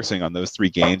were focusing on those 3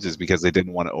 games is because they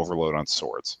didn't want to overload on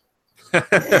swords.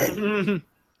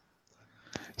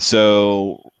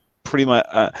 So. Pretty much,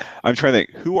 I'm trying to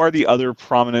think, who are the other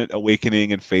prominent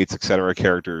Awakening and Fates, etc.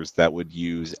 characters that would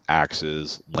use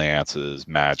axes, lances,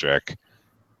 magic,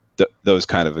 those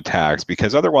kind of attacks?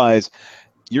 Because otherwise,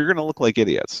 you're going to look like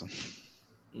idiots.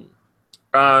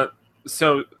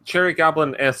 So Cherry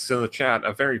Goblin asks in the chat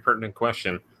a very pertinent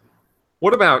question.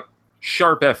 What about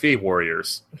Sharp FE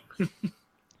Warriors?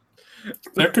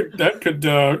 That could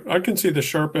I can see the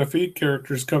Sharp FE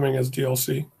characters coming as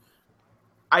DLC.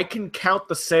 I can count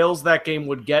the sales that game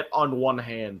would get on one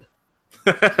hand.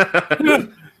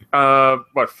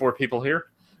 What, 4 people here?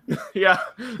 Yeah.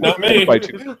 Not me.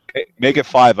 Make it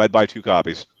 5. I'd buy 2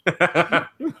 copies.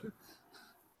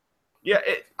 Yeah,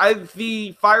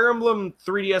 the Fire Emblem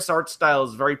 3DS art style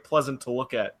is very pleasant to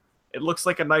look at. It looks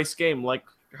like a nice game, like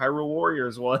Hyrule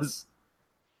Warriors was.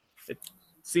 It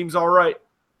seems all right.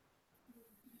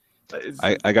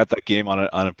 I got that game on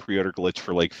a pre-order glitch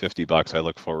for like $50.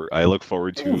 I look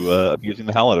forward to abusing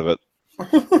the hell out of it.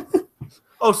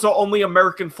 Oh, so only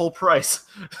American full price?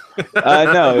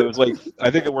 No, it was like I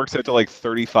think it works out to like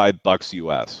 $35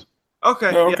 US.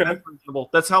 Okay, Oh, yeah, okay. that's reasonable.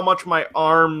 That's how much my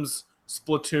ARMS,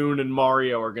 Splatoon, and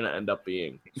Mario are going to end up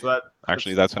being. So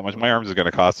That's how much my arms is going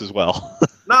to cost as well.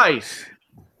 Nice,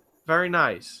 very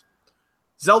nice.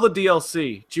 Zelda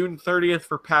DLC, June 30th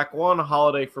for Pack 1,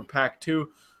 holiday for Pack 2.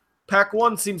 Pack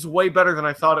 1 seems way better than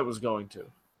I thought it was going to.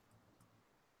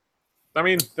 I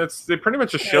mean, they pretty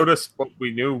much just showed us what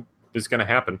we knew is going to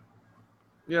happen.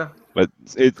 Yeah. But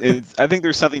I think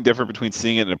there's something different between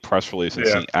seeing it in a press release and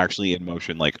seeing actually in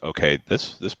motion, like, okay,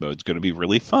 this mode's going to be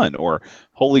really fun, or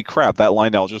holy crap, that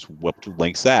Lionel just whooped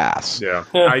Link's ass. Yeah.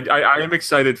 I am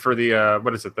excited for the,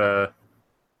 what is it, are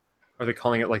they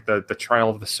calling it like the Trial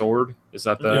of the Sword? Is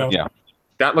that the... Yeah.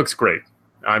 That looks great.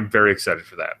 I'm very excited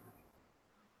for that.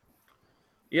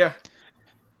 Yeah.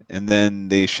 And then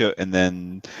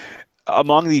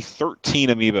among the 13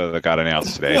 amiibo that got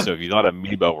announced today, so if you thought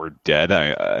amiibo were dead,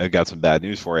 I got some bad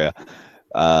news for you.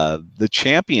 The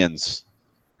champions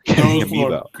getting Those amiibo.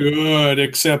 look good,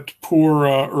 except poor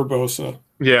Urbosa.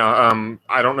 Yeah,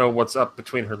 I don't know what's up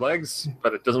between her legs,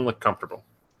 but it doesn't look comfortable.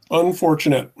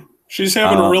 Unfortunate. She's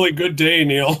having a really good day,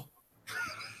 Neil.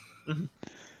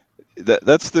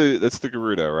 That's the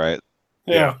Gerudo, right?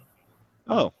 Yeah.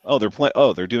 They're playing.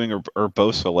 Oh, they're doing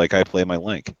Urbosa like I play my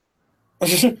Link.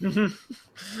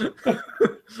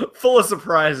 Full of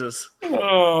surprises.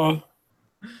 Oh.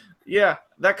 Yeah,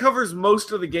 that covers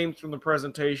most of the games from the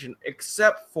presentation,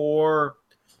 except for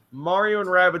Mario and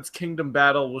Rabbids Kingdom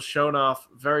Battle was shown off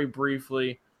very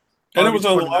briefly. And it was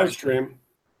on the 29th. live stream.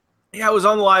 Yeah, it was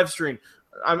on the live stream.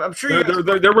 I'm sure you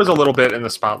guys... There was a little bit in the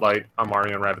spotlight on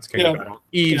Mario and Rabbids Kingdom Battle.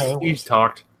 Eves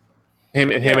talked. Him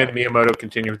and Miyamoto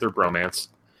continued their bromance.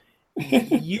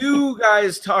 You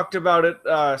guys talked about it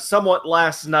somewhat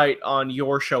last night on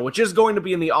your show, which is going to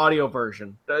be in the audio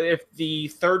version. If the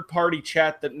third-party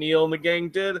chat that Neil and the gang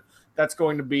did, that's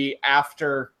going to be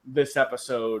after this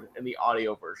episode in the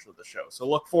audio version of the show. So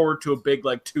look forward to a big,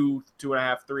 2.5,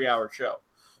 3-hour show.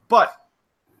 But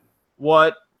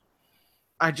what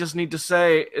I just need to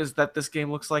say is that this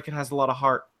game looks like it has a lot of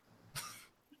heart.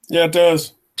 Yeah, it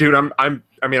does. Dude,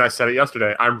 I said it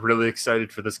yesterday. I'm really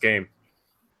excited for this game.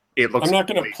 It looks. I'm not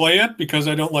going to play it because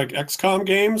I don't like XCOM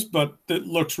games, but it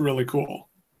looks really cool.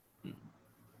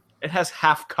 It has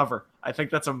half cover. I think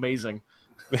that's amazing.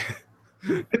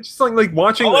 It's just like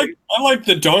watching. I like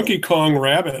the Donkey Kong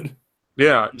Rabbit.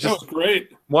 Yeah, that was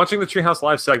great. Watching the Treehouse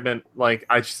Live segment,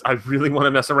 I really want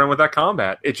to mess around with that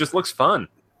combat. It just looks fun.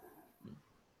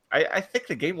 I think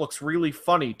the game looks really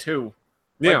funny too.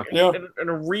 Yeah, in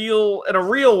a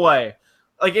real way.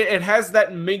 Like it has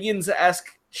that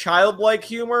Minions-esque childlike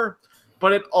humor,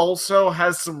 but it also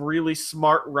has some really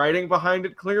smart writing behind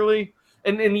it. Clearly,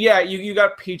 and yeah, you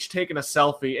got Peach taking a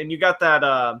selfie, and you got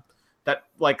that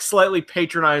slightly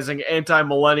patronizing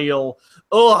anti-millennial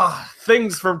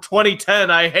things from 2010.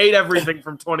 I hate everything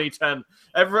from 2010.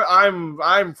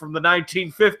 I'm from the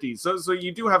 1950s, so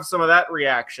you do have some of that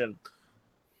reaction.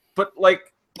 But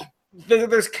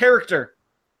there's character.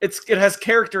 It has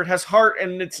character. It has heart,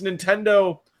 and it's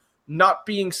Nintendo not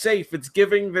being safe. It's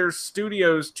giving their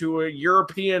studios to a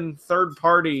European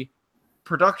third-party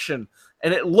production,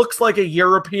 and it looks like a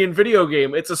European video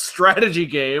game. It's a strategy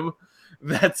game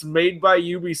that's made by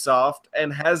Ubisoft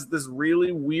and has this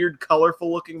really weird,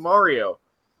 colorful-looking Mario.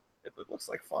 It looks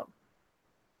like fun.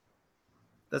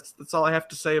 That's all I have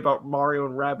to say about Mario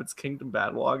and Rabbids Kingdom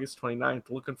Battle, August 29th.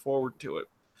 Looking forward to it.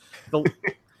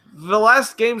 The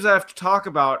last games I have to talk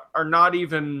about are not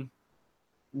even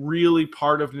really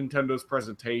part of Nintendo's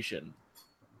presentation,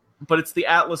 but it's the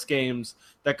Atlas games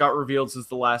that got revealed since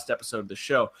the last episode of the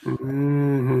show.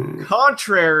 Mm-hmm.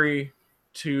 Contrary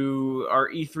to our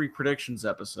E3 predictions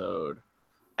episode,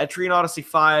 Etrian Odyssey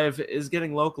 5 is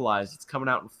getting localized. It's coming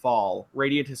out in fall.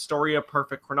 Radiant Historia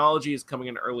Perfect Chronology is coming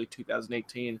in early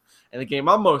 2018. And the game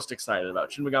I'm most excited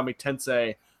about, Shin Megami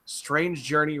Tensei Strange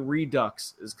Journey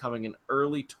Redux, is coming in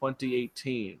early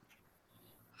 2018.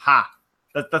 Ha!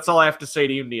 That's all I have to say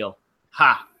to you, Neil.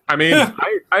 Ha! I mean,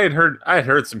 I had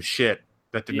heard some shit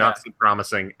that did not seem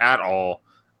promising at all.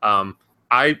 I'm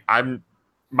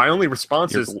my only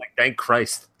response is thank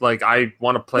Christ. I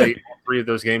want to play all three of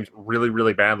those games really,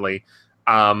 really badly.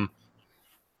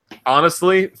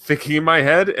 Honestly, thinking in my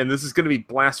head, and this is going to be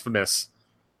blasphemous,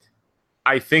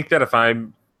 I think that if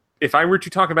I were to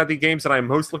talk about the games that I'm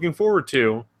most looking forward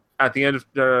to at the end of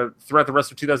throughout the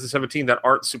rest of 2017 that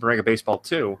aren't Super Mega Baseball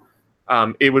 2,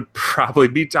 it would probably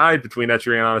be tied between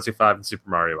Etrian Odyssey 5 and Super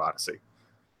Mario Odyssey.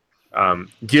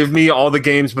 Give me all the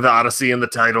games with Odyssey in the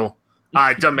title.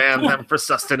 I demand them for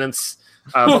sustenance.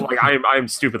 I'm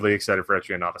stupidly excited for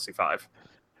Etrian Odyssey 5.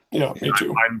 Yeah, me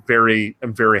too. I'm very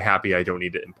happy I don't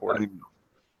need to import it.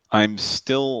 I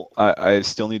still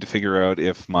need to figure out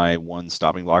if my one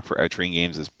stopping block for Etrian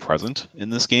games is present in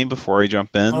this game before I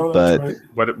jump in. Oh, but right.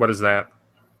 What is that?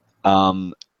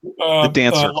 The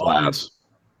dancer class.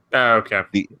 Oh, okay.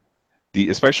 The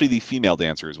especially the female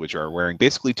dancers, which are wearing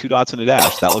basically 2 dots and a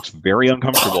dash. That looks very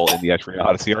uncomfortable in the Etrian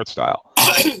Odyssey art style.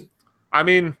 I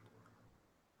mean,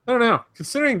 I don't know.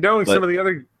 Considering knowing some of the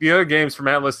other games from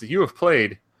Atlas that you have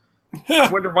played, I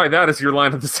wonder why that is your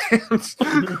line of the sand.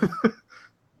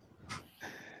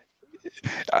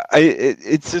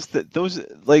 It's just that those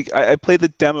I played the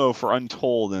demo for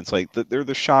Untold, and it's like they're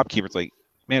the shopkeepers. Like,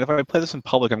 man, if I play this in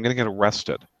public, I'm gonna get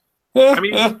arrested. I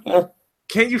mean,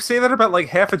 can't you say that about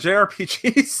half of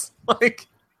JRPGs?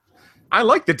 I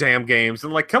like the damn games,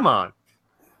 and come on.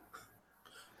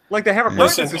 They have a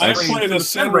Listen, privacy I screen play for the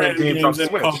Senran games on in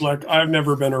Switch. public. I've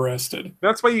never been arrested.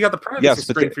 That's why you got the privacy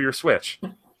screen for your Switch.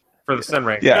 For the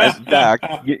Senran. Yeah, in fact,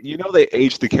 you know they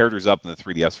aged the characters up in the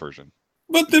 3DS version.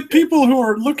 But the people who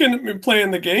are looking at me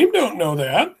playing the game don't know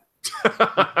that.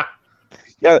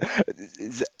 Yeah,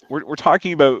 we're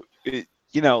talking about, the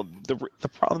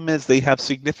problem is they have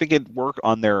significant work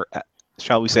on their,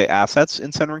 shall we say, assets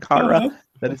in Senran Kagura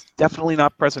that is definitely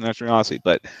not present in Etrian Odyssey.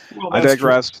 But Well, I that's true.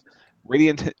 digress.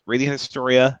 Radiant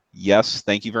Historia, yes,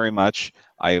 thank you very much.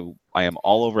 I am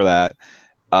all over that.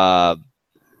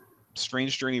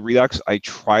 Strange Journey Redux, I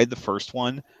tried the first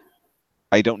one.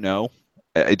 I don't know.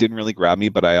 It didn't really grab me,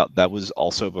 but that was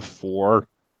also before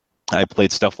I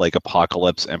played stuff like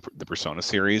Apocalypse and the Persona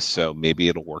series, so maybe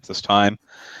it'll work this time.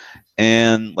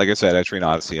 And like I said, Etrian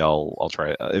Odyssey, I'll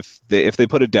try it. If they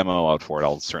put a demo out for it,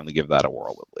 I'll certainly give that a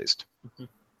whirl at least.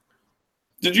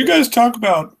 Did you guys talk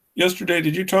about yesterday?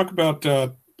 Did you talk about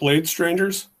Blade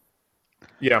Strangers?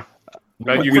 Yeah.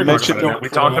 We mentioned we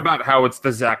talked about how it's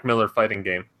the Zach Miller fighting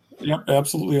game. Yep,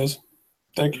 absolutely is.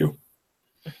 Thank you.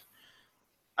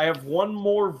 I have one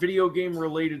more video game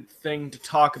related thing to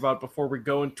talk about before we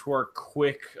go into our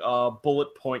quick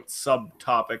bullet point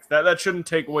subtopics. That shouldn't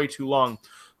take way too long.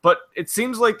 But it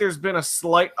seems like there's been a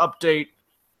slight update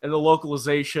in the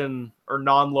localization or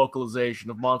non-localization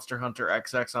of Monster Hunter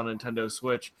XX on Nintendo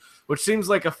Switch, which seems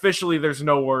like officially there's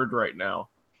no word right now.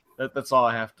 That's all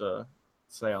I have to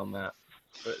say on that.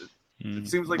 But it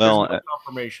seems like there's no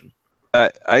confirmation.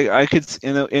 I could,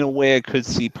 in a way, I could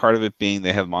see part of it being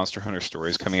they have Monster Hunter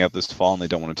Stories coming out this fall, and they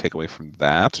don't want to take away from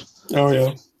that. Oh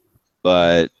yeah.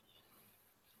 But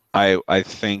I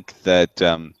think that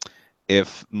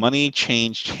if money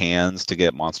changed hands to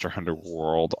get Monster Hunter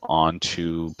World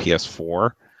onto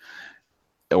PS4,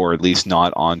 or at least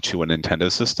not onto a Nintendo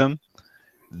system,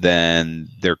 then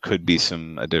there could be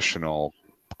some additional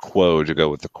quo to go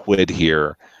with the quid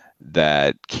here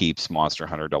that keeps Monster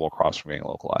Hunter Double Cross from being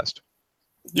localized.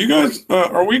 You guys,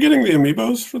 are we getting the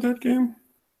amiibos for that game?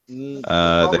 They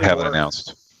haven't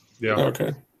announced. Yeah.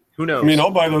 Okay. Who knows? I mean, I'll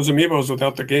buy those amiibos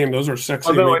without the game. Those are sexy.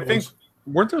 Although amiibos. I think,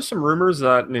 weren't there some rumors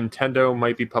that Nintendo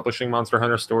might be publishing Monster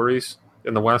Hunter Stories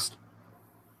in the West?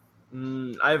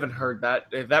 I haven't heard that.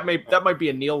 That might be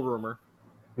a Neil rumor.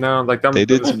 No, like that. They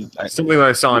did something that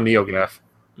I saw on NeoGAF.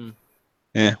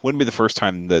 Wouldn't be the first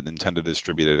time that Nintendo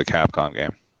distributed a Capcom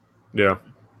game. Yeah.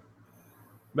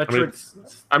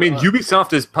 Metroid. I mean,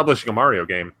 Ubisoft is publishing a Mario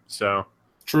game, so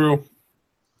True.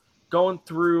 Going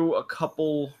through a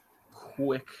couple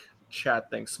quick chat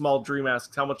things. Small Dream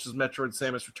asks, how much does Metroid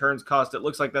Samus Returns cost? It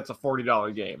looks like that's a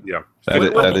 $40 game. yeah,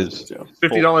 That is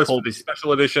 $50 for the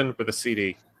special edition with a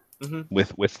CD.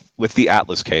 with the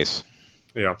Atlas case,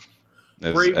 Yeah.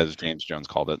 as James Jones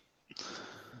called it.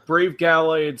 Brave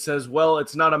Gallade says, well,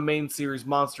 it's not a main series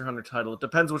Monster Hunter title. It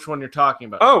depends which one you're talking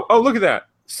about. Oh, look at that.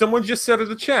 Someone just said in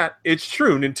the chat, it's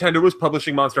true, Nintendo was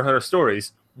publishing Monster Hunter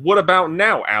Stories. What about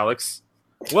now, Alex?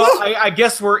 Well, I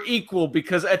guess we're equal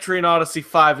because Etrian Odyssey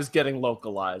 5 is getting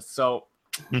localized. So,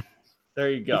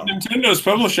 there you go. If Nintendo's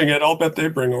publishing it, I'll bet they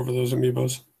bring over those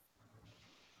amiibos.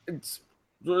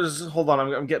 Hold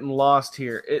on, I'm getting lost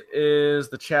here. It is,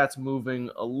 the chat's moving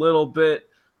a little bit.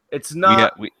 It's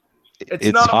not...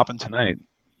 It's not hopping tonight.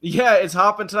 Yeah, it's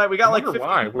hopping tonight. We got I like wonder 50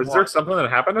 why. Was there something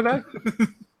that happened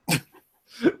today?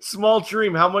 Small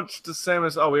Dream, how much does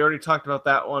Samus... Oh, we already talked about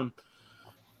that one.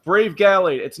 Brave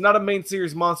Gallade, it's not a main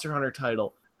series Monster Hunter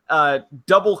title.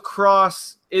 Double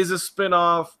Cross is a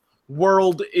spin-off.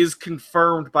 World is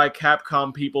confirmed by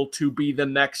Capcom people to be the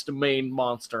next main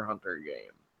Monster Hunter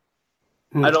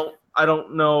game. I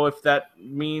don't know if that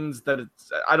means that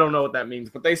it's... I don't know what that means,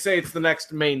 but they say it's the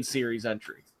next main series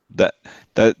entry. That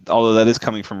although that is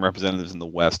coming from representatives in the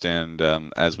West, and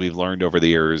as we've learned over the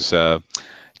years,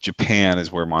 Japan is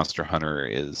where Monster Hunter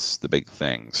is the big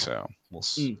thing. So we'll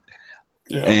see.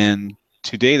 Yeah. And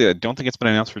to date, I don't think it's been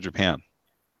announced for Japan.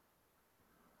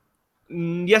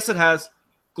 Yes, it has.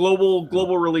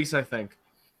 Global release, I think.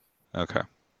 Okay.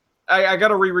 I got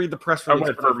to reread the press release.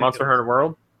 For Monster Hunter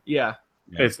World? Yeah.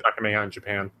 It's not coming out in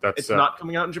Japan. It's not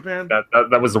coming out in Japan?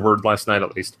 That was the word last night,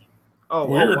 at least. Oh,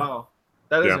 Weird. wow.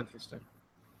 That is interesting.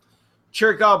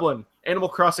 Cherry Goblin, Animal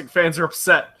Crossing fans are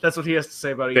upset. That's what he has to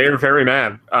say about it. They're very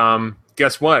mad.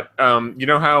 Guess what? You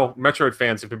know how Metroid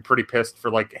fans have been pretty pissed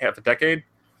for like half a decade?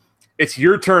 It's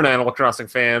your turn, Animal Crossing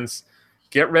fans.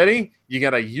 Get ready. You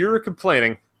got a year of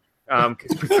complaining.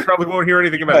 Because we probably won't hear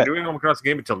anything about a new Animal Crossing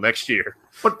game until next year.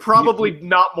 But probably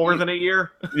not more than a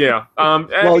year. Yeah.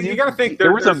 Well, you got to think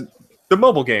the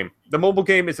mobile game. The mobile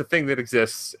game is a thing that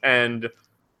exists, and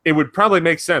it would probably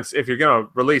make sense if you're going to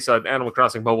release an Animal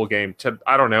Crossing mobile game to,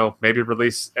 I don't know, maybe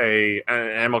release an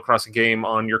Animal Crossing game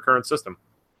on your current system.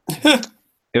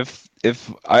 If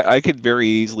I could very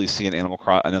easily see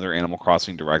another Animal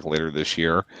Crossing Direct later this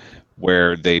year,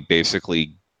 where they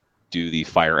basically do the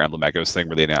Fire Emblem Echoes thing,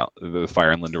 where they announce the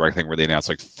Fire Emblem Direct thing, where they announce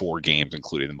like 4 games,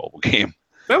 including the mobile game.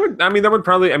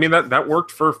 That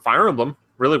worked for Fire Emblem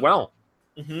really well.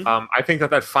 Mm-hmm. I think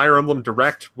that Fire Emblem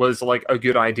Direct was like a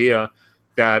good idea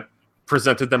that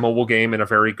presented the mobile game in a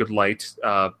very good light.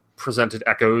 Presented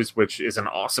Echoes, which is an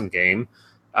awesome game.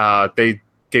 They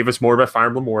gave us more about Fire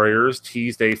Emblem Warriors,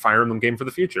 teased a Fire Emblem game for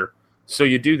the future. So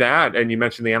you do that, and you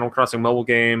mentioned the Animal Crossing mobile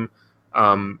game.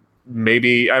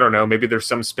 Maybe, I don't know, maybe there's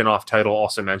some spin-off title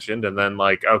also mentioned, and then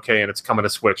like, okay, and it's coming to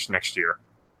Switch next year.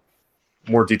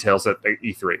 More details at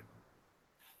E3.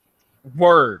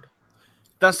 Word.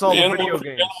 That's all the Animal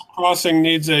video games. Crossing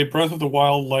needs a Breath of the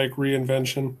Wild-like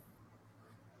reinvention.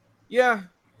 Yeah.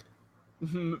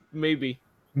 Maybe.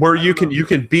 Where you can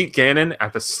beat Ganon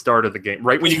at the start of the game,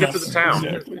 right when you get to the town.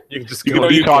 Exactly. You can just You go can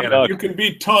beat beat Tom Ganon. Nook. You can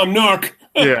beat Tom Nook.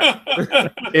 Yeah.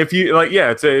 If you like,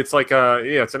 yeah, it's like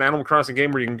it's an Animal Crossing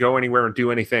game where you can go anywhere and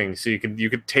do anything. So you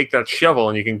could take that shovel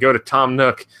and you can go to Tom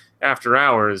Nook after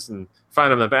hours and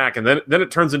find him in the back, and then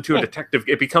it turns into a detective.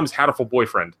 It becomes Hatoful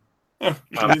Boyfriend. For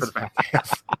the back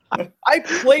half. I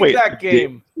played Wait, that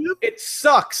game. It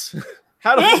sucks.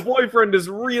 Hatoful Boyfriend is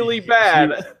really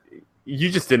bad.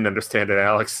 You just didn't understand it,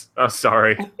 Alex. I'm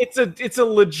sorry. It's a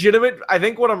legitimate. I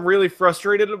think what I'm really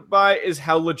frustrated by is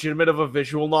how legitimate of a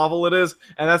visual novel it is,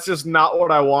 and that's just not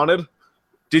what I wanted.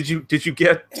 Did you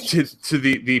get to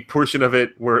the portion of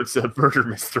it where it's a murder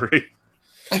mystery?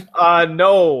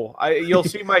 No. You'll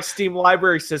see my Steam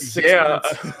library says 6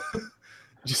 months.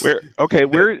 Just, Where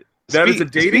that is a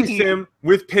dating speaking- sim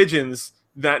with pigeons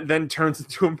that then turns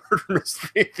into a murder mystery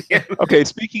at the end. Okay,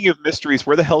 speaking of mysteries,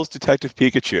 where the hell is Detective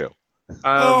Pikachu?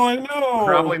 I know.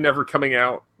 Probably never coming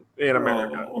out in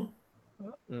America. Oh.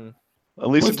 At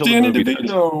least With until the Danny movie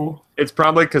does. DeVito. It's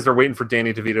probably because they're waiting for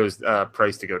Danny DeVito's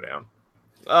price to go down.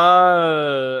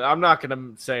 I'm not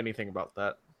gonna say anything about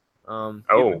that.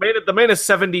 The man is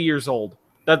 70 years old.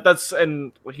 That's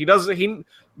and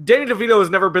Danny DeVito has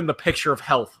never been the picture of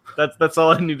health. That's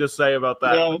all I need to say about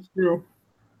that. Yeah, that's true.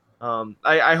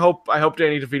 I hope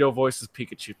Danny DeVito voices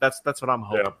Pikachu. That's what I'm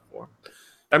hoping for.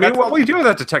 I mean, what we do with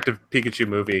that Detective Pikachu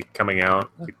movie coming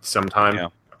out sometime. Yeah.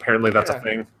 Apparently, that's a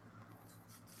thing.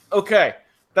 Okay,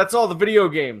 that's all the video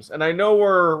games, and I know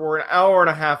we're an hour and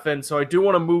a half in, so I do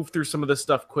want to move through some of this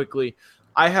stuff quickly.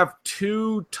 I have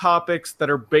two topics that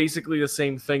are basically the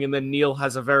same thing, and then Neil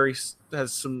has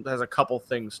a couple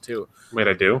things too. Wait,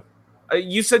 I do.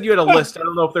 You said you had a list. I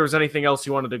don't know if there was anything else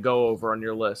you wanted to go over on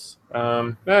your list.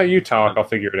 You talk. I'll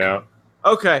figure it out.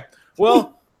 Okay.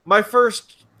 Well, my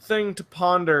first thing to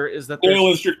ponder is that Neil,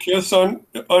 is your kiss on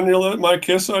your list? My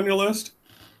kiss on your list?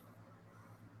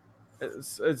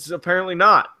 it's apparently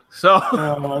not. So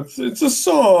It's a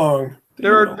song.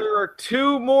 there are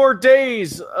 2 more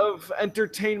days of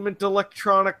entertainment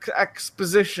electronic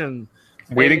exposition.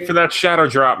 Waiting for that shadow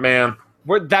drop, man.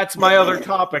 That's my other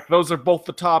topic. Those are both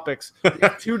the topics.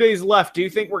 2 days left. Do you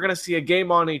think we're going to see a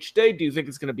game on each day? Do you think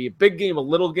it's going to be a big game, a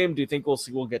little game? Do you think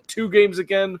we'll get 2 games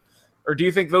again? Or do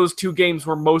you think those 2 games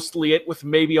were mostly it with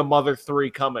maybe a Mother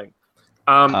 3 coming?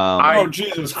 Oh,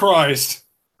 Jesus Christ.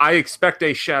 I expect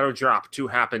a shadow drop to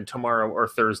happen tomorrow or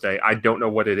Thursday. I don't know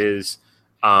what it is.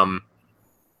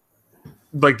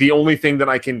 Like the only thing that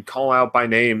I can call out by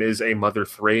name is a Mother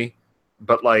 3,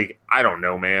 but like I don't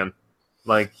know, man.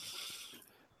 Like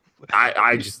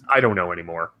I don't know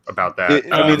anymore about that.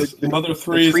 Mother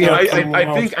 3 is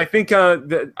I think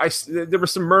there were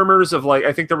some murmurs of like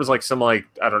I think there was like some like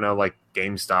I don't know like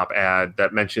GameStop ad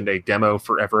that mentioned a demo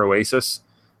for Ever Oasis.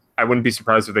 I wouldn't be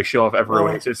surprised if they show off Ever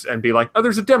Oasis and be like, oh,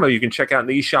 there's a demo you can check out in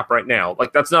the eShop right now.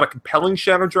 Like that's not a compelling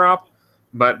shadow drop,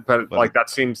 but like that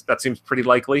seems pretty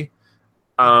likely.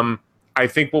 I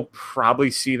think we'll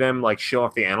probably see them like show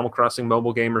off the Animal Crossing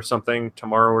mobile game or something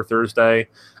tomorrow or Thursday.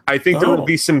 I think there will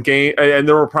be some game, and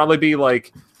there will probably be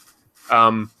like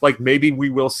maybe we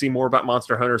will see more about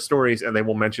Monster Hunter Stories, and they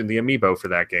will mention the amiibo for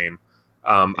that game.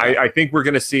 I think we're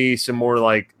going to see some more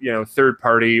like third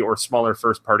party or smaller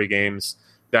first party games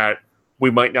that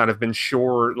we might not have been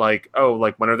sure. Like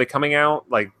when are they coming out?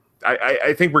 Like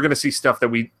I think we're going to see stuff that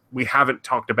we haven't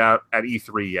talked about at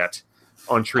E3 yet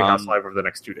on Treehouse Live over the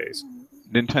next 2 days.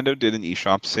 Nintendo did an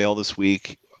eShop sale this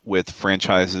week with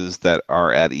franchises that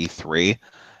are at E3,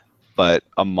 but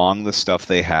among the stuff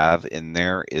they have in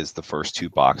there is the first 2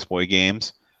 Box Boy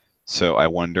games. So I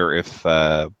wonder if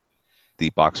the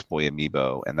Box Boy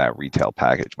amiibo and that retail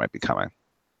package might be coming.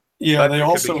 Yeah, they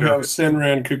also have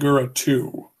Senran Kagura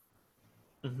 2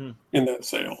 in that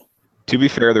sale. To be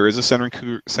fair, there is a Senran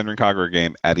Kagura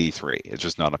game at E3. It's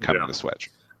just not coming to Switch.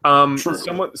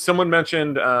 Someone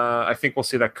mentioned I think we'll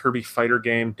see that Kirby Fighter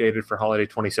game dated for holiday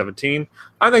 2017.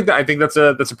 I think that's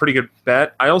a pretty good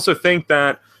bet. I also think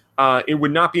that it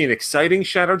would not be an exciting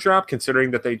shadow drop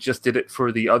considering that they just did it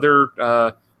for the other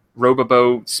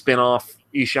Robobo spin-off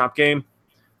eShop game.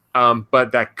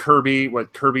 But that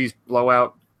Kirby's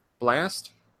Blowout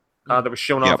Blast that was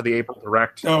shown off at the April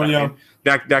Direct. Oh, yeah.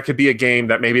 That could be a game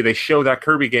that maybe they show that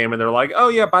Kirby game and they're like, oh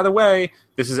yeah, by the way,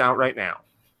 this is out right now.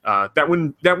 That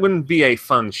wouldn't be a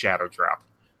fun shadow drop.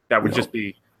 That would just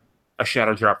be a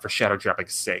shadow drop for shadow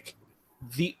dropping's sake.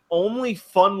 The only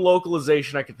fun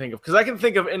localization I can think of, because I can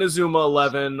think of Inazuma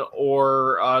 11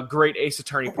 or Great Ace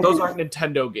Attorney, but those aren't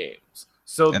Nintendo games.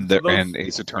 So and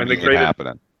Ace Attorney ain't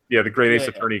happening. Yeah, the Great Ace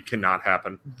Attorney cannot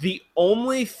happen. The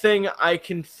only thing I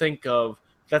can think of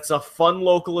that's a fun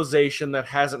localization that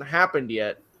hasn't happened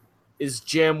yet is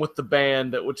Jam with the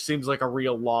Band, which seems like a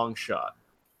real long shot.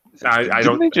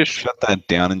 Didn't they just shut that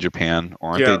down in Japan?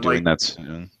 Or aren't they doing that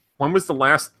soon? When was the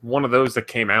last one of those that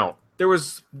came out? There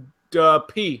was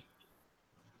P.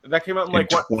 That came out in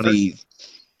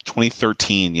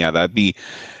 2013. Yeah, that'd be...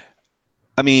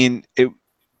 I mean,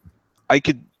 I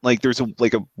could... there's a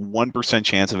 1%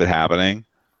 chance of it happening,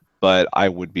 but I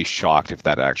would be shocked if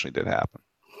that actually did happen.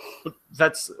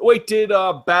 Wait, did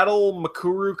Battle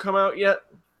Makuru come out yet?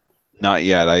 Not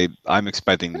yet. I'm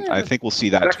expecting. I think we'll see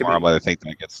that tomorrow, but I think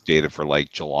that gets dated for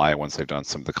July once they've done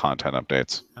some of the content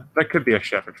updates. That could be a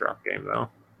shadow drop game though.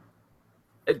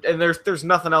 And there's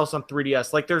nothing else on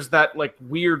 3DS. There's that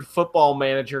weird football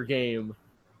manager game,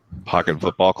 Pocket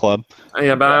Football Club.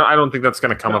 Yeah, but I don't think that's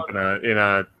going to come up in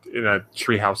a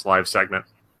Treehouse Live segment.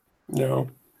 No.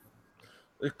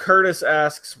 Curtis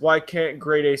asks, why can't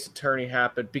Great Ace Attorney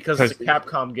happen? Because it's a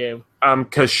Capcom game.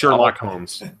 Because Sherlock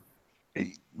Holmes.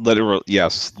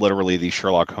 Literally the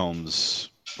Sherlock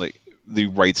Holmes, the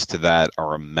rights to that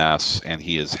are a mess, and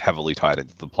he is heavily tied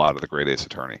into the plot of the Great Ace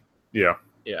Attorney. Yeah.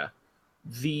 Yeah.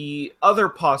 The other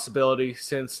possibility,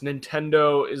 since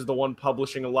Nintendo is the one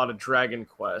publishing a lot of Dragon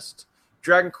Quest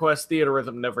Theater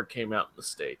Rhythm never came out in the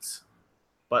States.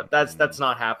 But that's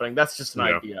not happening. That's just an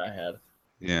idea I had.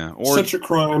 Yeah, or such a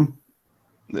crime.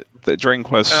 The Dragon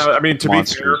Quest. To be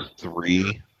fair,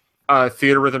 3.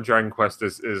 Theater Rhythm Dragon Quest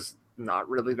is not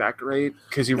really that great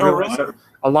because you realize that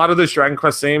a lot of those Dragon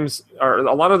Quest games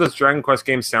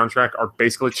soundtrack are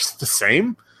basically just the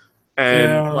same,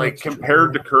 and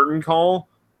compared to Curtain Call,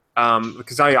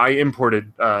 because I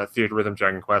imported Theater Rhythm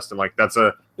Dragon Quest, and this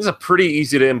is a pretty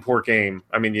easy to import game.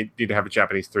 I mean, you need to have a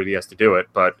Japanese 3DS to do it,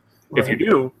 but if you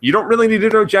do, you don't really need to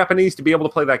know Japanese to be able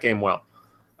to play that game well.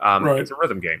 It's a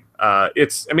rhythm game.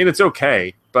 It's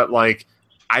okay, but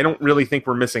I don't really think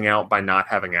we're missing out by not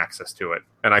having access to it.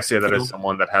 And I say that as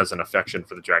someone that has an affection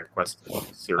for the Dragon Quest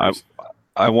series.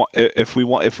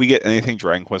 If we get anything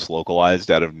Dragon Quest localized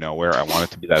out of nowhere, I want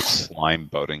it to be that slime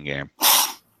boating game.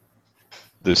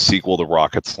 The sequel to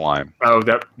Rocket Slime. Oh,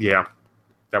 that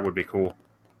would be cool.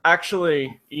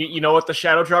 Actually, you know what the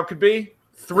shadow drop could be?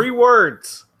 3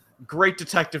 words. Great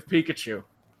Detective Pikachu.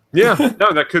 Yeah,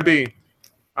 no, that could be.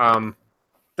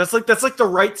 That's the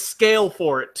right scale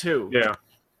for it too. Yeah.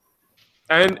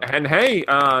 And hey,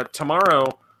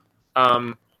 tomorrow,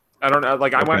 I don't know.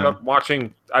 I wound up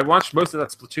watching. I watched most of that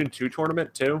Splatoon 2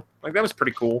 tournament too. That was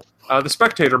pretty cool. The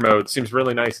spectator mode seems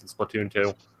really nice in Splatoon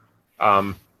 2.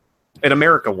 And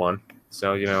America won,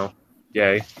 so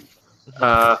yay.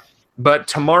 But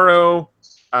tomorrow,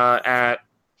 I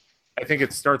think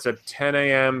it starts at 10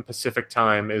 a.m. Pacific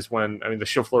time is when the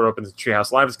show floor opens at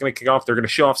Treehouse Live is going to kick off. They're going to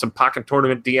show off some Pokken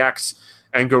Tournament DX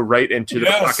and go right into the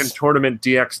Pokken Tournament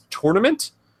DX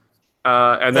tournament.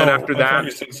 And then after that... I thought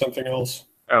you said something else.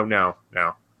 Oh, no.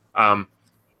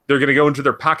 They're going to go into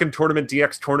their Pokken Tournament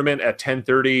DX tournament at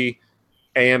 10:30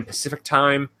 a.m. Pacific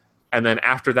time. And then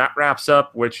after that wraps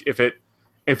up, which if it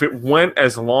went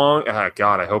as long...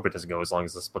 God, I hope it doesn't go as long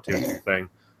as the Splatoon thing.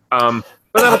 But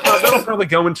that'll probably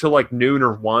go until noon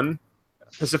or 1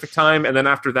 Pacific time, and then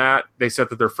after that, they said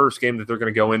that their first game that they're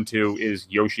going to go into is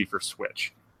Yoshi for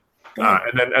Switch,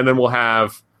 and then we'll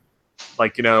have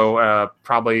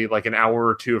probably an hour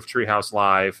or 2 of Treehouse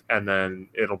Live, and then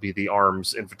it'll be the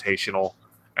ARMS Invitational,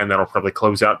 and that'll probably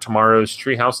close out tomorrow's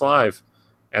Treehouse Live,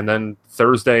 and then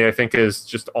Thursday I think is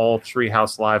just all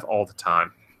Treehouse Live all the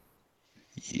time.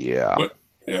 Yeah.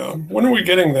 When are we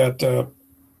getting that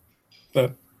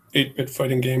 8-bit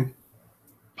fighting game?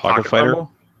 Pocket Fighter?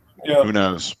 Rumble? Yeah. Who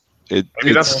knows?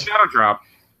 Maybe that's a shadow drop.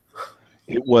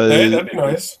 It was. Hey, that'd be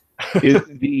nice.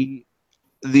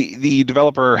 The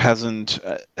developer has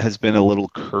been a little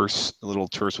terse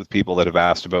with people that have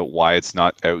asked about why it's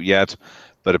not out yet,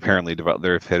 but apparently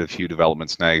they've had a few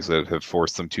development snags that have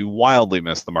forced them to wildly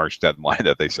miss the March deadline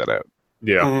that they set out.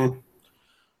 Yeah. Mm-hmm.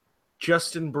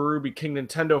 Justin Berube, King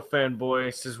Nintendo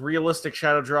fanboy, says realistic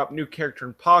shadow drop, new character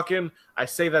in Pokken. I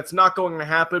say that's not going to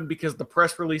happen because the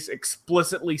press release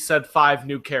explicitly said 5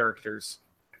 new characters.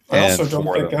 I also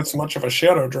don't think that's much of a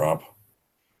shadow drop.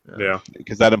 Yeah,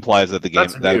 because that implies that the game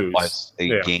implies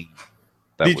a game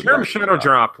The would term be- Shadow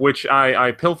Drop, which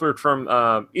I pilfered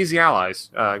from Easy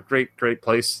Allies, great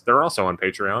place. They're also on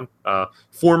Patreon.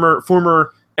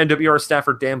 Former NWR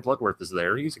staffer Dan Bloodworth is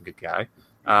there. He's a good guy.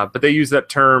 But they use that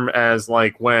term as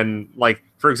like when, like,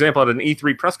 for example, at an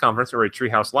E3 press conference or a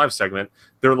Treehouse Live segment,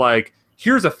 they're like,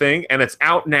 here's a thing and it's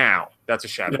out now. That's a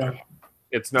Shadow Drop.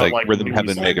 It's not like Rhythm when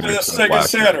Heaven you- Mega The Mix. Sega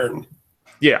Saturn.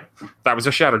 Yeah, that was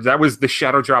a Shadow. That was the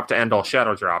Shadow Drop to end all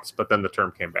Shadow Drops, but then the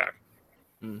term came back.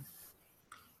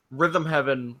 Rhythm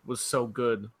Heaven was so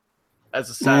good as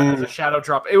a shadow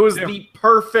drop. It was the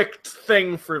perfect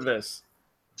thing for this.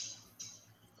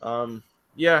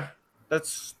 Yeah,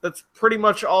 that's pretty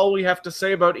much all we have to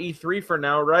say about E3 for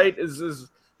now, right? Is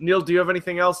Neil, do you have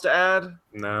anything else to add?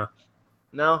 No.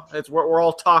 No, we're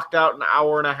all talked out an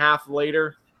hour and a half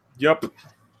later. Yep.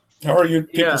 How are you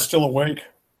people Yeah. still awake?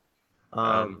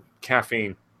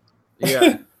 Caffeine.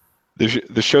 Yeah.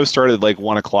 The show started like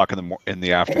 1 o'clock in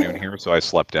the afternoon here, so I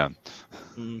slept in.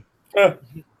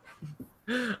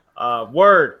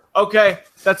 Word. Okay,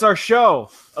 that's our show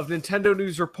of Nintendo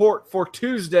News Report for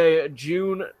Tuesday,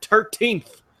 June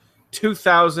 13th,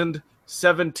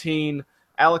 2017.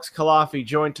 Alex Kalafi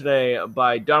joined today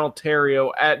by Donald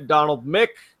Terrio at Donald Mick,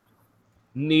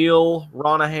 Neil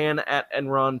Ronahan at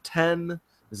Enron10,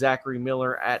 Zachary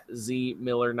Miller at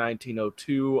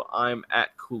ZMiller1902. I'm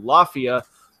at Kulafia.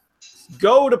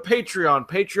 Go to Patreon,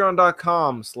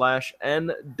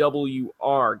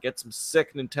 patreon.com/NWR. Get some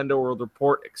sick Nintendo World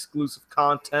Report exclusive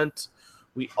content.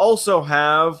 We also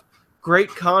have great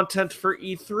content for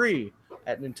E3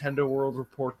 at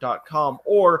nintendoworldreport.com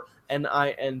or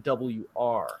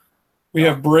NINWR. We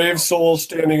have brave souls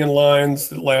standing in lines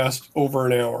that last over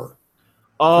an hour.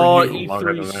 Oh, you,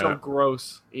 longer E3 is than so that.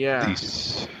 gross. Yeah.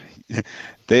 These-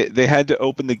 They had to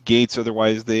open the gates,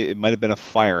 otherwise it might have been a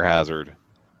fire hazard.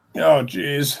 Oh,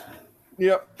 jeez.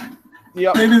 Yep.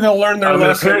 Yep. Maybe they'll learn their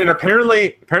lesson.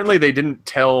 Apparently they didn't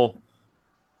tell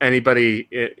anybody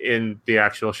in the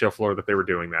actual show floor that they were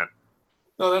doing that.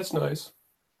 Oh, that's nice.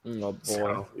 Oh, boy.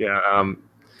 So, yeah.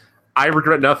 I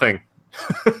regret nothing.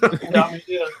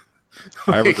 I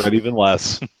regret even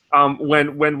less.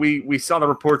 When we saw the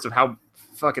reports of how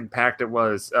fucking packed it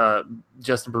was,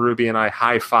 Justin Berube and I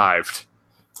high-fived.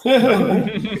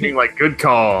 Being like, good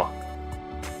call.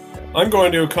 I'm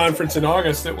going to a conference in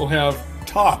August that will have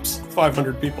tops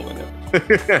 500 people in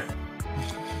it.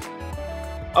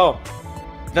 Oh,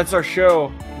 that's our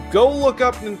show. Go look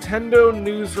up Nintendo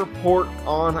News Report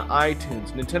on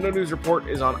iTunes. Nintendo News Report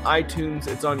is on iTunes.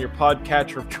 It's on your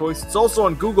podcatcher of choice. It's also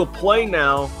on Google Play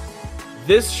now.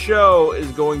 This show is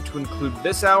going to include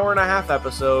this hour and a half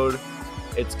episode.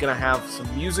 It's going to have some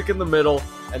music in the middle,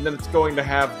 and then it's going to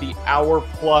have the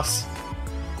hour-plus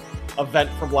event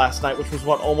from last night, which was,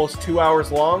 almost 2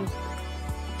 hours long?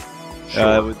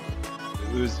 It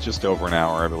was just over an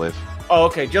hour, I believe. Oh,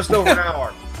 okay, just over an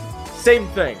hour. Same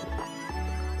thing.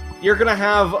 You're going to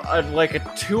have a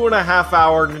 2.5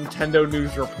 hour Nintendo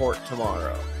News Report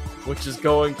tomorrow, which is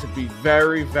going to be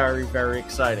very, very, very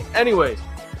exciting. Anyways,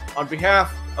 on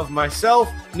behalf of myself,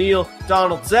 Neil,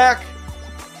 Donald, Zach,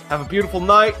 have a beautiful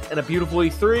night and a beautiful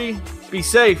E3. Be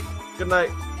safe. Good night.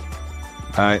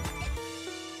 All right.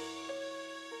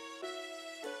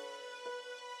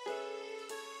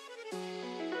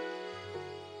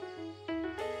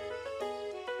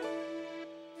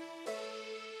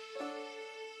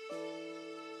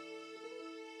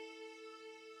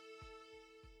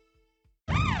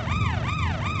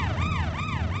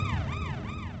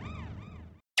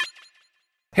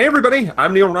 Hey everybody,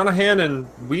 I'm Neil Ronahan, and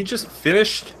we just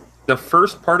finished the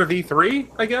first part of E3,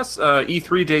 I guess.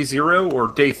 E3 Day 0 or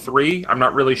Day 3. I'm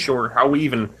not really sure how we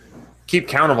even keep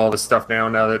count of all this stuff now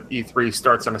that E3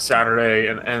 starts on a Saturday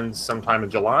and ends sometime in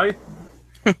July.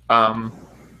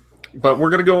 But we're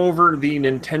going to go over the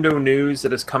Nintendo news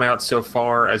that has come out so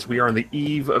far as we are on the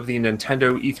eve of the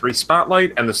Nintendo E3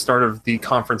 Spotlight and the start of the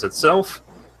conference itself.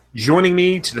 Joining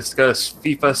me to discuss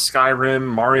FIFA, Skyrim,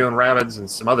 Mario and Rabbids,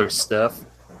 and some other stuff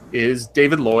is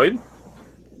David Lloyd.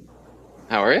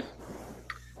 How are you?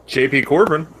 JP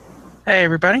Corbin. Hey,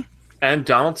 everybody. And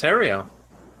Donald Terrio.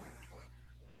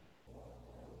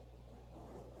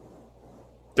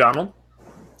 Donald?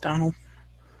 Donald.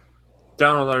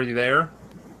 Donald, are you there?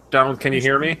 Donald, can you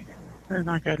hear me? They're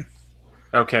not good.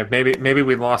 Okay, maybe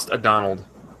we lost a Donald.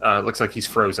 Looks like he's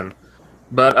frozen.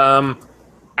 But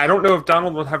I don't know if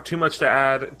Donald will have too much to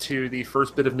add to the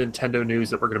first bit of Nintendo news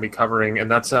that we're going to be covering, and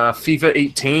that's FIFA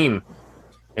 18.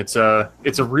 It's a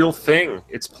real thing.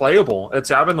 It's playable.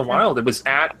 It's out in the wild. It was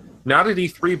not at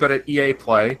E3 but at EA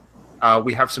Play.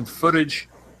 We have some footage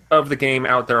of the game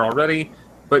out there already.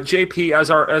 But JP,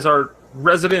 as our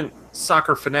resident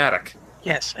soccer fanatic,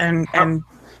 Yes, and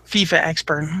FIFA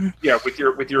expert. Yeah, with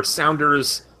your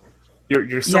Sounders, your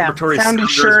celebratory Sounders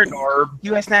Sounders shirt. garb.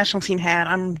 U.S. national team hat.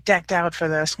 I'm decked out for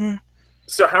this.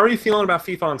 So how are you feeling about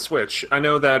FIFA on Switch? I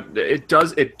know that it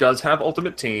does have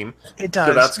Ultimate Team. It does.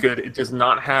 So that's good. It does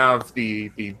not have the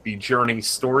Journey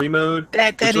story mode.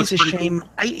 That is a shame.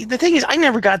 Cool. The thing is, I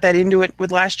never got that into it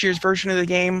with last year's version of the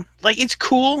game. Like, it's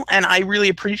cool, and I really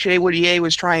appreciate what EA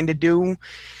was trying to do,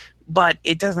 but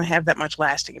it doesn't have that much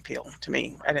lasting appeal to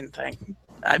me, I didn't think.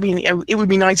 I mean, it would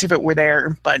be nice if it were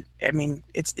there, but, I mean,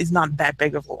 it's not that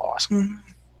big of a loss.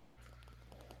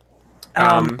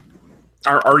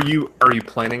 Are you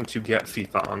planning to get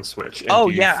FIFA on Switch? And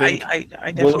I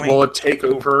definitely will it take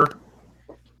over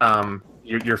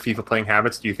your FIFA playing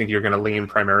habits? Do you think you're going to lean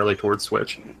primarily towards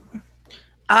Switch?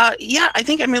 Yeah, I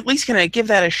think I'm at least going to give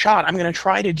that a shot. I'm going to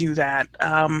try to do that.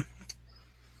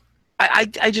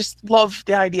 I just love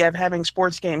the idea of having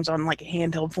sports games on like a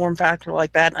handheld form factor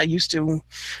like that. I used to,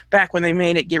 back when they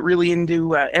made it, get really into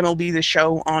MLB The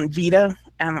Show on Vita,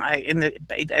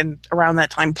 and around that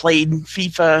time played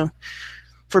FIFA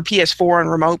for PS4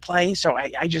 and remote play. So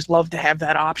I just love to have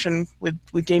that option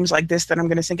with games like this that I'm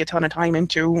going to sink a ton of time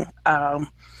into.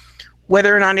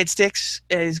 Whether or not it sticks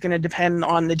is going to depend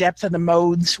on the depth of the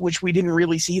modes, which we didn't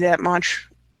really see that much.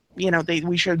 You know,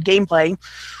 we showed gameplay,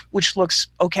 which looks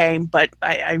okay, but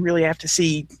I really have to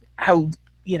see how,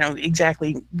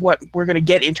 exactly what we're going to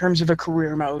get in terms of a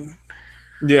career mode.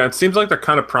 Yeah, it seems like they're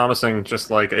kind of promising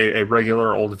just like a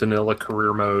regular old vanilla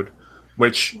career mode,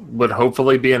 which would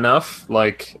hopefully be enough.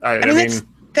 Like, I mean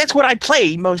that's what I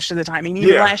play most of the time. I mean,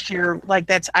 even last year, like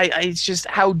it's just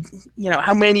how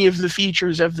many of the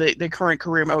features of the current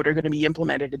career mode are going to be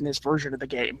implemented in this version of the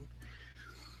game.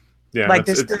 Yeah, like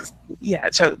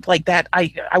so like that,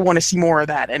 I want to see more of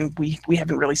that, and we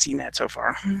haven't really seen that so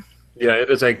far. Yeah, it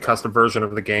is a custom version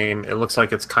of the game. It looks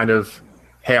like it's kind of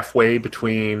halfway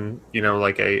between,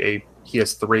 like a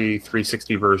PS3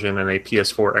 360 version and a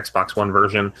PS4 Xbox One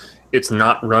version. It's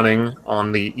not running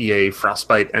on the EA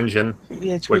Frostbite engine,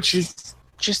 which is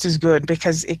just as good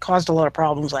because it caused a lot of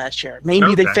problems last year.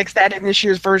 Maybe they fixed that in this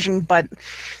year's version, but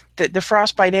the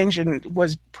Frostbite engine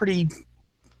was pretty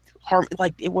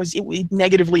it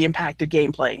negatively impacted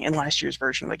gameplay in last year's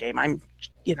version of the game.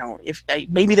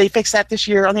 Maybe they fixed that this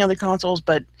year on the other consoles,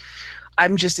 but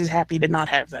I'm just as happy to not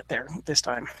have that there this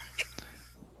time.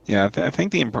 Yeah, I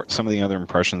think some of the other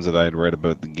impressions that I had read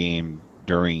about the game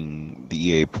during the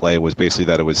EA Play was basically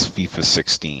that it was FIFA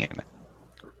 16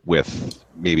 with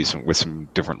maybe some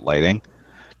different lighting.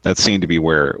 That seemed to be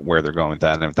where they're going with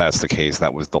that, and if that's the case,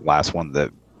 that was the last one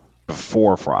that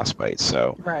before Frostbite.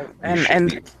 So right,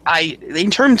 and in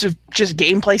terms of just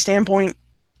gameplay standpoint,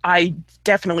 I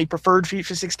definitely preferred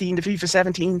FIFA 16 to FIFA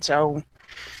 17. So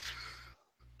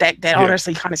that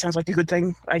honestly kind of sounds like a good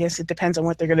thing. I guess it depends on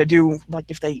what they're going to do. Like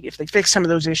if they fix some of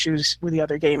those issues with the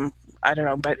other game, I don't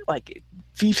know. But like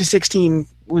FIFA 16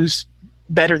 was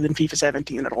better than FIFA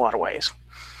 17 in a lot of ways.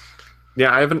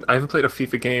 Yeah, I haven't played a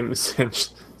FIFA game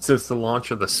since the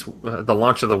launch of the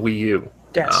Wii U.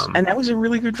 Yes, and that was a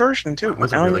really good version too. It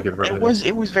was a really good version.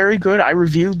 It was very good. I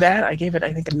reviewed that. I gave it,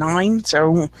 I think, a 9.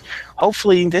 So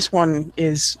hopefully this one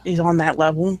is on that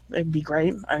level. It'd be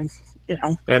great. And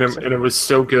it was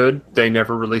so good they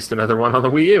never released another one on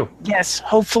the Wii U. Yes,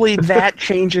 hopefully that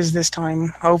changes this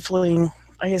time. Hopefully,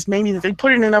 I guess maybe if they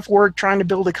put in enough work trying to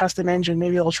build a custom engine,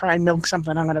 maybe they'll try and milk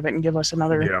something out of it and give us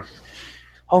another. Yeah.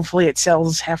 Hopefully it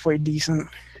sells halfway decent.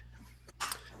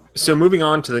 So moving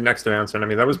on to the next announcement, I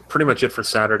mean, that was pretty much it for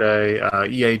Saturday.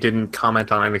 EA didn't comment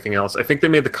on anything else. I think they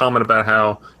made the comment about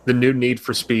how the new Need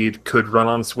for Speed could run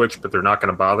on Switch, but they're not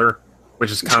going to bother, which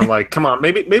is kind of like, come on,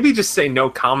 maybe just say no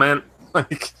comment.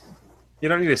 Like, you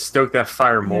don't need to stoke that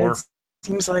fire more. It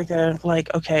seems like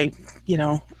okay,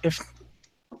 if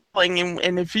playing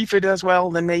and if FIFA does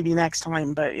well, then maybe next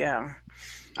time. But yeah,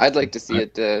 I'd like to see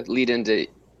it lead into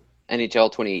NHL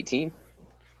 2018.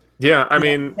 Yeah, I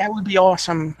mean that would be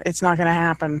awesome. It's not going to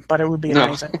happen, but it would be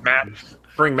amazing.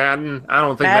 Bring Madden. I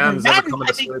don't think Madden's ever coming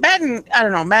to Switch. Madden. I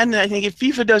don't know. Madden. I think if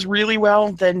FIFA does really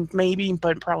well, then maybe,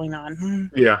 but probably not.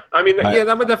 Yeah, I mean,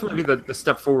 that would definitely be the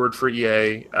step forward for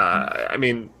EA. I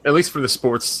mean, at least for the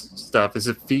sports stuff, is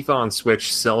if FIFA on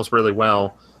Switch sells really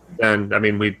well, then I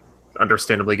mean, we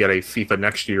understandably get a FIFA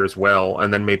next year as well,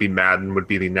 and then maybe Madden would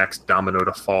be the next domino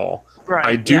to fall.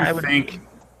 Right.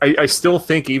 I still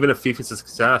think even if FIFA's a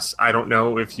success, I don't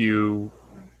know if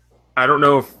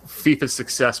FIFA's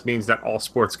success means that all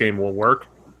sports game will work,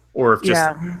 or if just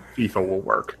FIFA will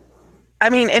work.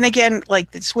 I mean, and again, like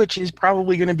the Switch is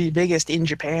probably going to be biggest in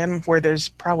Japan, where there's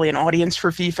probably an audience for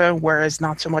FIFA, whereas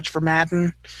not so much for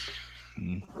Madden.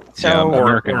 So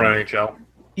or NHL.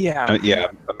 Yeah. Yeah,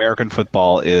 American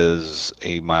football is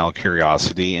a mild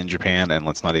curiosity in Japan, and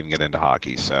let's not even get into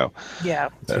hockey. So Yeah.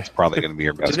 that's probably going to be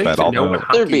your Do best they bet. even know what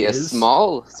Although, There'd be hockey a is?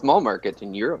 small market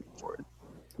in Europe for it.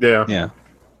 Yeah.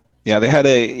 yeah, they had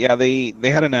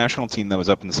a national team that was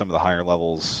up in some of the higher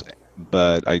levels,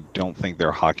 but I don't think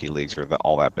their hockey leagues are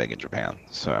all that big in Japan.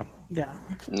 So Yeah.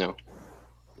 No.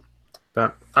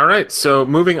 But, all right, so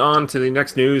moving on to the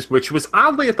next news, which was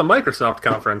oddly at the Microsoft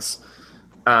conference.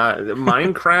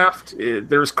 Minecraft,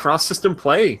 there's cross-system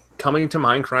play coming to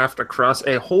Minecraft across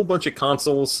a whole bunch of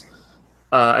consoles.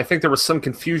 I think there was some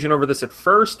confusion over this at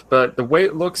first, but the way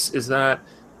it looks is that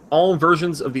all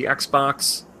versions of the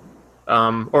Xbox,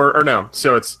 or no,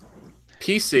 so it's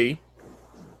PC,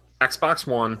 Xbox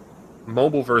One,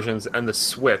 mobile versions, and the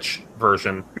Switch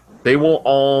version. They will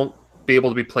all be able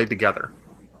to be played together.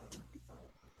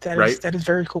 That is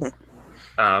very cool.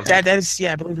 That is,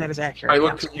 yeah, I believe that is accurate. I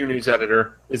looked at your news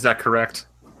editor. Is that correct?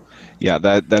 yeah,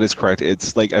 that is correct.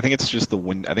 It's like I think it's just the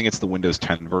Windows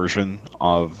 10 version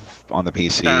on the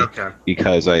PC. Okay.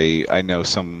 Because I know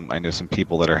some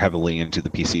people that are heavily into the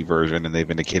PC version, and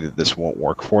they've indicated this won't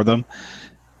work for them.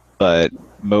 But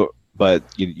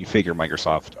you figure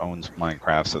Microsoft owns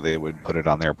Minecraft, so they would put it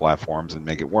on their platforms and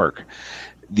make it work.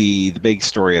 The big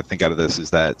story I think out of this is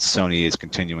that Sony is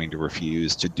continuing to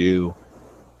refuse to do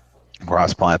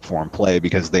cross-platform play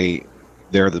because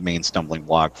they're the main stumbling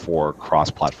block for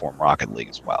cross-platform Rocket League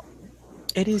as well.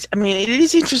 It is. I mean, it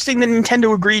is interesting that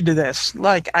Nintendo agreed to this.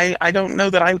 Like, I don't know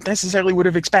that I necessarily would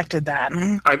have expected that.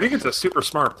 I think it's a super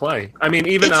smart play. I mean,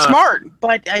 even It's smart,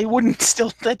 but I wouldn't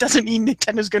still. That doesn't mean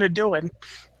Nintendo's going to do it.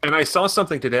 And I saw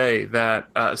something today that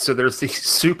so there's the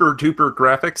super duper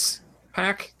graphics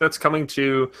pack that's coming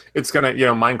to. It's gonna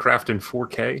Minecraft in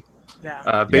 4K.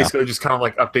 Yeah. Basically, just kind of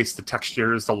like updates the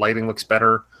textures. The lighting looks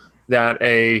better. That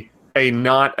a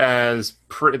not as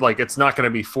pretty, like it's not going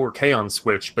to be 4K on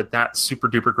Switch, but that super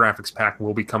duper graphics pack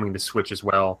will be coming to Switch as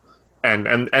well, and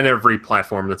every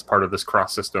platform that's part of this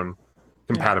cross system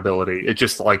compatibility. It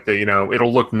just like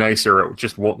it'll look nicer. It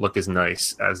just won't look as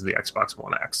nice as the Xbox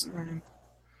One X. Right.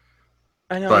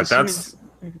 I know. But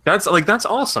that's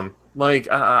awesome. Like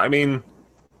I mean,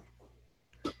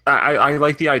 I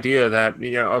like the idea that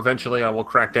eventually I will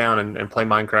crack down and play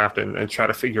Minecraft and try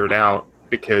to figure it out,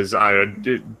 because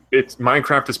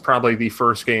Minecraft is probably the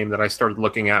first game that I started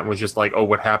looking at and was just like, oh,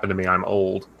 what happened to me? I'm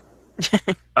old.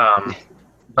 I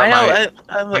know.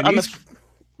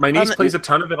 My niece plays a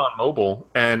ton of it on mobile,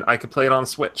 and I could play it on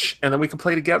Switch, and then we could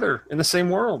play together in the same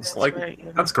worlds.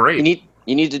 That's great.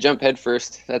 You need to jump head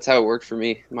first. That's how it worked for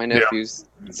me. My nephews,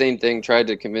 same thing, tried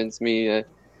to convince me,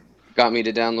 got me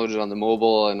to download it on the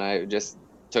mobile, and I just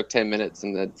took 10 minutes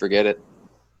and then forget it.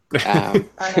 I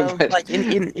know, like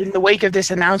in the wake of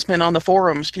this announcement on the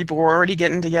forums, people were already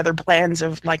getting together plans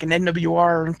of like an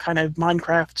NWR kind of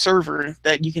Minecraft server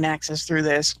that you can access through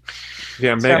this.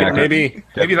 Yeah, maybe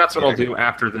that's what I'll do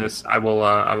after this. I'll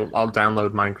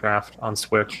download Minecraft on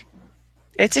Switch.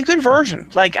 It's a good version.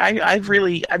 Like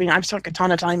I've sunk a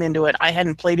ton of time into it. I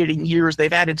hadn't played it in years.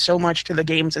 They've added so much to the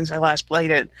game since I last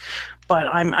played it, but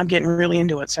I'm getting really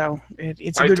into it. So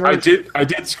it's a good version. I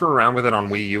did screw around with it on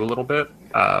Wii U a little bit,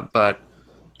 but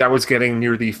that was getting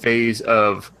near the phase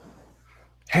of,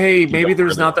 hey, maybe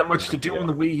there's not that much to do on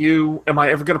the Wii U. Am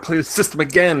I ever going to play the system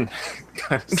again?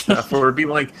 Kind of stuff. Or it'd be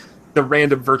like the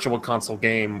random virtual console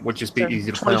game would just be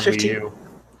easy to play on Wii U.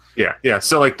 Yeah.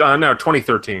 So like no,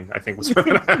 2013 I think was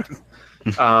when it happened.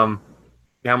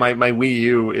 Now my Wii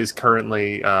U is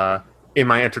currently in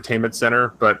my entertainment center,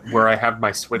 but where I have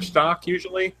my Switch dock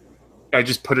usually, I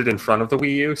just put it in front of the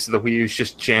Wii U, so the Wii U is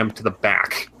just jammed to the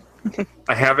back.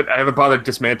 I haven't bothered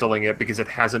dismantling it because it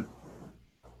hasn't.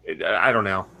 I don't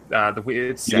know. The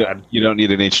Wii, it's sad. You don't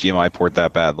need an HDMI port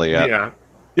that badly yet.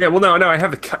 Yeah. Well, no. I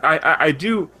have I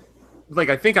do. Like,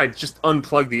 I think I just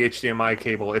unplugged the HDMI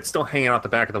cable. It's still hanging out the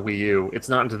back of the Wii U. It's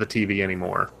not into the TV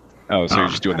anymore. Oh, so you're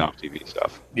just doing off-TV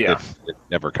stuff. Yeah. If it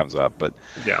never comes up. But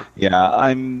yeah,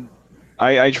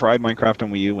 I tried Minecraft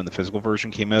on Wii U when the physical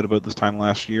version came out about this time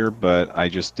last year, but I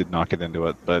just did not get into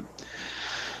it. But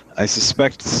I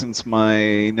suspect since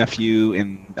my nephew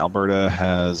in Alberta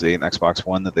has an Xbox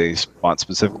One that they bought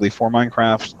specifically for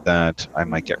Minecraft, that I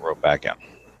might get roped back in.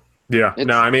 Yeah,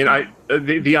 no, I mean,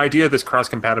 the idea of this cross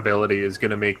compatibility is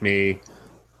going to make me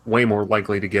way more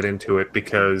likely to get into it,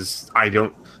 because I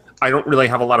don't really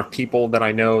have a lot of people that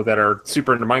I know that are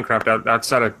super into Minecraft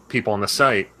outside of people on the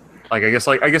site. I guess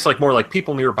more like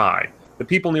people nearby. The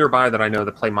people nearby that I know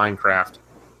that play Minecraft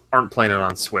aren't playing it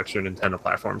on Switch or Nintendo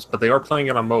platforms, but they are playing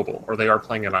it on mobile, or they are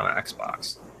playing it on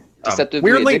Xbox. Deceptively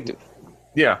weirdly, addictive.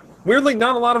 Yeah, weirdly,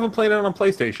 not a lot of them playing it on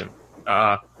PlayStation.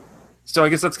 So I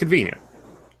guess that's convenient.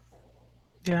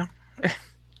 Yeah.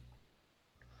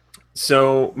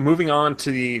 So moving on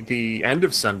to the end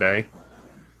of Sunday,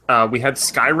 we had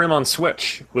Skyrim on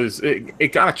Switch.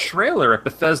 It got a trailer at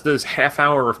Bethesda's half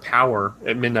hour of power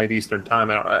at midnight Eastern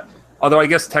time. Although I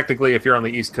guess technically, if you're on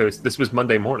the East Coast, this was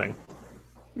Monday morning.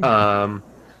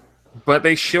 But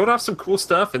they showed off some cool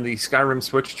stuff in the Skyrim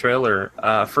Switch trailer.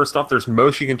 First off, there's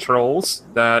motion controls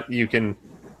that you can,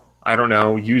 I don't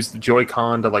know, use the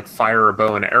Joy-Con to like fire a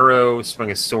bow and arrow,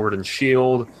 swing a sword and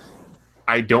shield.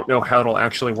 I don't know how it'll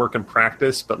actually work in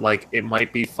practice, but like it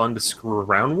might be fun to screw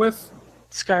around with.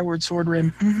 Skyward Sword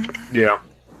Rim. Yeah.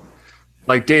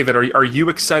 Like David, are you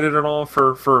excited at all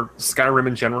for Skyrim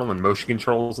in general and motion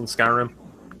controls in Skyrim?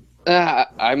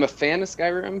 I'm a fan of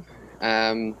Skyrim.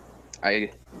 I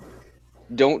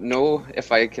don't know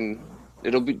if I can.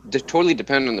 It'll be totally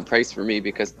depend on the price for me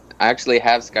because I actually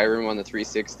have Skyrim on the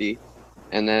 360,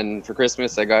 and then for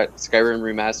Christmas I got Skyrim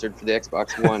remastered for the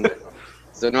Xbox One.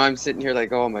 So now I'm sitting here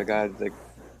like, oh my god, like,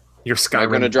 Your Skyrim.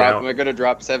 am I gonna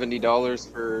drop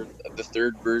 $70 for the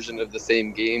third version of the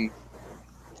same game?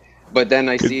 But then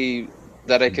I see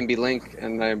that I can be Link,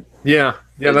 and it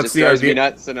that's just the drives me idea.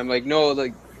 nuts. And I'm like, no,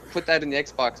 like, put that in the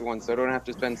Xbox One, so I don't have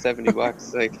to spend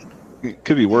 $70. Like, It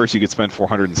could be worse. You could spend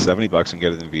 $470 and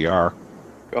get it in VR.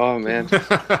 oh man,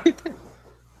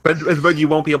 But you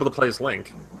won't be able to play as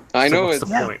Link. I So know what's it's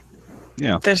the point.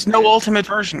 Yeah. There's no ultimate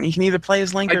version. You can either play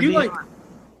as Link I or do VR. like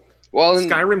well,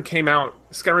 and Skyrim came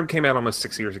out almost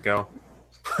 6 years ago.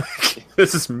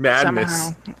 This is madness.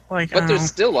 somehow. Like, but there's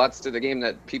still lots to the game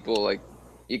that people like.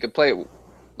 You could play it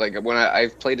like when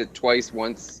I've played it twice,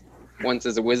 once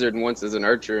as a wizard and once as an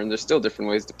archer, and there's still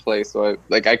different ways to play. So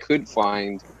I could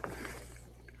find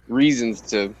reasons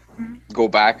to go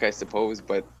back, I suppose.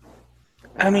 But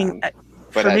I mean, but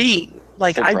for at me,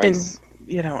 like full I've price.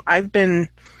 been.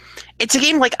 It's a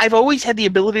game like I've always had the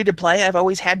ability to play. I've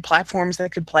always had platforms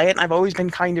that could play it, and I've always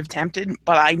been kind of tempted,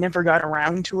 but I never got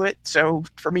around to it. So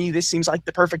for me, this seems like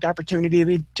the perfect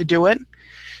opportunity to do it.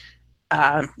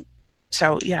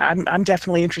 So yeah, I'm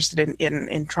definitely interested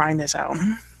in trying this out.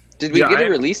 Did we Yeah, get a I-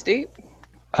 release date? We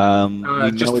Just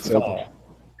know it's open. fall.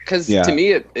 Because Yeah. to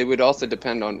me, it would also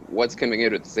depend on what's coming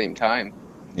out at the same time.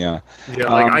 Yeah. Yeah,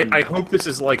 like Um, I hope this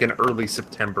is like an early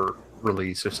September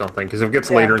release or something. Because if it gets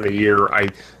Yeah. later in the year,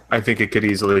 I think it could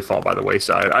easily fall by the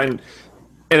wayside. And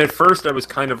at first I was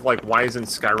kind of like, why isn't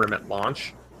Skyrim at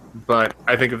launch? But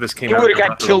I think if this came You out, would have after got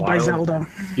Breath of the killed by Wild- Zelda.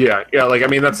 Yeah. Like I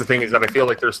mean, that's the thing is that I feel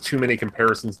like there's too many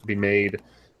comparisons to be made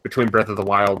between Breath of the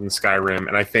Wild and Skyrim,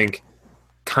 and I think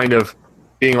kind of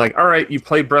being like, all right, you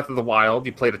played Breath of the Wild,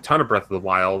 you played a ton of Breath of the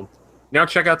Wild, now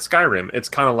check out Skyrim. It's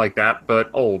kind of like that, but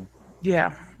old.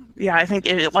 Yeah, I think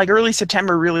like early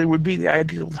September really would be the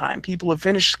ideal time. People have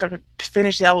finished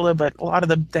Zelda, but a lot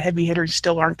of the heavy hitters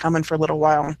still aren't coming for a little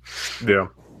while. Yeah.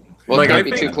 Well, Like, it I can't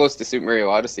be think- too close to Super Mario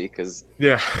Odyssey because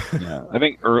Yeah. Yeah. I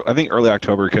think early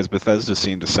October because Bethesda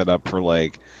seemed to set up for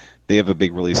like they have a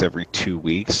big release every 2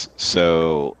 weeks.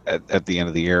 So at the end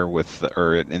of the year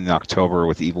or in October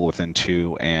with Evil Within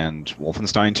 2 and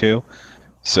Wolfenstein 2.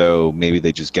 So maybe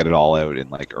they just get it all out in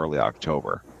like early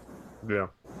October Yeah.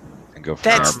 and go from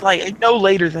That's there. like no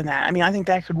later than that. I mean, I think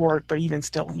that could work, but even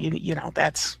still, you know,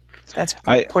 that's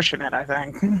pushing it. I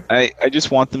think. I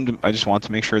just want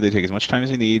to make sure they take as much time as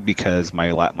they need because my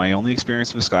only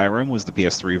experience with Skyrim was the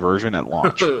PS3 version at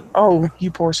launch. Oh, you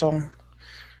poor soul.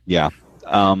 Yeah.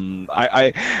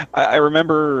 I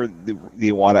remember the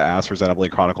Iwata asked for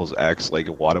Xenoblade Chronicles X. Like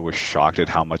Iwata was shocked at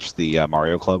how much the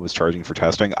Mario Club was charging for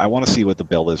testing. I want to see what the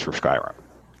bill is for Skyrim.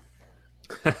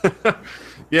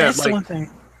 Yeah, That's the like one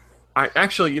thing. I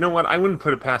actually, you know what? I wouldn't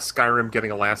put it past Skyrim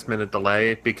getting a last minute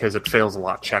delay because it fails a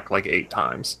lot check like 8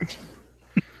 times.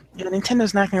 Yeah,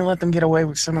 Nintendo's not going to let them get away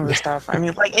with some of the stuff. I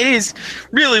mean, like, it is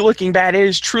really looking bad. It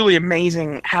is truly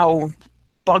amazing how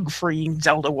bug-free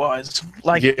Zelda was.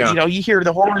 Like, Yeah. you know, you hear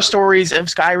the horror stories of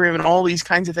Skyrim and all these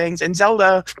kinds of things, and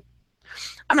Zelda,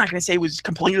 I'm not going to say it was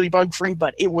completely bug-free,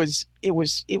 but it was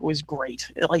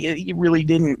great. Like, it really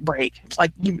didn't break.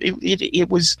 Like, it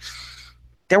was.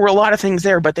 There were a lot of things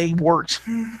there, but they worked.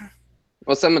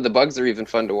 well, some of the bugs are even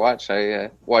fun to watch. I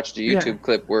watched a YouTube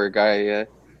clip where a guy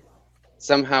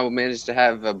somehow managed to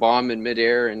have a bomb in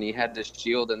midair, and he had this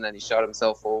shield, and then he shot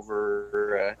himself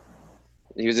over.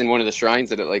 He was in one of the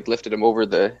shrines, and it like lifted him over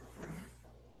the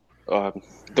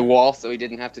wall, so he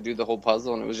didn't have to do the whole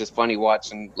puzzle. And it was just funny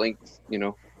watching Link, you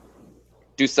know,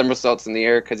 do somersaults in the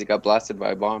air because he got blasted by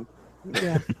a bomb.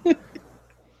 Yeah.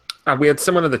 We had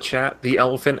someone in the chat. The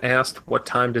Elephant asked, "What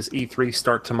time does E3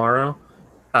 start tomorrow?"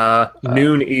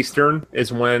 Noon Eastern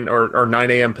is when, or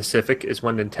 9 a.m. Pacific is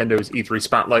when Nintendo's E3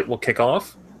 Spotlight will kick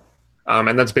off.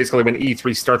 And that's basically when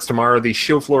E3 starts tomorrow. The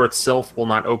show floor itself will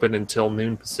not open until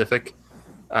noon Pacific,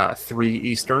 3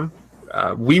 Eastern.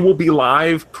 We will be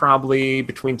live probably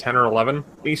between 10 or 11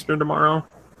 Eastern tomorrow,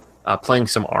 playing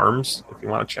some ARMS, if you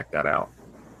want to check that out.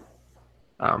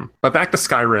 But back to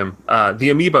Skyrim. The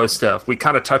amiibo stuff, we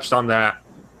kind of touched on that,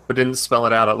 but didn't spell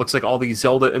it out. It looks like all the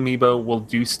Zelda amiibo will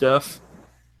do stuff.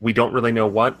 We don't really know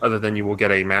what, other than you will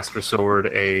get a Master Sword,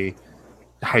 a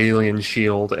Hylian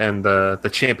Shield, and the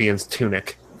Champion's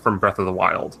Tunic from Breath of the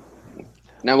Wild.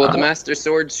 Now, will the Master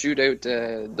Sword shoot out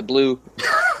the blue?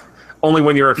 Only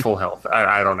when you're at full health.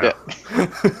 I don't know.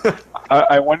 Yeah.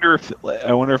 I wonder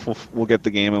if we'll get the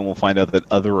game and we'll find out that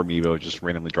other amiibo just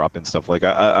randomly drop in stuff. Like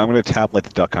I'm going to tap like the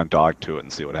Duck Hunt Dog to it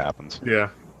and see what happens. Yeah,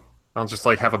 I'll just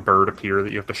like have a bird appear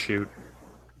that you have to shoot.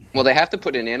 Well, they have to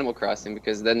put in Animal Crossing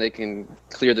because then they can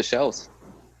clear the shelves.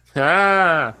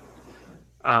 Yeah,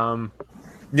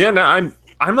 no,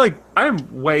 I'm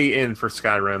way in for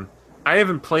Skyrim. I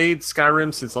haven't played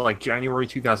Skyrim since like January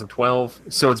 2012,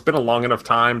 so it's been a long enough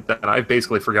time that I've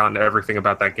basically forgotten everything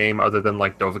about that game other than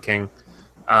like Dovahkiin.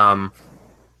 And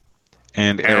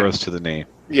arrows to the name.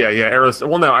 Yeah, arrows.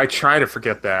 Well, no, I try to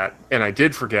forget that, and I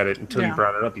did forget it until you Yeah.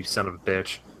 brought it up, you son of a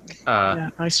bitch. Yeah,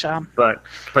 nice job. But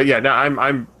yeah, no,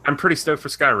 I'm pretty stoked for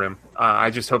Skyrim. I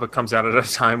just hope it comes out at a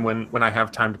time when I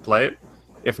have time to play it.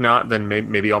 If not, then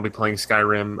maybe I'll be playing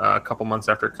Skyrim a couple months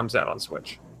after it comes out on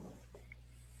Switch.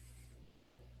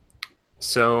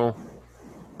 So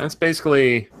that's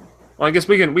basically. Well, I guess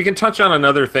we can touch on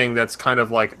another thing that's kind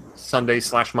of like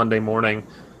Sunday/Monday morning.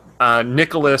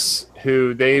 Nicholas,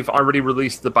 who they've already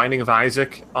released The Binding of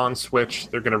Isaac on Switch.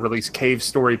 They're going to release Cave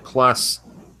Story Plus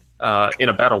in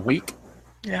about a week.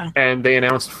 Yeah. And they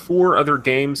announced 4 other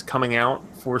games coming out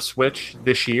for Switch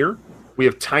this year. We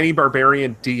have Tiny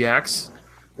Barbarian DX,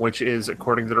 which is,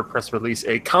 according to their press release,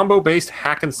 a combo-based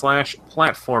hack-and-slash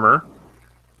platformer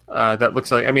that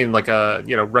looks like, like a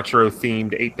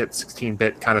retro-themed 8-bit,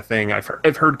 16-bit kind of thing.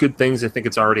 I've heard good things. I think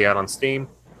it's already out on Steam.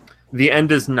 The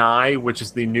End is Nigh, which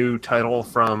is the new title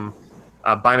from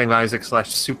Binding of Isaac /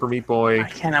 Super Meat Boy. I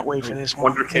cannot wait for this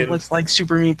one. Wonderkin. It looks like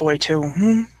Super Meat Boy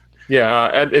 2.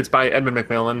 Yeah, it's by Edmund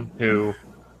McMillan, who,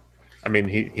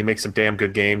 he makes some damn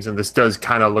good games, and this does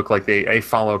kind of look like a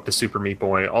follow-up to Super Meat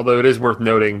Boy. Although it is worth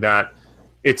noting that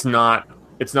it's not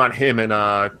him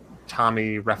and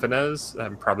Tommy Refinez.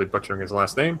 I'm probably butchering his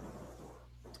last name.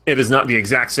 It is not the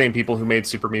exact same people who made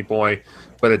Super Meat Boy,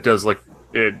 but it does look.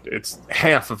 It's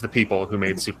half of the people who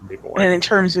made Super Meat Boy. And in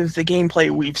terms of the gameplay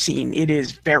we've seen, it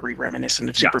is very reminiscent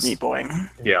of Super Yes. Meat Boy.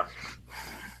 Yeah.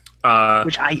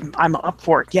 Which I'm up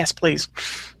for it. Yes, please.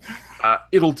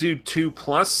 It'll Do 2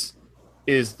 Plus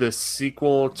is the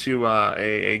sequel to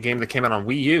a game that came out on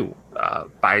Wii U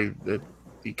by the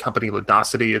company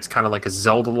Ludosity. It's kind of like a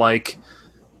Zelda-like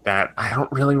that I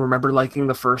don't really remember liking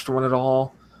the first one at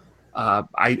all.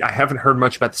 I haven't heard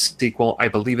much about the sequel. I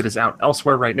believe it is out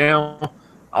elsewhere right now.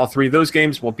 All 3 of those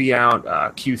games will be out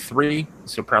Q3,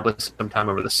 so probably sometime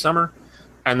over the summer.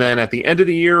 And then at the end of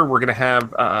the year, we're going to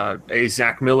have a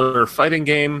Zach Miller fighting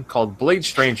game called Blade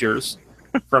Strangers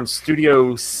from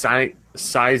Studio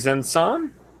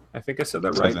Saizen-san. I think I said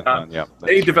that right. Yeah.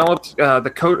 They developed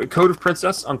the Code of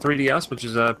Princess on 3DS, which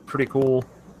is a pretty cool,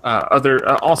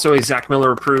 also a Zach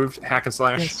Miller approved hack and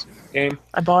slash Yes. game.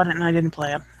 I bought it and I didn't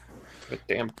play it. But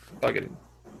damn fucking,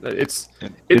 it's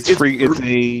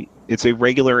free. It's a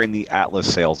regular in the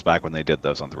Atlas sales back when they did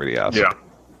those on 3DS. yeah,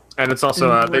 and it's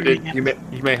also they did Yeah.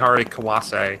 Yumehari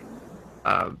Kawase,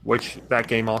 which that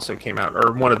game also came out,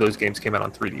 or one of those games came out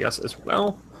on 3DS as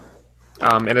well.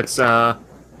 And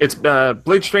it's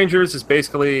Blade Strangers is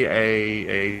basically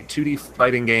a 2D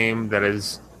fighting game that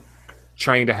is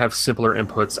trying to have simpler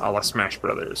inputs a la Smash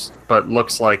Brothers, but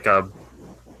looks like a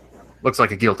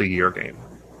Guilty Gear game.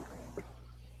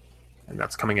 And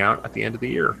that's coming out at the end of the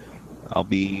year. I'll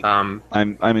be. I'm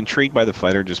intrigued by the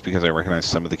fighter just because I recognize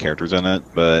some of the characters in it,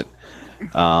 but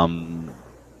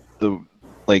The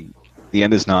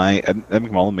End is Nigh. Ed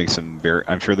McMullen makes some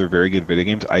I'm sure they're very good video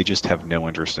games. I just have no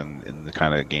interest in the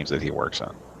kind of games that he works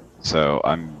on. So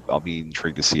I'll be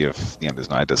intrigued to see if The End is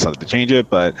Nigh does something to change it.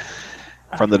 But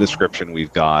from the description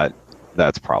we've got,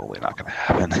 that's probably not going to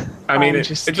happen. It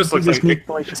just looks like Meat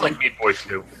Boy it's like Meat Boy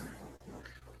 2.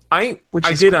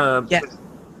 Yes.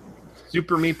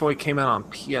 Super Meat Boy came out on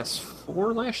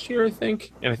PS4 last year, I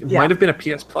think, and it Yeah. might have been a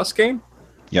PS Plus game.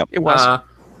 It was.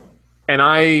 And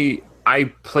I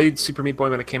played Super Meat Boy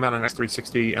when it came out on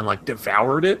X360 and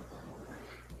devoured it.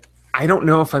 I don't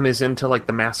know if I'm as into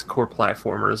the mass-core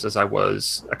platformers as I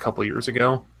was a couple years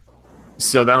ago.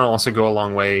 So that'll also go a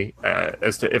long way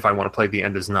as to if I want to play The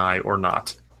End is Nigh or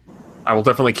not. I will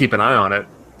definitely keep an eye on it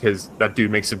because that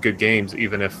dude makes some good games,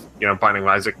 even if, Binding of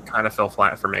Isaac kind of fell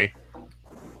flat for me.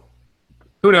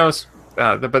 Who knows?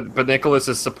 But Nicholas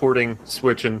is supporting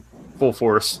Switch in full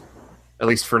force, at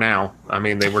least for now. I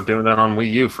mean, they were doing that on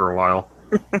Wii U for a while.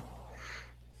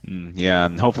 Yeah,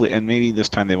 and hopefully, and maybe this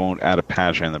time they won't add a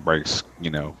patch in that breaks,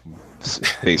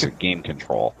 basic game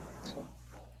control.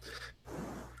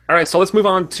 All right, so let's move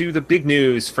on to the big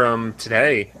news from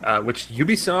today, which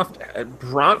Ubisoft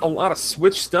brought a lot of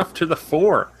Switch stuff to the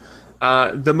fore.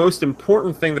 The most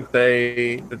important thing that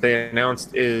they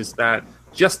announced is that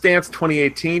Just Dance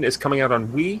 2018 is coming out on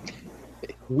Wii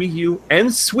U,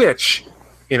 and Switch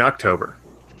in October.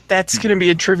 That's going to be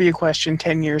a trivia question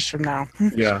 10 years from now.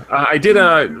 Yeah, I did.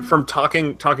 From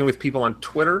talking with people on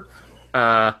Twitter,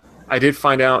 I did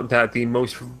find out that the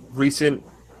most recent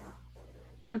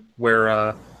where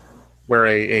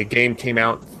a game came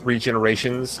out 3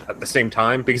 generations at the same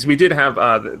time, because we did have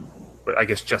I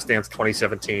guess Just Dance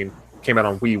 2017 came out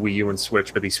on Wii U, and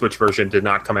Switch, but the Switch version did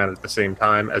not come out at the same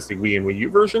time as the Wii and Wii U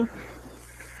version.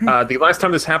 The last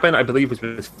time this happened, I believe, was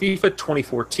with FIFA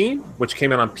 2014, which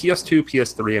came out on PS2,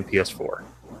 PS3, and PS4.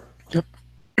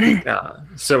 Yep.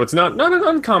 So it's not an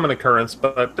uncommon occurrence,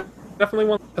 but definitely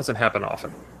one that doesn't happen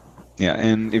often. Yeah,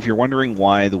 and if you're wondering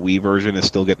why the Wii version is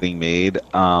still getting made,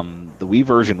 the Wii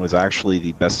version was actually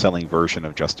the best-selling version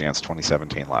of Just Dance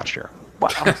 2017 last year.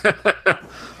 Wow.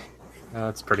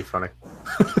 That's pretty funny.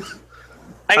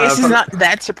 I guess it's not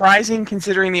that surprising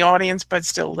considering the audience, but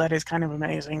still, that is kind of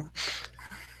amazing.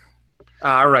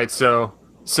 All right, so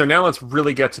now let's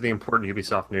really get to the important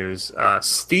Ubisoft news.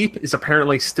 Steep is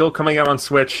apparently still coming out on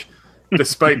Switch,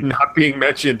 despite not being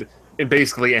mentioned in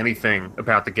basically anything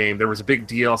about the game. There was a big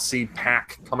DLC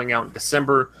pack coming out in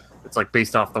December. It's like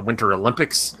based off the Winter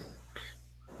Olympics,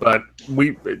 but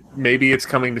maybe it's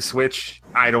coming to Switch.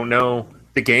 I don't know.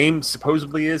 The game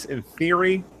supposedly is, in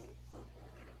theory.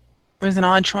 It was an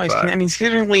odd choice. But, I mean,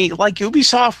 certainly, like,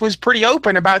 Ubisoft was pretty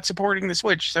open about supporting the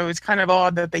Switch, so it's kind of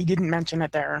odd that they didn't mention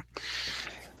it there.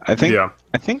 I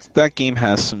think that game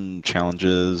has some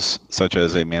challenges, such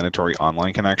as a mandatory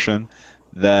online connection,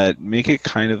 that make it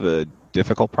kind of a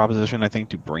difficult proposition, I think,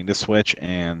 to bring to Switch.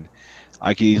 And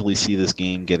I could easily see this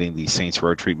game getting the Saints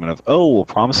Row treatment of, we'll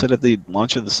promise it at the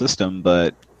launch of the system,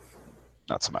 but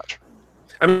not so much.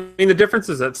 I mean, the difference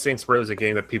is that Saints Row is a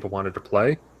game that people wanted to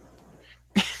play.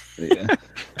 Yeah.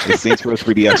 The Saints Row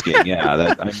 3DS game,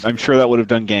 yeah. I'm sure that would have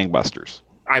done gangbusters.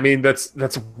 I mean, that's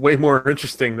way more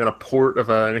interesting than a port of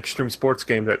an extreme sports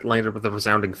game that landed with a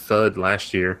resounding thud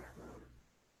last year.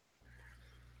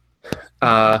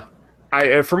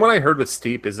 From what I heard with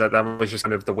Steep is that was just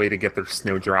kind of the way to get their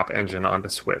Snowdrop engine onto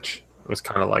Switch. It was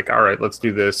kind of like, all right, let's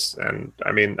do this, and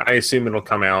I mean, I assume it'll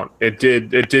come out. It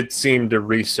did seem to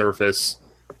resurface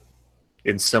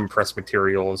in some press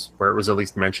materials where it was at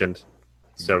least mentioned.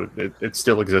 So it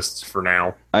still exists for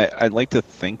now. I'd like to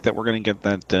think that we're going to get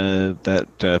that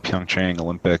Pyeongchang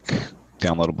Olympic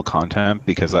downloadable content,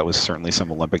 because that was certainly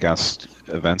some Olympic-esque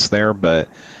events there, but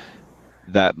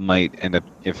that might end up,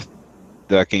 if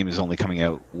that game is only coming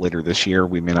out later this year,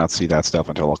 we may not see that stuff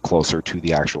until closer to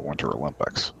the actual Winter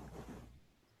Olympics.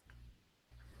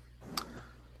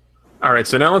 All right,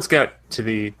 so now let's get to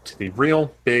the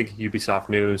real big Ubisoft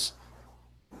news.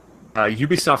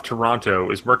 Ubisoft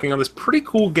Toronto is working on this pretty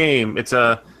cool game. It's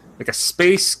a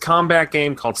space combat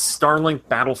game called Starlink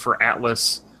Battle for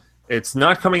Atlas. It's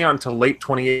not coming out until late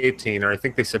 2018, or I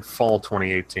think they said fall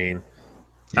 2018.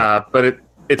 But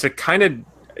it's a kind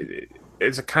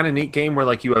of neat game where,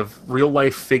 like, you have real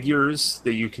life figures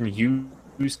that you can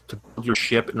use to build your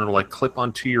ship, and it'll like clip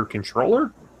onto your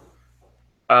controller.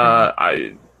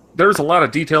 There's a lot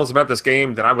of details about this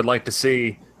game that I would like to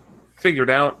see figured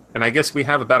out, and I guess we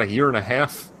have about a year and a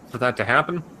half for that to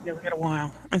happen. Yeah, we got a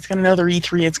while. It's got another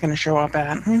E3 it's going to show up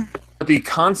at. The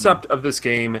concept of this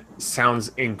game sounds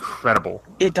incredible.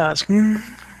 It does.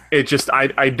 It just,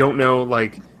 I don't know,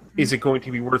 like, is it going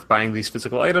to be worth buying these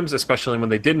physical items, especially when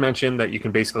they did mention that you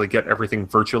can basically get everything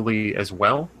virtually as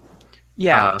well?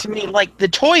 Yeah, to me, like, the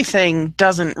toy thing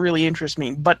doesn't really interest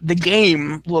me, but the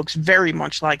game looks very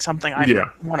much like something I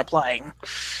want to play.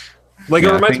 Like,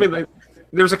 it reminds me, like,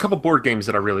 there's a couple board games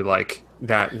that I really like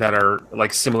that are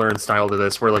like similar in style to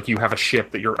this, where like you have a ship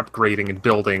that you're upgrading and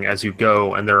building as you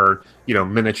go, and there are,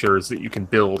 miniatures that you can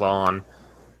build on.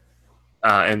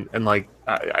 And like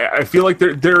I feel like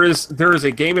there is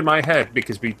a game in my head,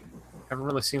 because we haven't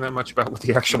really seen that much about what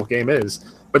the actual game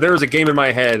is, but there is a game in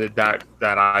my head that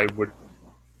I would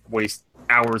waste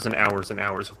hours and hours and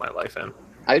hours of my life in.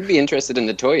 I'd be interested in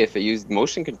the toy if it used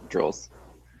motion controls,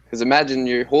 because imagine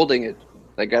you're holding it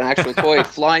like an actual toy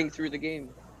flying through the game.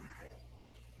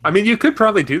 I mean, you could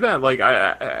probably do that. Like,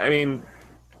 I mean,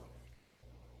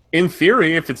 in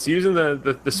theory, if it's using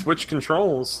the Switch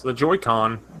controls, the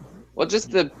Joy-Con, Well,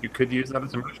 just you could use that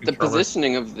as a motion the controller.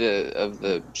 positioning of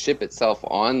the ship itself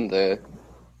on the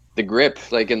grip,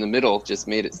 like in the middle, just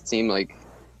made it seem like,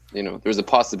 there's a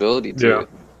possibility to Yeah. it.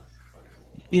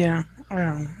 Yeah.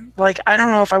 Like, I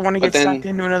don't know if I want to But get then- sucked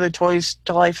into another Toys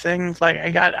to Life thing. Like,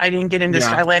 I didn't get into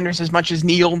Yeah. Skylanders as much as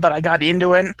Neil, but I got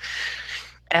into it.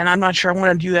 And I'm not sure I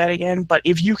want to do that again. But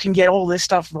if you can get all this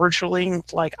stuff virtually,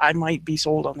 like, I might be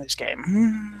sold on this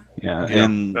game. Yeah, Yeah,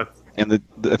 and that's-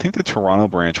 I think the Toronto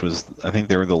branch I think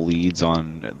they were the leads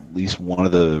on at least one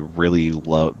of the really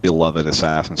beloved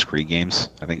Assassin's Creed games.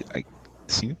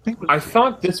 I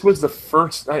thought this was the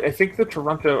first. I think the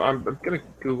Toronto. I'm gonna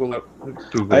Google it.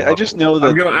 I just know that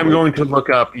I'm going to look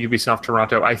up Ubisoft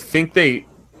Toronto. I think they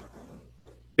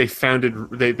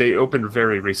opened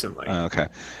very recently. Okay,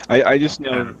 I just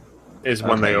know. and is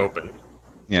when they okay. opened.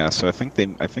 Yeah, so I think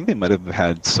they might have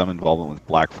had some involvement with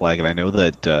Black Flag, and I know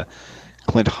that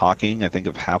Clint Hawking, I think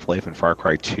of Half-Life and Far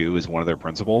Cry 2, is one of their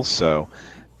principals. So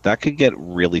that could get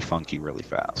really funky really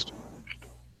fast.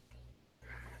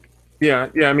 Yeah.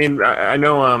 I mean, I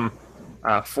know.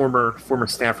 Former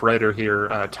staff writer here,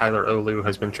 Tyler Olu,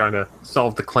 has been trying to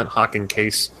solve the Clint Hawking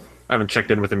case. I haven't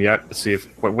checked in with him yet to see if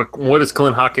what is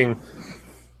Clint Hawking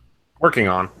working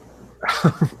on.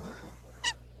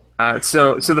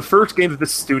 So the first game that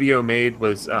this studio made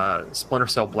was Splinter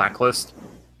Cell Blacklist.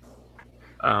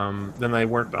 Then they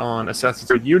worked on Assassin's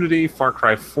Creed Unity, Far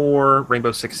Cry 4,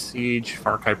 Rainbow Six Siege,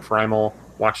 Far Cry Primal,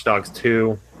 Watch Dogs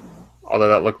 2. Although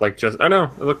that looked like it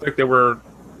looked like they were,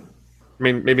 I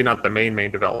mean, maybe not the main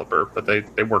developer, but they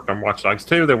worked on Watch Dogs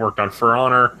 2, they worked on For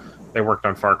Honor, they worked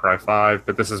on Far Cry 5,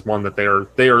 but this is one that they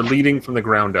are leading from the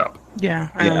ground up. Yeah.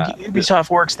 Yeah. Ubisoft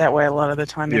works that way a lot of the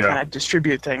time. They Yeah. kind of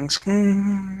distribute things.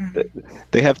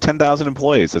 They have 10,000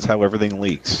 employees. That's how everything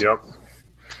leaks. Yep.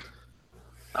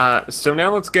 So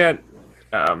now let's get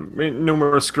no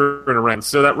more screwing around.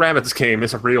 So that Rabbids game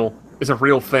is a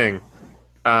real thing.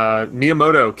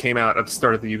 Miyamoto came out at the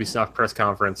start of the Ubisoft press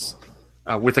conference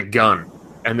with a gun,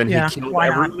 and then Yeah, he killed why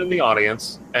not? everyone in the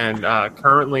audience. And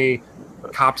currently,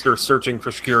 cops are searching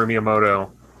for Shigeru Miyamoto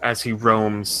as he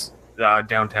roams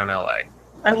downtown LA.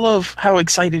 I love how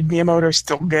excited Miyamoto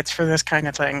still gets for this kind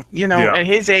of thing. Yeah. At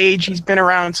his age, he's been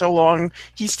around so long,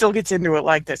 he still gets into it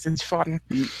like this. It's fun.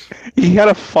 He had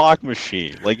a fog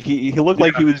machine. Like he looked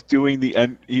like he was doing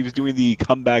the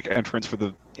comeback entrance for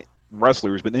the wrestler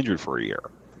who's been injured for a year.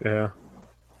 Yeah.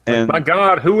 And My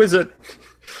God, who is it?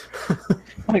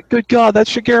 my good God, that's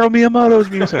Shigeru Miyamoto's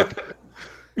music.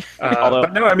 Although-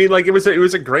 But no, I mean, like it was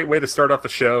a great way to start off the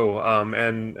show.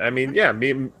 And I mean, yeah,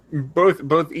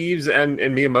 both Eves and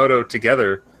Miyamoto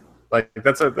together, like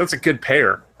that's a good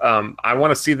pair. I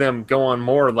want to see them go on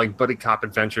more like buddy cop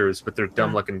adventures with their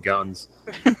dumb looking guns.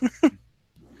 He's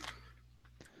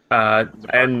a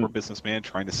And hardcore businessman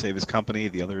trying to save his company.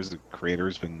 The other is the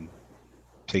creator's been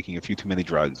taking a few too many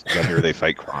drugs. Down here they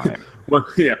fight crime. well,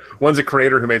 yeah, one's a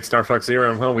creator who made Star Fox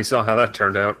Zero, and well, we saw how that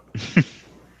turned out.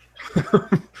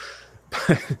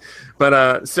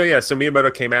 But so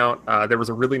Miyamoto came out. There was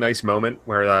a really nice moment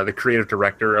where the creative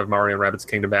director of Mario and Rabbids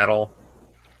Kingdom Battle,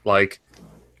 like,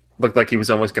 looked like he was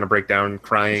almost going to break down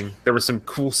crying. There were some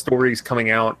cool stories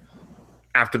coming out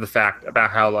after the fact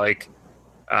about how like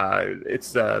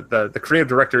it's the creative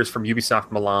directors from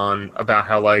Ubisoft Milan, about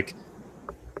how like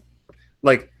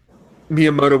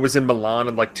Miyamoto was in Milan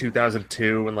in like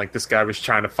 2002, and like this guy was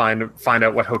trying to find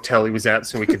out what hotel he was at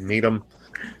so he could meet him,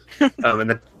 and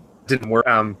that didn't work.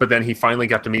 But then he finally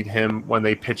got to meet him when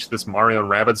they pitched this Mario and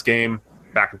Rabbids game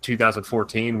back in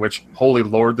 2014. Which, holy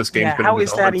lord, this game's been how in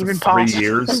is that development even for 3 possible?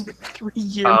 years. 3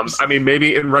 years. I mean,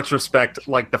 maybe in retrospect,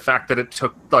 like the fact that it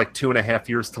took like 2.5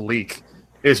 years to leak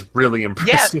is really Yeah,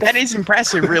 impressive. that is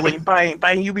impressive, really. By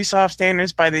Ubisoft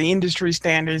standards, by the industry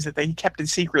standards, that they kept it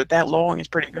secret that long is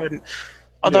pretty good.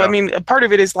 Although, Yeah. I mean, a part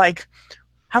of it is like,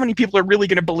 how many people are really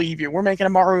going to believe you? We're making a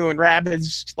Mario and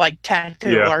Rabbids like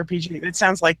tactical Yeah. RPG. It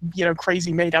sounds like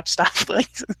crazy made up stuff. Like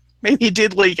maybe it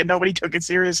did leak and nobody took it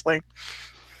seriously.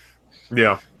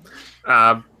 Yeah.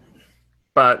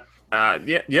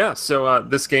 So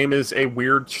this game is a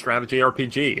weird strategy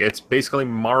RPG. It's basically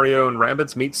Mario and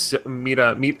Rabbids meet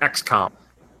XCOM,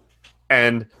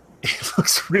 and it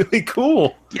looks really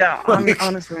cool. Yeah, Like-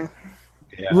 honestly.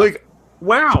 Yeah. Like,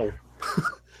 wow.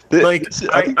 Like,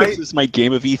 I think this is my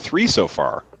game of E3 so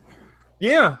far.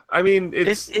 Yeah, I mean,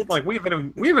 it's It's- like we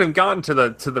haven't even gotten to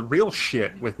the real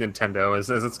shit with Nintendo as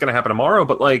it's going to happen tomorrow.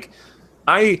 But like,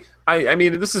 I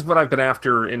mean, this is what I've been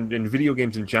after in video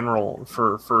games in general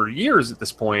for years at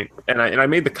this point. And I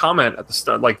made the comment at the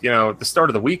start, like at the start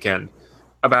of the weekend,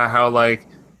 about how like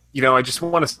I just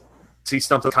want to see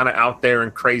something kind of out there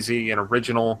and crazy and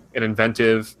original and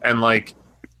inventive, and like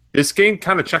this game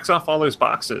kind of checks off all those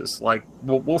boxes. Like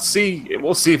we'll see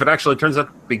if it actually turns out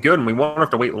to be good, and we won't have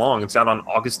to wait long. It's out on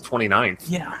August 29th.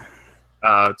 Yeah.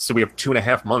 So we have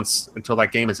 2.5 months until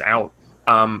that game is out.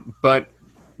 But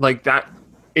like that,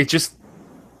 it just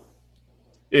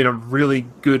in a really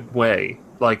good way.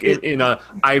 Like in a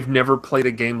I've never played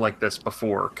a game like this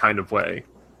before kind of way.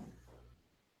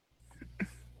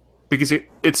 Because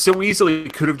it so easily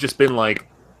could have just been like,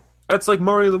 that's like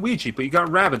Mario Luigi, but you got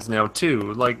rabbits now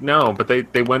too. Like no, but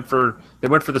they went for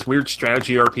this weird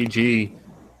strategy RPG.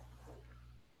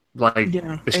 Like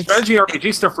the strategy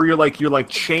RPG stuff where you're like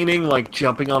chaining, like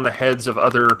jumping on the heads of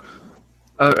other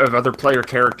player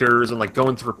characters and like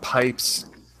going through pipes,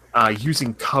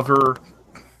 using cover.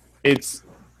 It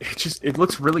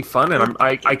looks really fun, and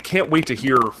I can't wait to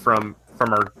hear from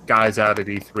our guys out at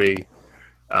E3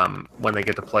 when they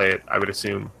get to play it. I would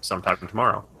assume sometime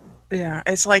tomorrow. Yeah,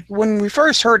 it's like when we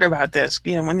first heard about this,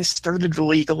 when this started to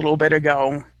leak a little bit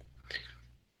ago,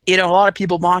 a lot of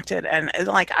people mocked it, and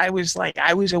I was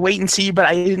a wait and see, but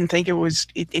I didn't think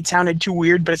it sounded too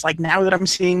weird. But it's like now that I'm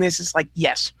seeing this, it's like,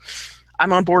 yes,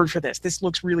 I'm on board for this. This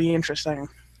looks really interesting.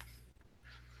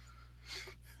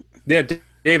 Yeah,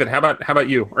 David, how about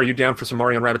you? Are you down for some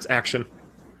Mario and Rabbids action?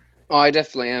 Oh, I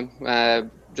definitely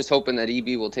am. Just hoping that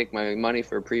EB will take my money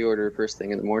for a pre-order first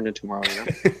thing in the morning tomorrow.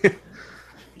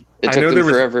 It took them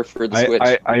forever for the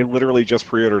Switch. I literally just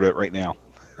pre-ordered it right now.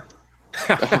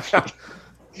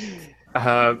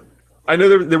 I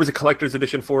know there was a collector's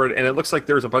edition for it, and it looks like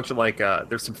there's a bunch of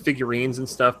there's some figurines and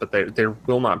stuff, but there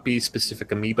will not be specific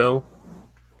amiibo.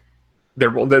 There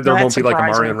won't be like a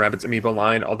Mario and Rabbids amiibo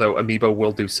line, although amiibo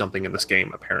will do something in this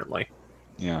game apparently.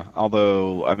 Yeah,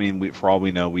 although I mean, for all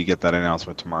we know, we get that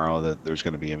announcement tomorrow that there's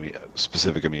going to be a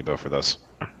specific amiibo for this.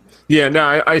 Yeah,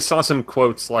 no, I saw some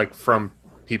quotes from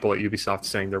people at Ubisoft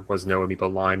saying there was no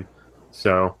amiibo line.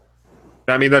 So,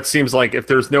 I mean, that seems like if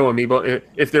there's no amiibo,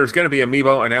 if there's going to be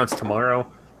amiibo announced tomorrow,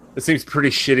 it seems pretty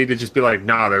shitty to just be like,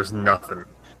 nah, there's nothing.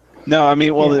 No, I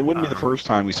mean, well, it wouldn't be the first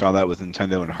time we saw that with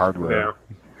Nintendo and hardware. Yeah.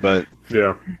 But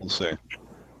yeah, we'll see.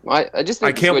 Well, I just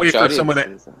think I can't wait for someone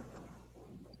that.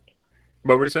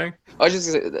 What were you saying? I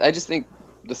just think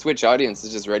the Switch audience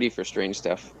is just ready for strange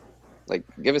stuff. Like,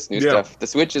 give us new stuff. The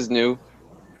Switch is new.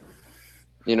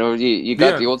 You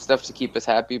got the old stuff to keep us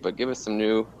happy, but give us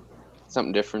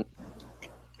something different.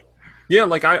 Yeah,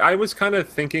 like I was kind of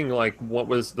thinking like, what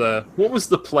was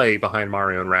the play behind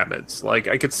Mario and Rabbids? Like,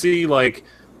 I could see like,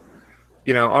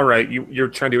 all right, you're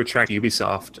trying to attract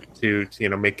Ubisoft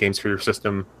to make games for your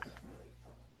system,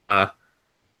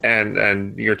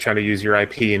 and you're trying to use your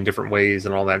IP in different ways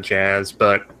and all that jazz.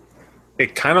 But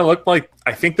it kind of looked like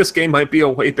I think this game might be a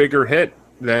way bigger hit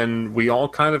than we all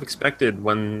kind of expected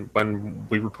when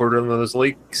we reported on those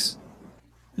leaks.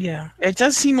 Yeah, it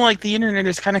does seem like the internet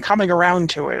is kind of coming around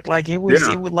to it. Like it was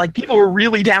like people were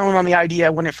really down on the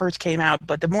idea when it first came out,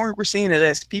 but the more we're seeing of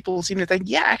this, people seem to think,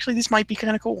 yeah, actually, this might be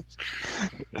kind of cool.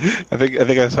 I think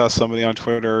I saw somebody on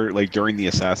Twitter like during the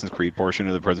Assassin's Creed portion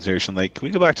of the presentation, like, can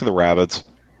we go back to the rabbits?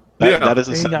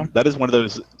 That is one of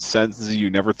those sentences you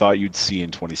never thought you'd see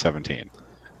in 2017.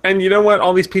 And you know what?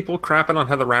 All these people crapping on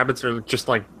how the rabbits are just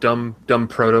like dumb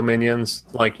proto minions.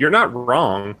 Like, you're not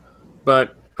wrong,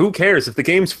 but who cares if the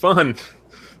game's fun?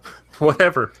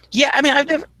 Whatever. Yeah, I mean,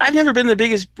 I've never been the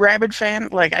biggest Rabbids fan.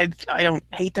 Like, I don't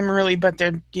hate them really, but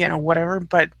they're whatever.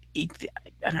 But I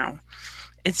don't know.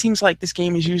 It seems like this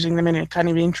game is using them in a kind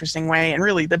of interesting way, and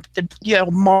really, the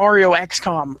Mario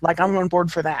XCOM. Like, I'm on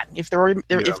board for that. If the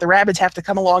Rabbids have to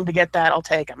come along to get that, I'll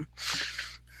take them.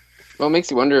 Well, it makes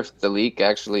you wonder if the leak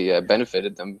actually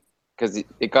benefited them, because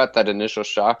it got that initial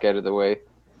shock out of the way.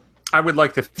 I would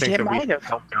like to think that we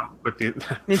helped out with the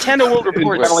Nintendo will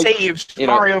report saved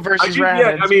Mario versus Rabbids.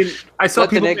 Yeah, I mean, I saw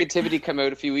the negativity come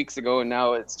out a few weeks ago, and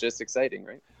now it's just exciting,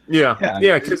 right? Yeah.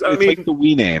 Because it's like the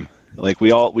Wii name. Like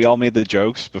we all made the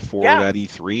jokes before that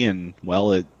E3, and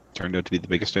well, it turned out to be the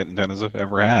biggest hit Nintendo's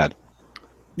ever had.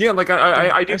 Yeah, like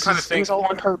I do kind of think it's all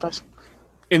on purpose.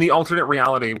 In the alternate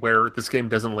reality where this game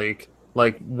doesn't leak,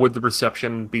 like, would the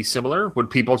reception be similar? Would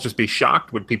people just be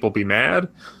shocked? Would people be mad?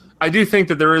 I do think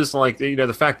that there is, like,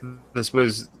 the fact that this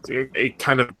was a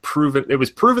kind of proven. It was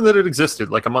proven that it existed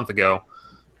like a month ago.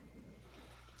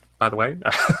 By the way,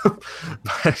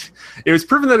 but it was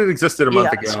proven that it existed a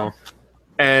month ago,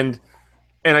 and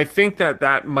I think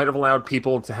that might have allowed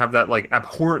people to have that like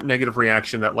abhorrent negative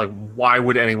reaction that like, why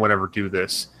would anyone ever do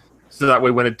this? So that way,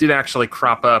 when it did actually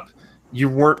crop up, you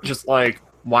weren't just like,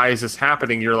 why is this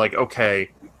happening? You're like,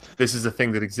 okay, this is a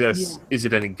thing that exists. Yeah. Is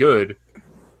it any good?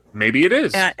 Maybe it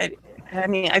is. I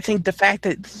mean, I think the fact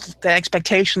that the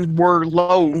expectations were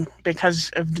low because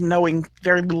of knowing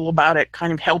very little about it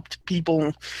kind of helped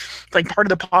people. Like, part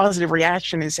of the positive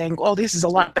reaction is saying, "Oh, this is a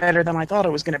lot better than I thought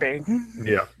it was going to be."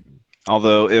 Yeah.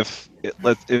 Although if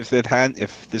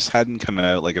this hadn't come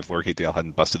out, like if Lord Dale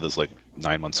hadn't busted this like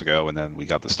 9 months ago, and then we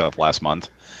got the stuff last month,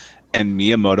 and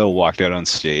Miyamoto walked out on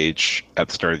stage at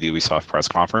the start of the Ubisoft press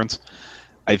conference,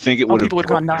 I think it would have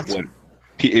gone nuts.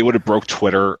 It would have broke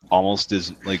Twitter almost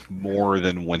as like more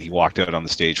than when he walked out on the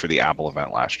stage for the Apple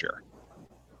event last year.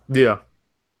 Yeah.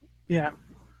 Yeah.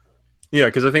 Yeah,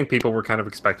 because I think people were kind of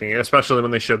expecting it, especially when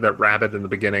they showed that rabbit in the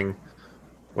beginning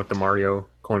with the Mario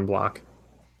coin block.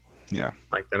 Yeah.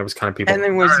 Like, then it was kind of people. And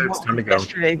then was "All right, it's time to go."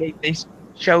 yesterday they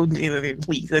showed the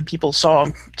leak that people saw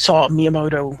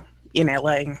Miyamoto in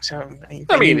LA. So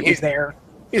I mean, he was there.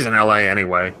 He's in LA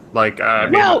anyway. Like,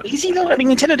 Well, is he though? I mean,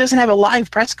 Nintendo doesn't have a live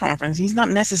press conference. He's not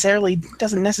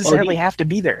doesn't necessarily have to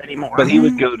be there anymore. But he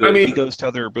would go to. I mean- he goes to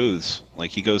other booths. Like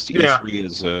he goes to Yeah. E3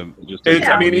 as just. It's,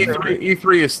 Yeah, I mean, sure.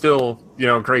 E3 is still,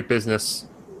 a great business,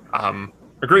 a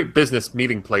great business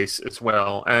meeting place as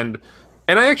well. And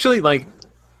I actually like,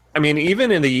 I mean,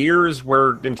 even in the years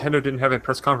where Nintendo didn't have a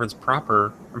press conference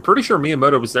proper, I'm pretty sure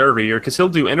Miyamoto was there every year because he'll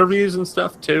do interviews and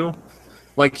stuff too.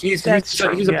 Like he's a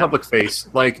Yeah. public face.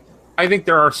 Like I think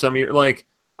there are some years, like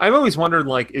I've always wondered,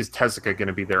 like, is Tezuka going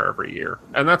to be there every year?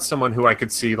 And that's someone who I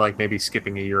could see like maybe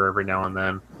skipping a year every now and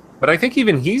then. But I think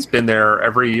even he's been there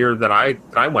every year that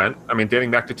I went. I mean,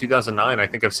 dating back to 2009, I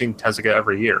think I've seen Tezuka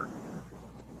every year.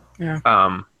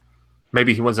 Yeah.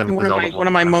 Maybe he wasn't One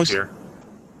of my last most year.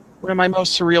 One of my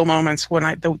most surreal moments when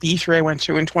the E3 I went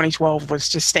to in 2012 was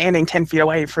just standing 10 feet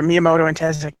away from Miyamoto and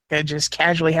Tezuka, just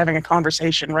casually having a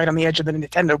conversation right on the edge of the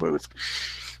Nintendo booth.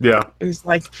 Yeah, It was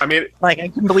like I mean, I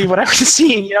couldn't believe what I was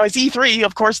seeing. It's E3,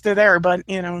 of course they're there, but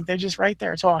they're just right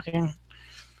there talking.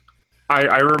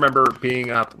 I remember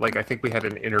being up, like, I think we had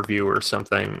an interview or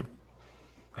something.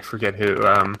 I forget who,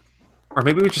 or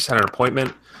maybe we just had an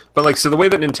appointment. But, like, so the way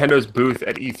that Nintendo's booth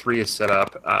at E3 is set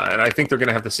up, and I think they're going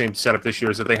to have the same setup this year,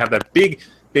 is that they have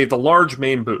they have the large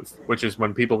main booth, which is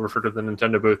when people refer to the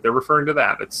Nintendo booth, they're referring to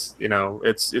that. It's,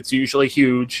 it's usually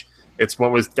huge. It's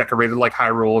what was decorated like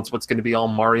Hyrule. It's what's going to be all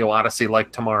Mario Odyssey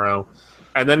like tomorrow.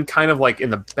 And then kind of like in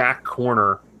the back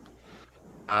corner,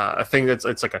 a thing it's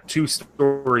like a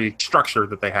 2-story structure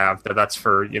that they have that's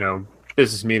for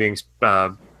business meetings,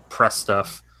 press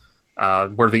stuff,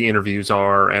 where the interviews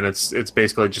are, and it's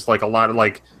basically just like a lot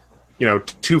of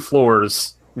 2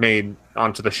 floors made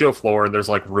onto the show floor, and there's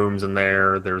like rooms in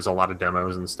there. There's a lot of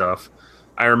demos and stuff.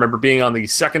 I remember being on the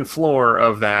second floor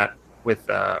of that with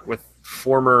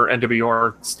former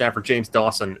NWR staffer James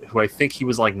Dawson, who I think he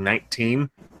was like 19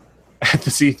 at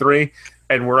the C3.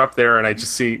 And we're up there, and we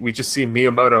just see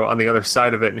Miyamoto on the other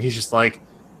side of it, and he's just like,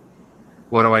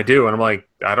 "What do I do?" And I'm like,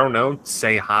 "I don't know.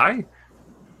 Say hi."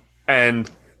 And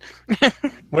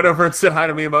went over and said hi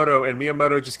to Miyamoto, and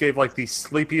Miyamoto just gave like the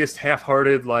sleepiest,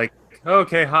 half-hearted, like,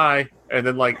 "Okay, hi," and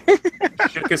then like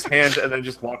shook his hand and then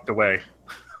just walked away.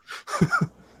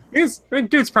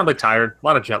 Dude's probably tired. A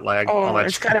lot of jet lag. all Oh, that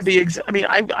it's shit. got to be.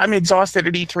 I'm exhausted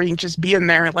at E3 just being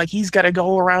there. Like, he's got to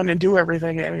go around and do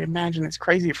everything. I imagine it's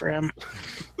crazy for him.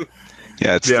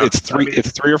 Yeah, it's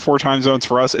 3 or 4 time zones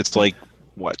for us. It's like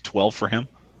what, 12 for him?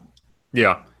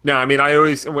 Yeah. No, I mean, I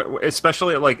always,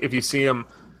 especially like if you see them,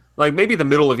 like maybe the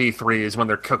middle of E3 is when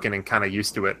they're cooking and kind of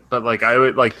used to it. But like I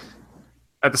would like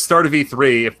at the start of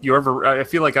E3, if you ever, I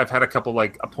feel like I've had a couple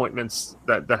like appointments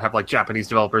that have like Japanese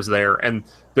developers there, and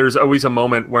there's always a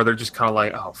moment where they're just kind of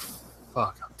like, "Oh,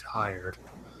 fuck, I'm tired,"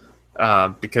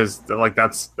 because like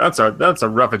that's a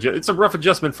rough it's a rough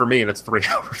adjustment for me, and it's 3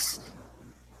 hours.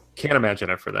 Can't imagine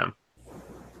it for them.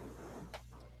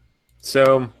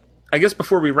 So, I guess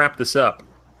before we wrap this up,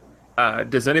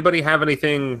 does anybody have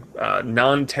anything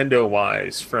non-Tendo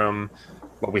wise from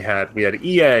what we had? We had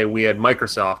EA, we had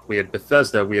Microsoft, we had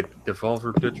Bethesda, we had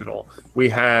Devolver Digital, we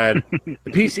had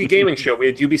the PC Gaming Show, we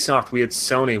had Ubisoft, we had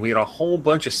Sony, we had a whole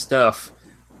bunch of stuff.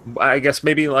 I guess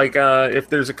maybe like if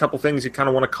there's a couple things you kind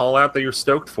of want to call out that you're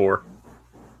stoked for.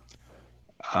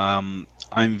 I'm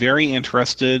very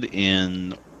interested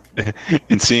in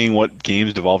seeing what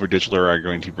games Devolver Digital are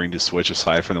going to bring to Switch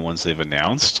aside from the ones they've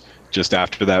announced. Just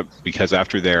after that, because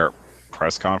after their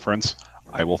press conference,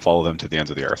 I will follow them to the ends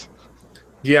of the earth.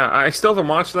 Yeah, I still haven't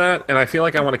watched that, and I feel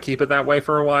like I want to keep it that way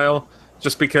for a while,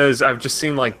 just because I've just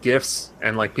seen like GIFs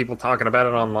and like people talking about it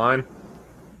online,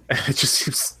 and it just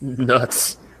seems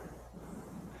nuts.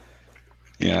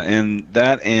 Yeah, and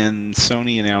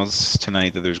Sony announced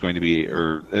tonight that there's going to be,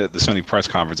 or the Sony press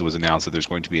conference was announced that there's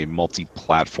going to be a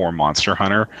multi-platform Monster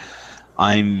Hunter.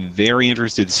 I'm very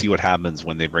interested to see what happens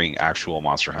when they bring actual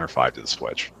Monster Hunter 5 to the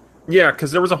Switch. Yeah,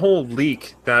 because there was a whole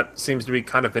leak that seems to be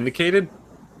kind of indicated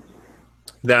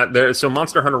that so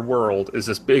Monster Hunter World is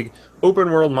this big open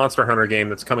world Monster Hunter game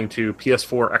that's coming to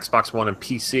PS4, Xbox One, and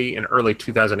PC in early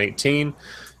 2018.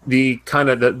 The kind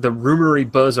of the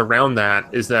rumory buzz around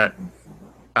that is that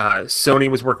Sony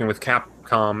was working with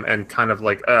Capcom, and kind of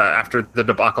like after the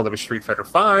debacle that was Street Fighter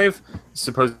V,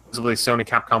 supposedly Sony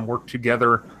Capcom worked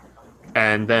together,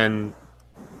 and then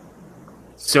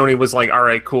Sony was like, all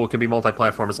right, cool, it can be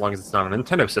multi-platform as long as it's not a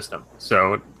Nintendo system.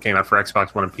 So it came out for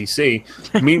Xbox One and PC.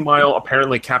 Meanwhile,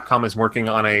 apparently Capcom is working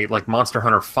on a like Monster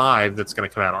Hunter 5 that's going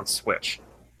to come out on Switch.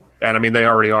 And I mean, they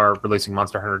already are releasing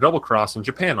Monster Hunter Double Cross in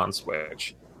Japan on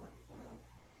Switch.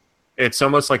 It's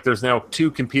almost like there's now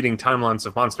 2 competing timelines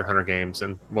of Monster Hunter games,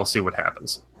 and we'll see what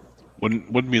happens.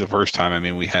 Wouldn't be the first time. I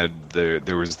mean, we had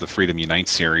there was the Freedom Unite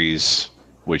series,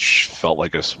 which felt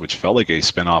like a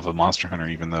spin-off of Monster Hunter,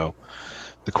 even though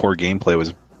the core gameplay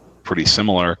was pretty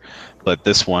similar. But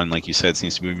this one, like you said,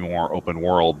 seems to be more open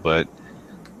world. But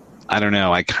I don't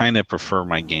know. I kind of prefer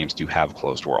my games to have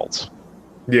closed worlds.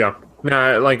 Yeah.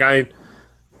 No, like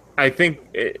I think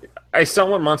I saw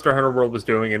what Monster Hunter World was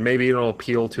doing, and maybe it'll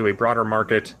appeal to a broader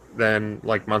market than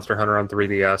like Monster Hunter on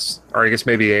 3DS, or I guess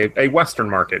maybe a Western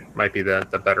market might be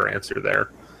the better answer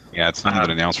there. Yeah, it's not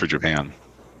even announced for Japan.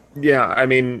 Yeah, I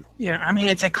mean,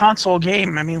 it's a console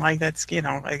game. I mean, like that's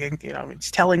I think it's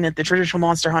telling that the traditional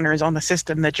Monster Hunter is on the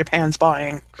system that Japan's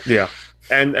buying. Yeah,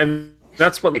 and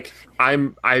that's what like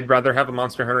I'd rather have a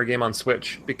Monster Hunter game on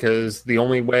Switch, because the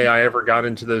only way I ever got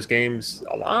into those games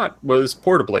a lot was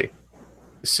portably.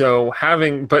 So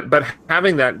having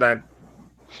that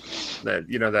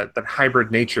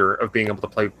hybrid nature of being able to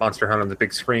play Monster Hunter on the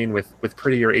big screen with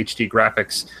prettier HD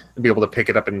graphics and be able to pick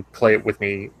it up and play it with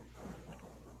me,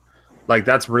 like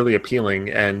that's really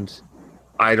appealing. And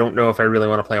I don't know if I really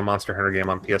want to play a Monster Hunter game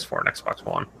on PS4 and Xbox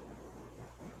One.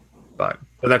 But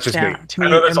that's just me. To me, I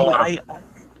know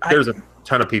there's a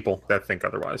ton of people that think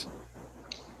otherwise.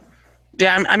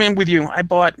 Yeah, I'm with you. I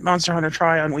bought Monster Hunter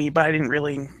Tri on Wii, but I didn't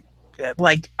really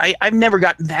I've never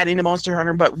gotten that into Monster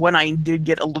Hunter, but when I did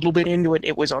get a little bit into it,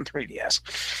 it was on 3DS.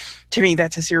 To me,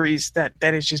 that's a series that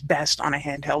is just best on a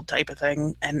handheld type of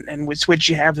thing, and with Switch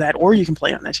you have that, or you can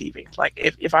play on the TV. Like,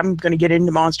 if I'm going to get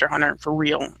into Monster Hunter for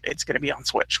real, it's going to be on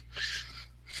Switch.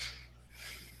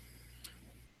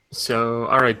 So,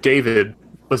 all right, David,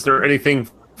 was there anything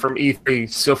from E3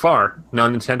 so far,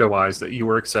 non-Nintendo-wise, that you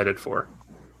were excited for?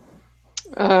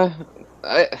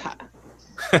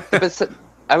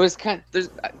 I was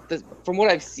from what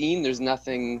I've seen, there's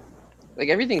nothing, like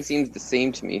everything seems the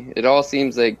same to me. It all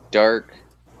seems like dark,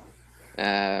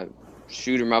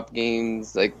 shoot 'em up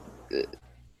games, like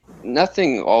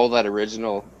nothing all that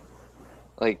original.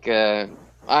 Like I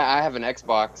have an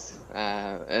Xbox,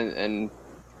 and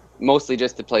mostly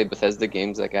just to play Bethesda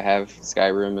games. Like I have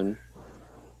Skyrim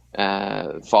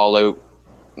and Fallout.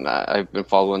 I've been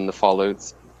following the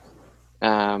Fallouts.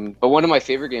 But one of my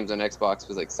favorite games on Xbox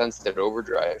was like Sunset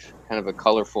Overdrive, kind of a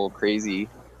colorful, crazy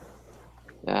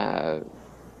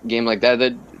game like that.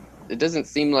 That it doesn't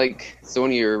seem like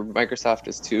Sony or Microsoft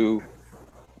is too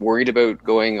worried about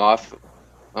going off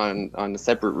on a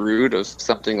separate route of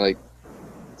something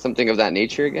of that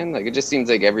nature again. Like it just seems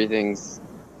like everything's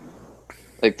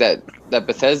like that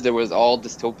Bethesda was all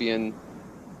dystopian.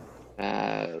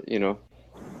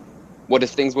 What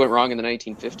if things went wrong in the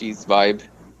 1950s vibe.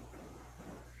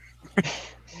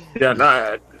 Yeah,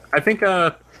 no, I think,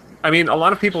 a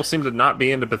lot of people seem to not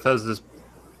be into Bethesda's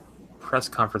press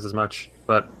conference as much,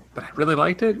 but I really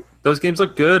liked it. Those games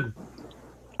look good.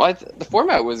 Well, the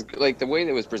format was, like, the way that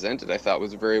it was presented, I thought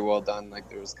was very well done. Like,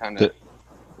 there was kind of,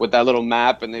 with that little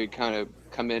map, and they would kind of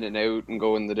come in and out and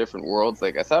go in the different worlds.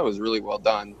 Like, I thought it was really well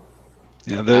done.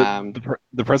 Yeah,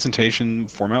 the presentation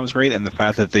format was great, and the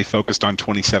fact that they focused on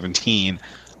 2017,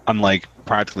 unlike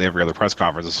practically every other press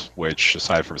conference, which,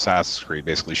 aside from Assassin's Creed,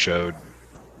 basically showed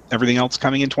everything else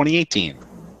coming in 2018.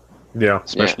 Yeah.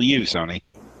 Especially you, Sony.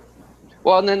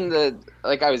 Well, and then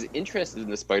I was interested in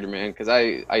the Spider-Man, because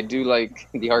I do like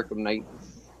the Arkham Knight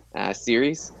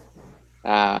series.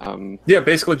 Yeah,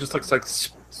 basically just looks like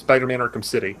Spider-Man Arkham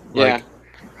City. Yeah.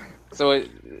 So,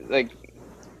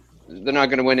 they're not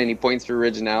going to win any points for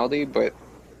originality, but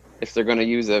if they're going to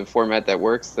use a format that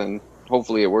works, then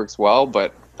hopefully it works well.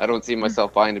 But I don't see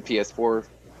myself buying a PS4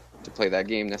 to play that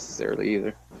game necessarily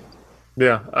either.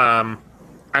 Yeah,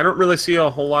 I don't really see a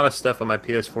whole lot of stuff on my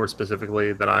PS4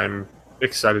 specifically that I'm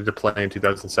excited to play in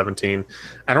 2017.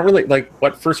 I don't really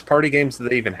what first-party games do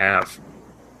they even have?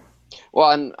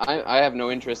 Well, and I have no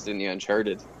interest in the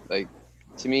Uncharted. Like,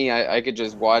 to me, I could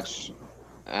just watch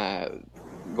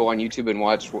go on YouTube and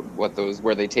watch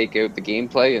where they take out the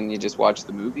gameplay and you just watch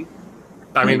the movie.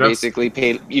 I mean,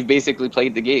 you've basically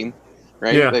played the game,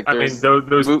 right? Yeah, like, I mean,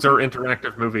 those are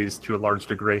interactive movies to a large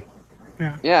degree.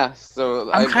 Yeah,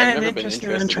 so I'm I've kind never of been interested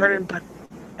in interested Uncharted, but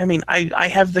I mean, I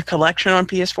have the collection on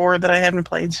PS4 that I haven't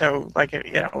played, so like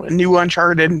a new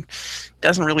Uncharted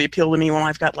doesn't really appeal to me when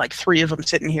I've got like 3 of them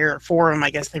sitting here, or 4 of them.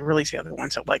 I guess they release the other one,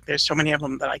 so like there's so many of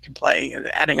them that I could play.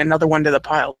 Adding another one to the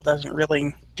pile doesn't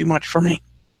really do much for me.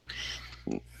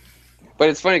 But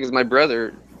it's funny because my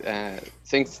brother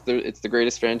thinks it's the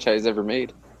greatest franchise ever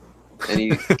made, and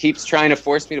he keeps trying to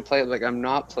force me to play it. Like, I'm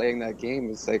not playing that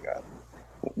game. It's like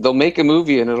they'll make a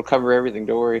movie and it'll cover everything.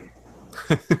 Don't worry.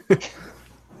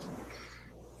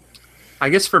 I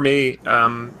guess for me,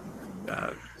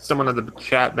 someone in the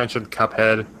chat mentioned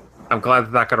Cuphead. I'm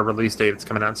glad that got a release date. It's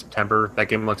coming out in September. That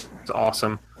game looks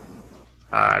awesome.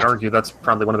 I'd argue that's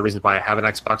probably one of the reasons why I have an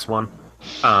Xbox One.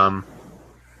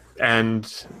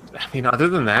 And I mean, other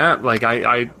than that, like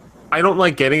I don't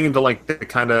like getting into like the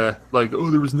kind of like,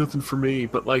 oh, there was nothing for me,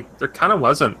 but like there kind of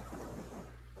wasn't,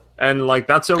 and like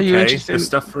that's okay. There's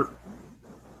stuff for.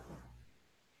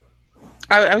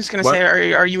 I was going to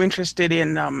say, are you interested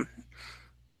in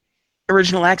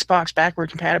original Xbox backward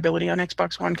compatibility on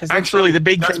Xbox One? Because that's really the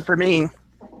big thing for me.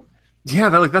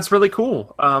 Yeah, that's really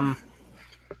cool.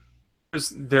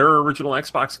 There are original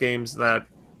Xbox games that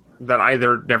I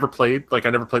either never played. Like, I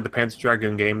never played the Panzer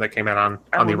Dragoon game that came out on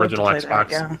the original Xbox.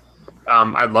 That,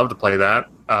 yeah. I'd love to play that.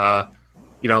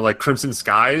 Like Crimson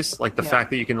Skies, like the fact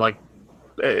that you can like,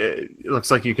 it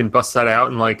looks like you can bust that out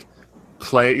and like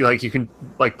play, like you can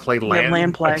like play LAN.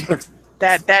 LAN play.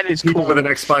 That is people cool. with an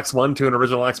Xbox One to an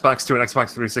original Xbox to an Xbox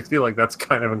 360. Like, that's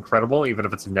kind of incredible, even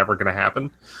if it's never going to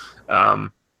happen.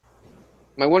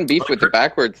 My one beef with the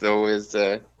backwards though is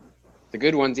the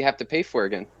good ones you have to pay for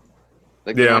again.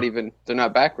 Like, they're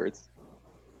not backwards.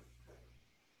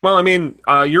 Well, I mean,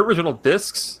 your original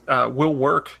discs will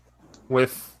work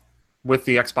with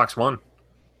the Xbox One.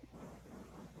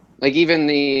 Like, even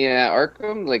the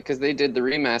Arkham, like, because they did the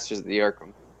remasters of the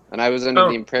Arkham, and I was under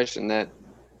the impression that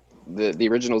the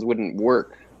originals wouldn't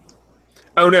work.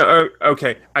 Oh no!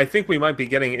 Okay, I think we might be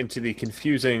getting into the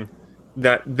confusing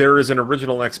that there is an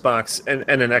original Xbox and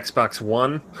an Xbox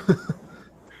One.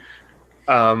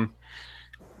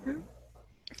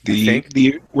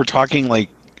 We're talking like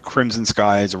Crimson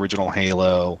Skies, original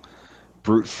Halo,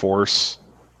 Brute Force,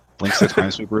 Blinks the Time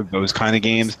Sweeper, those kind of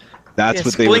games. That's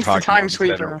what they were talking about. Time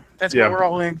Sweeper. That's what we're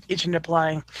all itching to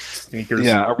play. Sneakers.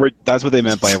 Yeah, that's what they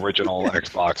meant by original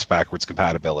Xbox backwards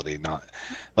compatibility. Not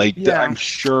like I'm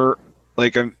sure.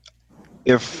 Like,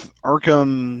 if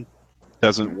Arkham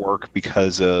doesn't work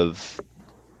because of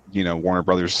Warner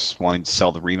Brothers wanting to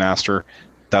sell the remaster,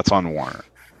 that's on Warner.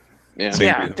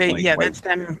 Yeah, that's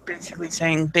them basically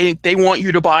saying they want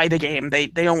you to buy the game. They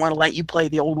don't want to let you play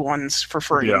the old ones for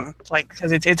free. Yeah. Like,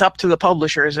 because it's up to the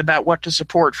publishers about what to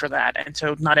support for that, and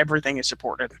so not everything is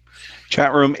supported.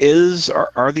 Chat room,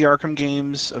 are the Arkham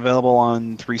games available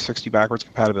on 360 backwards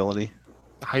compatibility?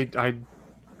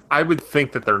 I would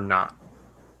think that they're not,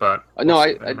 but no,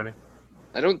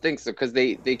 I don't think so, because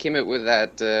they came out with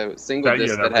that single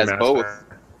disc that has both,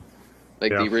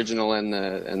 like the original and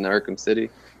the Arkham City.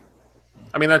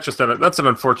 I mean, that's an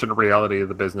unfortunate reality of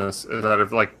the business, is that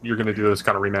if like you're going to do those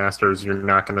kind of remasters, you're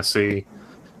not going to see,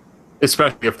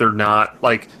 especially if they're not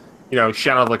like,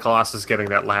 Shadow of the Colossus getting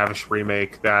that lavish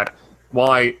remake. That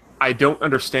while I don't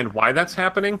understand why that's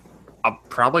happening, I'll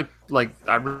probably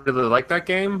I really like that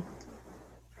game.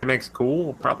 It makes it cool.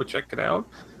 We'll probably check it out.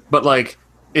 But like,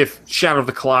 if Shadow of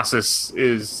the Colossus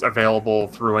is available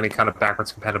through any kind of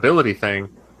backwards compatibility thing,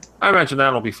 I imagine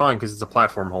that'll be fine because it's a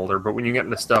platform holder. But when you get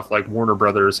into stuff like Warner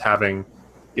Brothers having,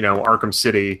 Arkham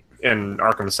City and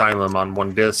Arkham Asylum on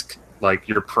one disc, like,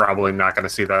 you're probably not going to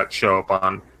see that show up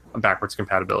on backwards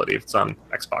compatibility if it's on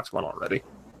Xbox One already.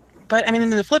 But I mean,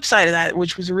 the flip side of that,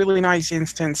 which was a really nice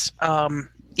instance,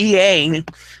 EA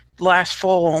last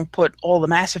fall put all the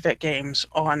Mass Effect games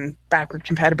on backward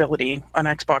compatibility on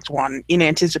Xbox One in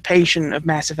anticipation of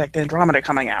Mass Effect Andromeda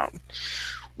coming out.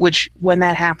 Which, when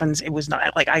that happens, it was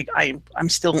not like I'm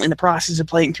still in the process of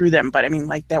playing through them, but I mean,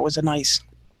 like, that was a nice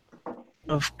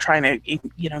of trying to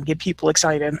get people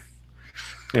excited.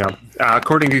 Yeah,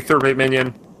 according to Third Rate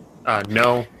Minion,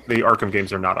 no, the Arkham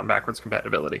games are not on backwards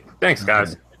compatibility. Thanks,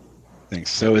 guys.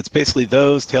 Thanks. So it's basically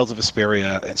those, Tales of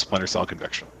Vesperia, and Splinter Cell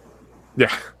Conviction.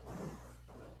 Yeah.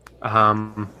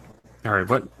 All right.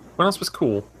 What else was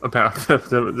cool about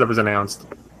that was announced?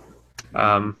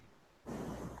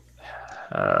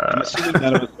 I'm assuming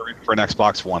that it was for an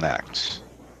Xbox One X.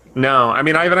 No, I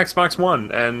mean, I have an Xbox One,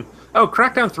 and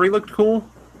Crackdown 3 looked cool.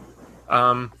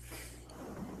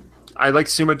 I like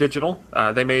Sumo Digital.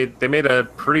 They made a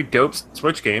pretty dope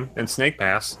Switch game in Snake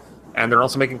Pass, and they're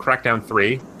also making Crackdown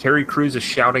 3. Terry Crews is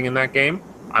shouting in that game.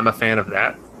 I'm a fan of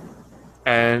that.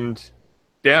 And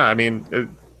yeah, I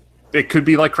mean, it could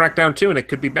be like Crackdown 2 and it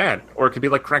could be bad, or it could be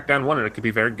like Crackdown 1 and it could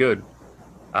be very good.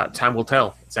 Time will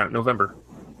tell. It's out in November.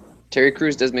 Terry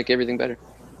Crews does make everything better.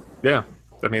 Yeah,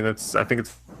 I mean, I think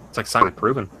it's like science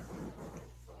proven.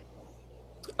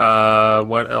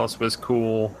 What else was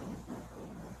cool?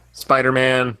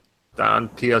 Spider-Man on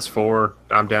PS4.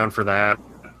 I'm down for that.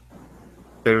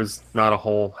 There's not a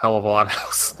whole hell of a lot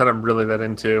else that I'm really that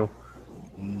into.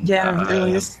 Yeah,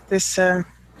 really. This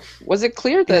Was it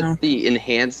clear that Yeah. the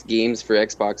enhanced games for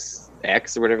Xbox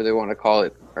X or whatever they want to call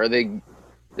it,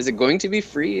 is it going to be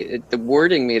free? The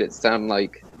wording made it sound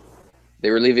like they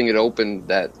were leaving it open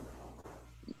that,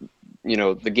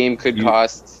 the game could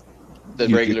cost the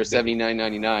you regular could-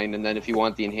 $79.99, and then if you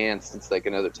want the enhanced, it's like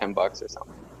another $10 or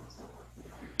something.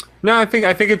 No, I think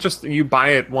it just you buy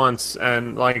it once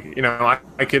and I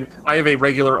have a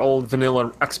regular old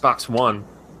vanilla Xbox One.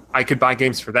 I could buy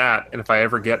games for that, and if I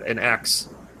ever get an X,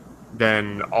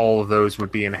 then all of those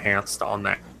would be enhanced on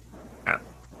that.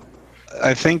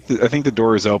 I think the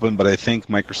door is open, but I think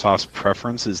Microsoft's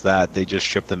preference is that they just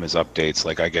ship them as updates.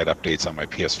 Like I get updates on my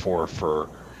PS4 for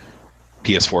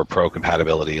PS4 Pro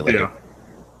compatibility. Like Yeah. I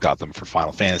got them for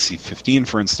Final Fantasy 15,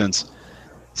 for instance.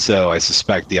 So I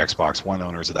suspect the Xbox One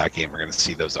owners of that game are going to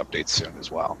see those updates soon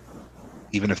as well,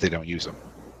 even if they don't use them.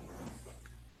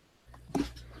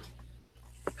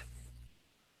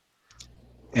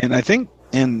 And I think,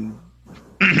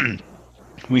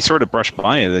 we sort of brushed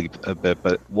by it a bit,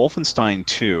 but Wolfenstein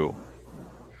 2,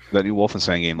 that new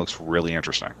Wolfenstein game looks really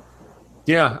interesting.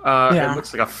 Yeah, Yeah. It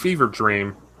looks like a fever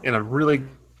dream in a really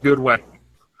good way.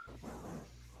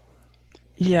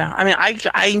 Yeah, I mean,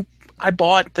 I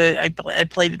bought I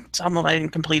played some of it. I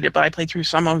didn't complete it, but I played through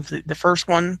some of the first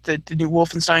one, the new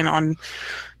Wolfenstein on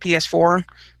PS4,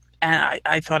 and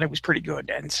I thought it was pretty good.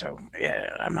 And so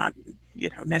yeah, I'm not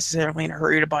necessarily in a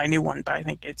hurry to buy a new one, but I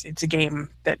think it's a game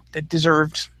that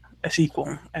deserved a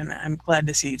sequel, and I'm glad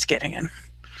to see it's getting it.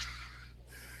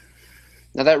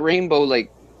 Now that rainbow,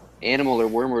 like, animal or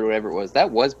worm or whatever it was, that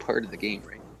was part of the game,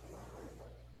 right?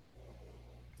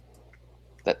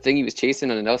 That thing he was chasing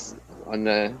on an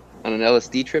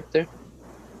LSD trip there?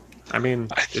 I mean,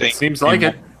 I it think- seems like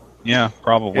it. Yeah,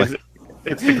 probably.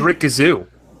 It's the Grit Gazoo.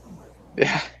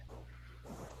 Yeah.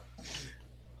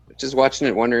 Just watching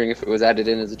it, wondering if it was added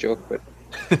in as a joke, but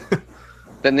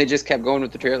then they just kept going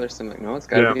with the trailer, so I'm like, no, it's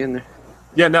got to Yeah. be in there.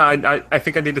 Yeah, no, I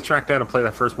think I need to track down and play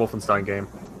that first Wolfenstein game.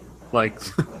 Like,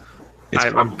 It's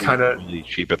I'm probably kind of really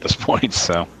cheap at this point,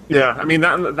 so yeah. I mean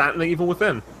that and the Evil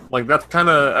Within. Like that's kind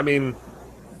of. I mean,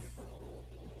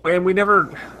 and we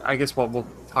never. I guess we'll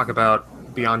talk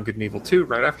about Beyond Good and Evil 2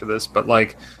 right after this. But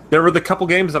like, there were the couple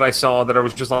games that I saw that I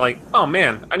was just like, oh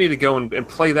man, I need to go and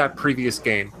play that previous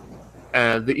game.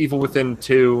 And the Evil Within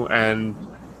 2 and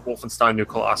Wolfenstein New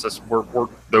Colossus were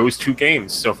those two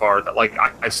games so far that like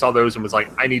I saw those and was like,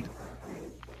 I need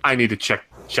to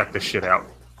check this shit out.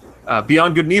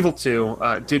 Beyond Good and Evil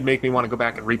 2 did make me want to go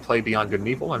back and replay Beyond Good and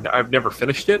Evil. I've never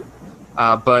finished it,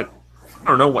 but I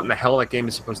don't know what in the hell that game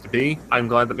is supposed to be. I'm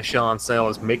glad that Michelle Ancel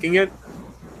is making it,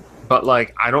 but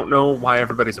like I don't know why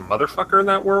everybody's a motherfucker in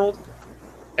that world.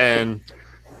 And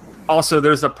also,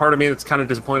 there's a part of me that's kind of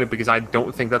disappointed because I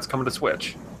don't think that's coming to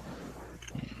Switch.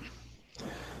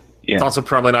 yeah. It's also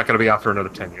probably not going to be out for another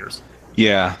 10 years.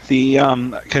 Yeah, the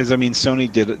because I mean Sony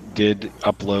did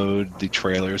upload the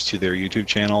trailers to their YouTube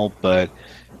channel, but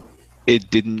it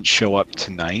didn't show up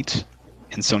tonight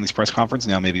in Sony's press conference.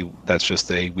 Now maybe that's just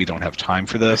we don't have time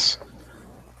for this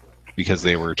because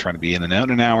they were trying to be in and out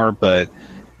in an hour. But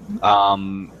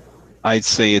I'd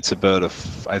say it's about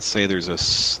I'd say there's a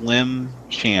slim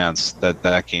chance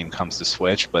that game comes to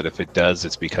Switch, but if it does,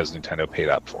 it's because Nintendo paid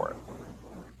up for it.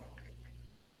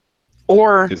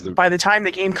 Or Is the- by the time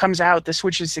the game comes out, the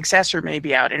Switch's successor may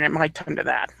be out, and it might come to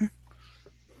that.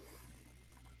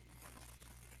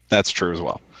 That's true as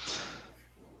well.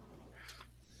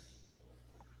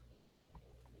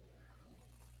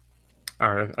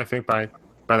 All right, I think by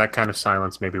that kind of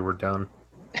silence, maybe we're done.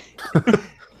 We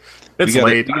It's gotta-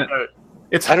 late. we gotta-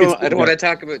 I don't want to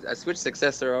talk about a Switch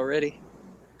successor already.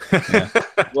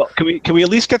 Well, can we at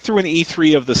least get through an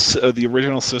E3 of the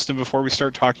original system before we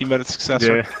start talking about its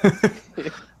successor?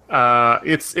 Yeah.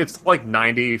 It's like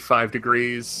 95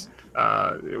 degrees.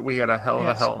 We had a hell of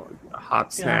a hot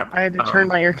Yeah, snap. I had to turn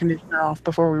my air conditioner off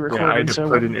before we recorded. I had to so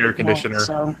put an air conditioner.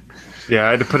 So Yeah,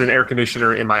 I had to put an air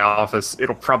conditioner in my office.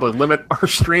 It'll probably limit our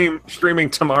streaming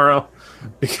tomorrow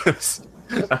because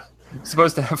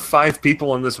supposed to have 5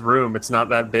 people in this room. It's not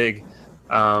that big.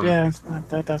 Yeah,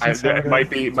 that doesn't sound It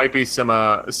good. might be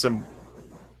some.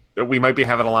 We might be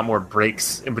having a lot more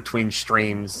breaks in between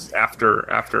streams after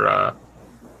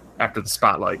the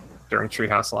spotlight during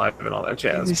Treehouse Live and all that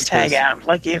jazz. Just tag out.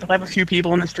 Like, you'll have a few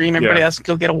people in the stream, everybody else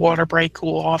go get a water break,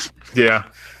 cool off. Yeah.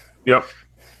 Yep.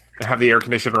 Have the air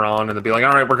conditioner on, and then be like,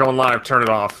 "All right, we're going live. Turn it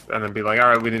off." And then be like, "All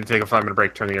right, we need to take a 5-minute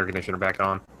break. Turn the air conditioner back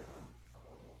on."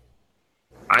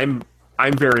 I'm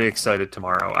very excited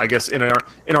tomorrow. I guess in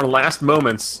our last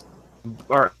moments,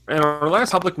 or in our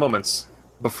last public moments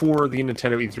before the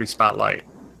Nintendo E3 spotlight,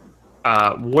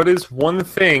 what is one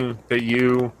thing that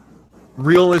you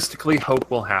realistically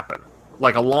hope will happen?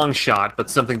 Like a long shot,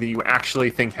 but something that you actually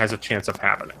think has a chance of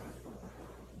happening.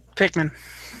 Pikmin.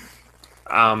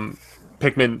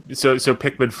 Pikmin. So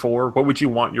Pikmin 4. What would you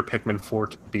want your Pikmin 4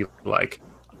 to be like?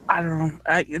 I don't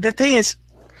know. The thing is,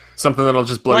 Something that'll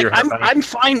just blow like, your head back. I'm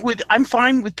fine with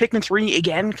Pikmin 3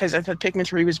 again, because I thought Pikmin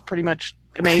 3 was pretty much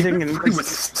amazing, and It was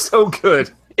so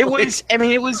good. it was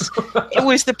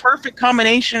the perfect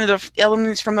combination of the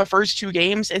elements from the first 2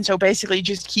 games, and so basically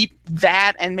just keep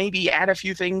that and maybe add a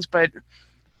few things, but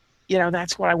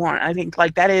that's what I want. I think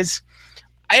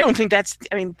I don't think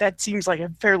that seems like a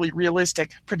fairly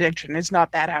realistic prediction. It's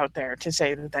not that out there to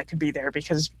say that could be there,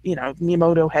 because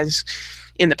Miyamoto has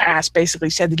in the past basically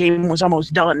said the game was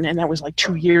almost done, and that was like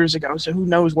 2 years ago, so who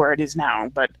knows where it is now.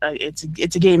 But it's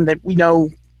a game that we know,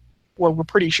 well, we're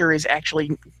pretty sure is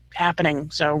actually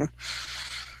happening, so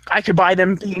I could buy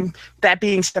them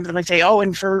being something like, say,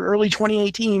 and for early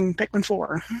 2018 Pikmin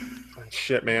 4.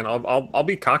 Shit, man, I'll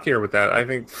be cockier with that. I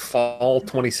think fall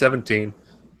 2017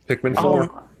 Pikmin 4.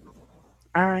 Oh,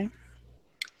 all right.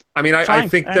 I mean, I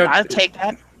think that I'll take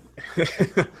that.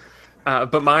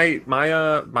 but my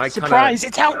Surprise!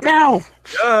 It's out now.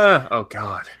 Oh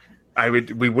god,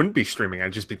 we wouldn't be streaming.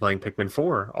 I'd just be playing Pikmin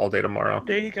 4 all day tomorrow.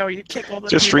 There you go. You kick all the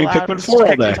Just people stream out. Pikmin It's 4 all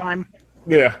Pikmin day. time.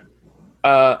 Yeah.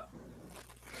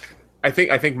 I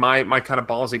think my kind of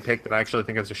ballsy pick that I actually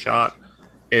think has a shot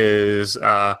is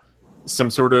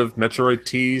some sort of Metroid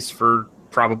tease for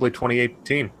probably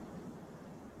 2018.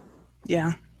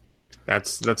 Yeah.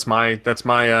 That's my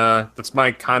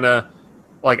kind of,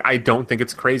 like, I don't think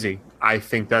it's crazy. I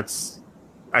think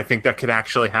that could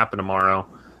actually happen tomorrow.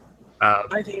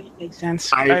 I think it makes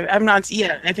sense.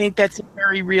 I think that's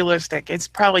very realistic. It's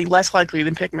probably less likely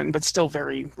than Pikmin, but still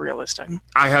very realistic.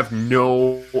 I have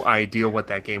no idea what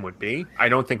that game would be. I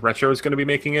don't think Retro is going to be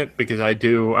making it, because I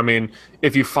mean,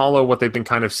 if you follow what they've been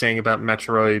kind of saying about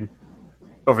Metroid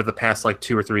over the past like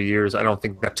 2 or 3 years, I don't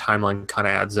think that timeline kind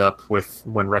of adds up with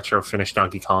when Retro finished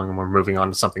Donkey Kong and we're moving on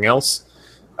to something else.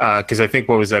 Because I think,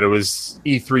 what was that? It was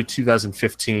E3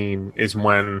 2015 is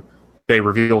when they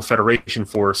revealed Federation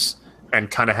Force, and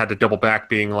kind of had to double back,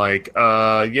 being like,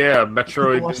 yeah,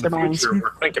 Metroid Lost in their the minds. future,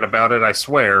 we're thinking about it, I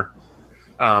swear.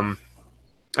 And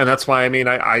that's why, I mean,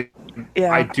 I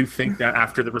do think that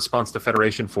after the response to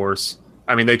Federation Force,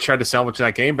 I mean, they tried to salvage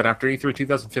that game, but after E3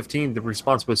 2015, the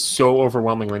response was so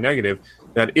overwhelmingly negative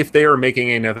that if they are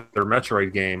making another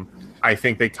Metroid game, I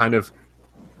think they kind of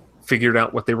figured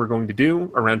out what they were going to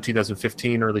do around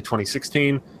 2015, early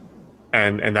 2016,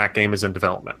 and that game is in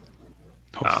development.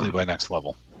 Hopefully by next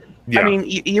level. Yeah. I mean,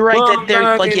 you're right Well, that they're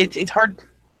I like mean- it's hard.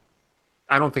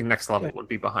 I don't think Next Level would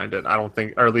be behind it. I don't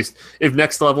think, or at least if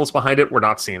Next Level's behind it, we're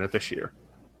not seeing it this year.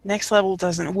 Next Level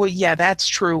doesn't. Well, yeah, that's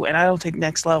true, and I don't think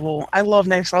Next Level. I love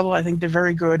Next Level. I think they're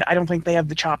very good. I don't think they have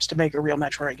the chops to make a real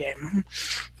Metroid game.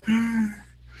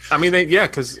 I mean,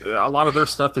 because a lot of their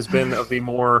stuff has been of the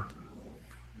more,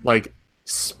 like,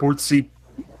 sportsy,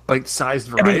 bite-sized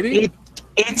I variety. mean,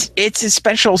 it's a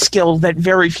special skill that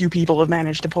very few people have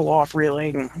managed to pull off,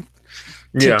 really.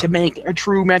 To make a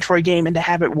true Metroid game and to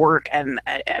have it work, and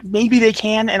maybe they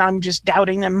can, and I'm just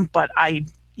doubting them. But I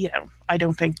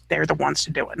don't think they're the ones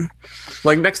to do it.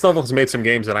 Like, Next Level has made some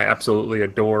games that I absolutely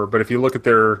adore, but if you look at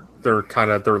their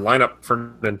kind of their lineup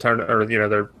for Nintendo, or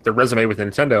their resume with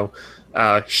Nintendo,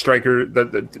 Striker,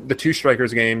 the 2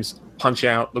 Strikers games, Punch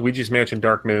Out, Luigi's Mansion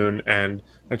Dark Moon, and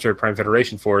Metroid Prime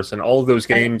Federation Force, and all of those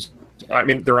games, I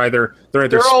mean, they're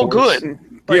all sports. good.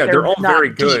 But Yeah, they're all not very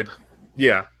deep. good.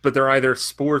 Yeah, but they're either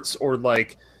sports or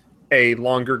like a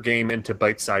longer game into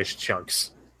bite-sized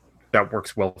chunks that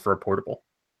works well for a portable.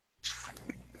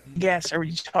 Yes, are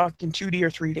you talking 2D or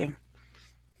 3D?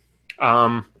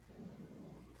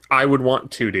 I would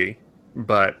want 2D,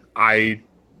 but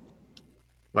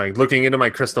looking into my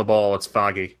crystal ball, it's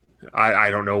foggy. I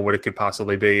don't know what it could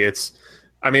possibly be.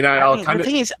 The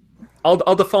thing is,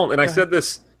 I'll default, and I Go said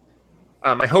this.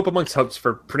 My hope amongst hopes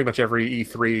for pretty much every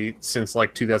E3 since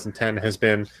like 2010 has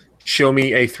been, show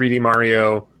me a 3D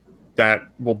Mario that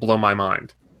will blow my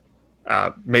mind.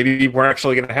 Maybe we're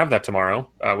actually going to have that tomorrow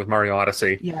with Mario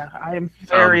Odyssey. Yeah, I am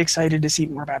very excited to see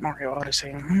more about Mario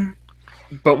Odyssey.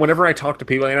 But whenever I talk to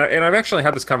people, and I've actually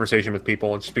had this conversation with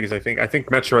people, just because I think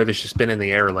Metroid has just been in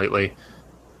the air lately.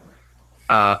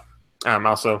 I'm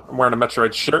wearing a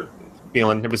Metroid shirt,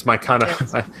 feeling it was my kind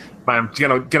of. I'm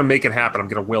gonna make it happen. I'm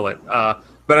gonna will it.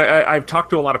 But I've talked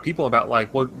to a lot of people about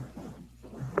like, well,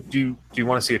 do you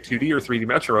want to see a 2D or 3D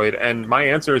Metroid? And my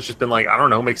answer has just been like, I don't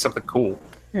know, make something cool.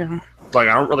 Yeah. Like,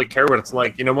 I don't really care what it's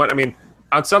like. You know what? I mean,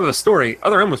 outside of the story,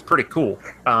 Other M was pretty cool.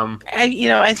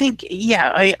 I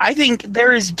think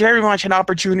there is very much an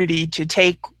opportunity to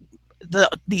take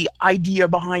the idea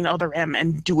behind Other M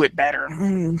and do it better.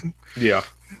 Yeah.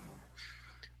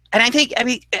 And I think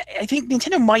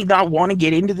Nintendo might not want to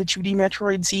get into the 2D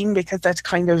Metroid scene because that's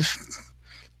kind of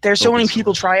there's so many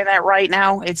people trying that right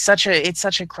now. It's such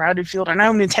a crowded field. I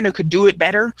know Nintendo could do it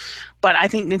better, but I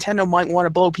think Nintendo might want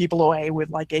to blow people away with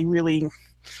like a really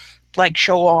like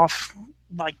show off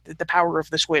like the power of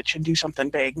the Switch and do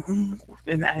something big.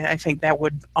 And I think that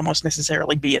would almost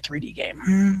necessarily be a 3D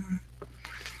game.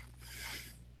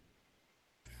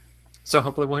 So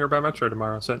hopefully we'll hear about Metroid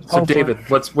tomorrow. So David,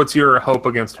 what's your hope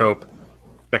against hope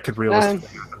that could realistically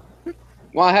happen?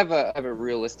 Well, I have a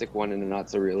realistic one and a not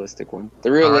so realistic one. The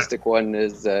realistic one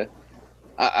is I'd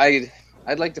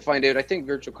like to find out. I think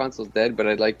Virtual Console's dead, but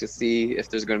I'd like to see if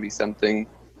there's going to be something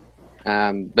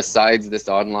besides this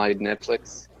online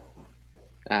Netflix,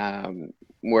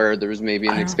 where there's maybe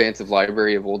an expansive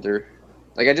library of older.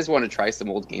 Like, I just want to try some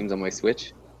old games on my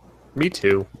Switch. Me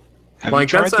too. Have you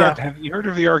tried that? Have you heard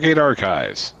of the Arcade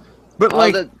Archives? But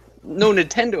like, no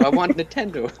Nintendo. I want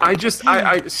Nintendo.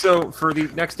 So for the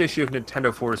next issue of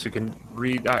Nintendo Force, you can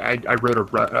read. I wrote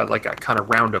a kind of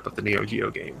roundup of the Neo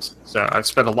Geo games. So I've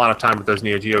spent a lot of time with those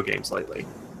Neo Geo games lately.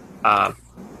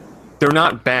 They're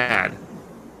not bad.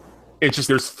 It's just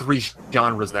there's 3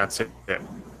 genres. That's it.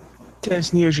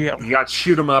 There's Neo Geo. You got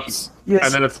shoot 'em ups, yes.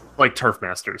 And then it's like Turf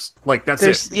Masters. Like that's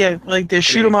it. Yeah, like there's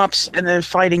shoot 'em ups, and there's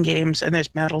fighting games, and there's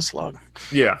Metal Slug.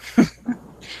 Yeah.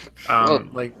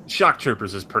 Like Shock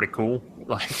Troopers is pretty cool.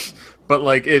 Like, but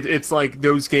like it's like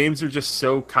those games are just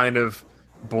so kind of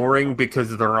boring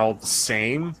because they're all the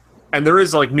same, and there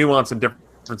is like nuance and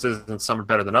differences, and some are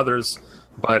better than others.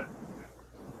 But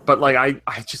like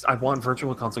I want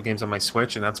Virtual Console games on my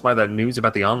Switch, and that's why that news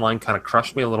about the online kind of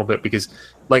crushed me a little bit, because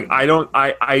like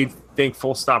I think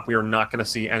full stop we are not going to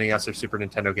see NES or Super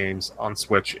Nintendo games on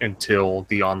Switch until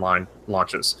the online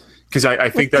launches, because I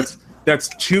think that's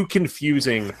too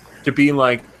confusing to be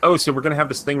like, oh, so we're going to have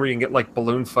this thing where you can get like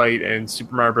Balloon Fight and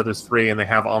Super Mario Brothers 3 and they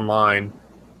have online.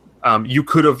 You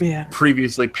could have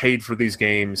previously paid for these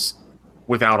games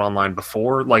without online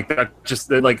before. Like that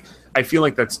just like I feel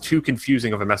like that's too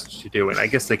confusing of a message to do, and I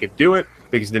guess they could do it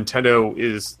because Nintendo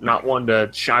is not one to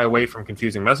shy away from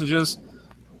confusing messages.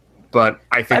 But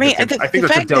I think that's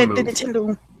a dumb move.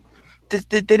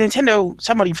 The Nintendo,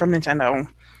 somebody from Nintendo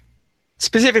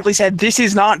specifically said this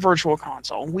is not Virtual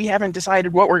Console. We haven't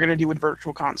decided what we're going to do with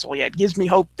Virtual Console yet. It gives me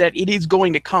hope that it is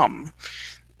going to come.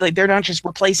 Like they're not just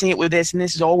replacing it with this and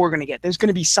this is all we're going to get. There's going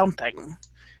to be something.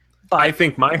 But I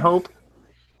think my hope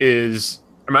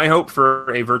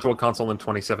for a Virtual Console in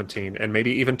 2017, and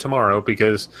maybe even tomorrow,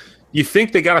 because you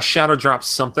think they got to shadow drop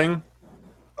something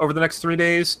over the next 3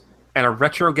 days, and a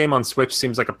retro game on Switch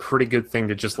seems like a pretty good thing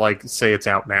to just like say it's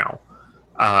out now.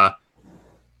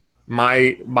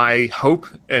 My hope,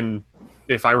 and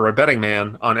if I were a betting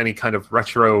man on any kind of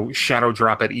retro shadow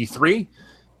drop at E3,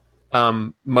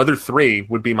 Mother 3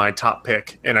 would be my top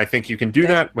pick, and I think you can do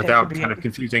that without kind of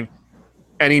confusing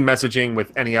any messaging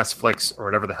with NES flicks or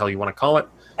whatever the hell you want to call it.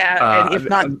 And if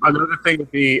not, another thing would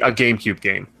be a GameCube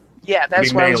game. Yeah,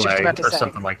 that's what I was just about to say. Or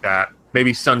something like that.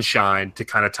 Maybe Sunshine to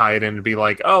kind of tie it in and be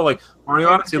like, oh, like Mario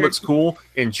Odyssey looks cool.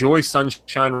 Enjoy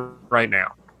Sunshine right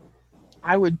now.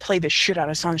 I would play the shit out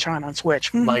of Sunshine on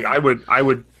Switch. Like I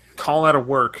would call out of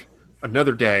work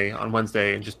another day on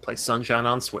Wednesday and just play Sunshine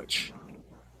on Switch.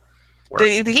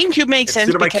 The GameCube makes sense.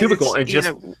 Sit in my cubicle and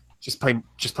just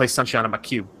play Sunshine on my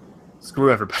cube.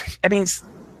 Screw everybody. I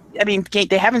mean,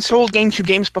 they haven't sold GameCube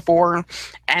games before,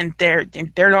 and they're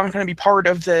not going to be part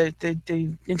of the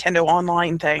Nintendo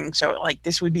Online thing. So, like,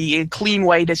 this would be a clean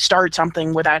way to start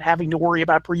something without having to worry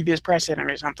about previous precedent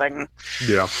or something.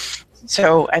 Yeah.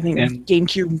 So, I think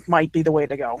GameCube might be the way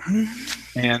to go.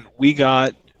 And we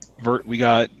got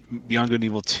Beyond Good and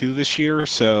Evil 2 this year,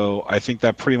 so I think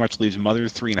that pretty much leaves Mother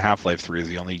 3 and Half-Life 3 as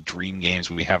the only dream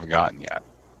games we haven't gotten yet.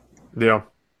 Yeah.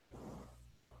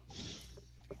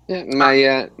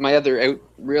 Yeah, my other out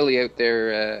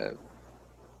there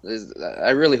is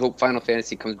I really hope Final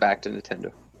Fantasy comes back to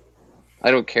Nintendo.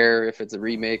 I don't care if it's a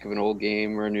remake of an old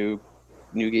game or a new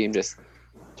game. Just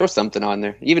throw something on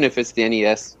there, even if it's the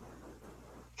NES.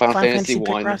 Final Fantasy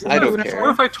 1. I don't care. What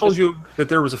if I told you that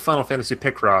there was a Final Fantasy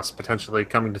Picross potentially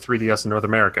coming to 3DS in North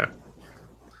America?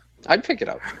 I'd pick it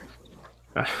up.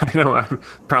 I know I'm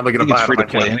probably going I to think buy it's it free on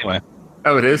to my play anyway.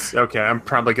 Oh, it is? Okay, I'm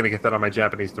probably going to get that on my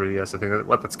Japanese 3DS. I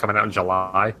think that's coming out in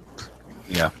July.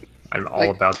 Yeah. I'm all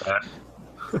about that.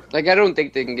 Like, I don't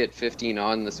think they can get 15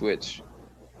 on the Switch.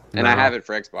 And I have it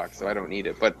for Xbox, so I don't need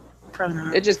it. But Probably not.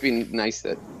 it'd just be nice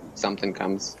that something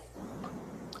comes.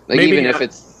 Like, Maybe even if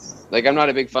it's... Like, I'm not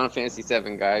a big Final Fantasy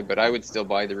 7 guy, but I would still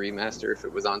buy the remaster if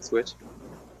it was on Switch.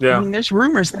 Yeah. I mean, there's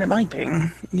rumors that it might be.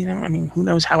 You know, I mean, who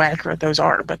knows how accurate those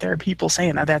are? But there are people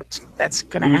saying that's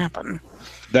going to happen.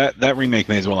 That remake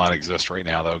may as well not exist right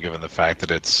now, though, given the fact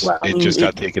that it just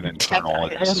got taken internal. I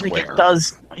don't think it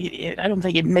does. I don't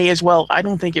think it may as well. I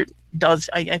don't think it does.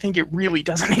 I think it really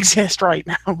doesn't exist right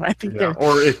now. I think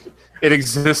Or it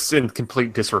exists in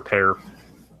complete disrepair.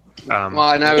 Well,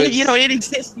 and I was, it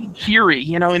exists in theory,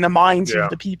 in the minds Yeah. of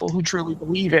the people who truly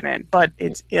believe in it. But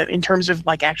it's in terms of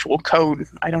like actual code,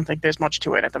 I don't think there's much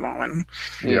to it at the moment.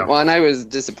 Yeah. Well, and I was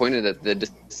disappointed that the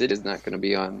Decid is not going to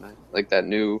be on like the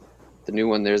new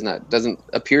one. Doesn't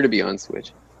appear to be on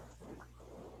Switch.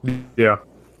 Yeah.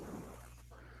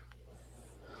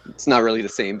 It's not really the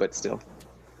same, but still.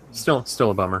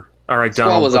 Still a bummer. All right, Squall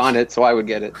Donald. was on it, so I would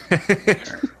get it.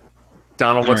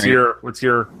 Donald, what's All right.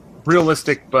 your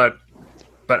realistic but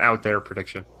out there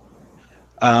prediction?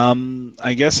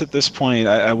 I guess at this point,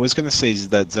 I was going to say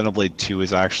that Xenoblade 2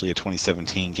 is actually a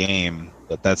 2017 game,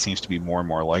 but that seems to be more and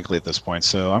more likely at this point.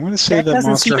 So I'm going to say That that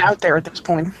doesn't Monster. seem out there at this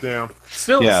point. Yeah.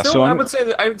 Still, so I I'm- would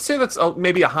say that's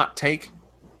maybe a hot take.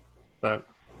 But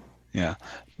Yeah,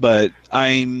 but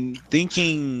I'm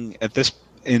thinking at this,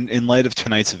 in light of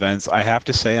tonight's events, I have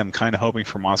to say I'm kind of hoping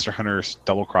for Monster Hunter's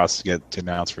Double Cross to get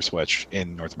announced for Switch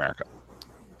in North America.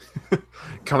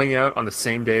 coming out on the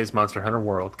same day as Monster Hunter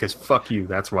World, because fuck you,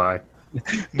 that's why.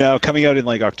 No, coming out in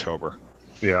like October.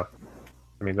 Yeah.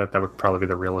 I mean, that would probably be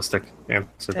the realistic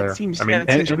answer That there. seems- I mean, yeah,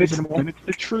 that And, seems reasonable. and it's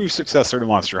the true successor to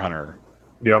Monster Hunter.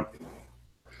 yep.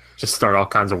 Just start all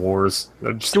kinds of wars.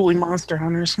 Dueling Monster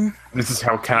Hunters. This is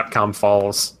how Capcom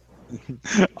falls.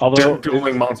 Although,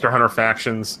 Dueling Monster Hunter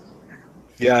factions.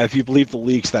 yeah, if you believe the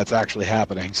leaks, that's actually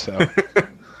happening. So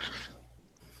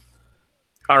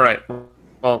All right.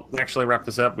 Well, actually wrap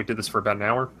this up. We did this for about an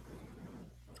hour.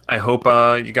 I hope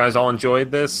you guys all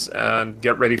enjoyed this and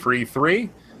get ready for E3.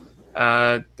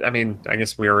 I mean, I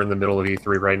guess we are in the middle of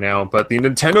E3 right now, but the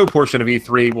Nintendo portion of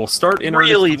E3 will start in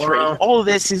Real earnest E3. tomorrow. All of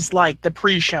this is like the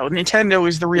pre-show. Nintendo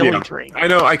is the real Yeah. E3. I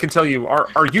know. I can tell you, our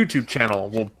YouTube channel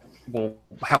will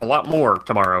have a lot more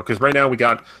tomorrow because right now we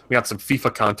got some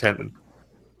FIFA content, and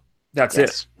that's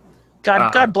Yes. God, Uh,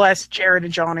 God bless Jared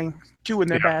and Johnny doing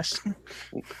their Yeah. best.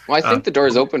 Well, I think the door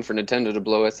is open for Nintendo to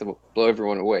blow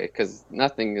everyone away because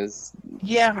nothing is.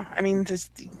 Yeah, I mean,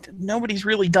 nobody's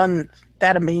really done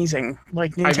that amazing.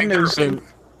 Like it. I think Nintendo's.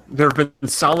 there have been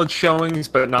solid showings,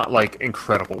 but not like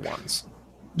incredible ones.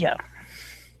 Yeah.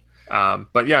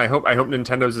 But yeah, I hope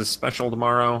Nintendo's is special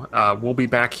tomorrow. We'll be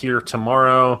back here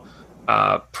tomorrow,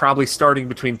 probably starting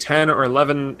between 10 or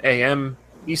 11 a.m.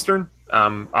 Eastern.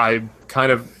 I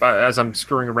kind of, as I'm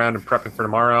screwing around and prepping for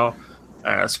tomorrow,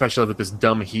 especially with this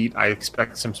dumb heat, I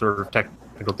expect some sort of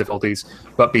technical difficulties.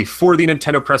 But before the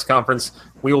Nintendo press conference,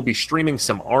 we will be streaming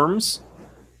some ARMS.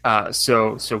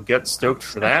 So get stoked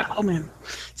for that. Oh man.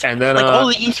 And then Like all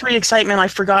the E3 excitement, I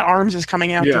forgot ARMS is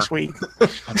coming out Yeah. this week. And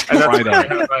that's Friday.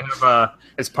 I have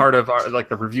as part of our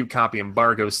the review copy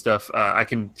embargo stuff, I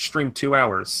can stream 2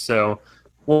 hours. So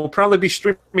we'll probably be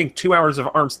streaming 2 hours of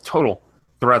ARMS total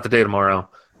throughout the day tomorrow.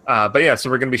 But yeah, so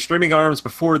we're going to be streaming ARMS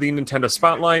before the Nintendo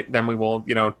Spotlight. Then we will,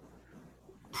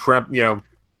 prep,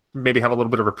 maybe have a little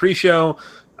bit of a pre-show,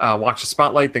 watch the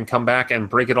Spotlight, then come back and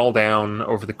break it all down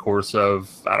over the course of,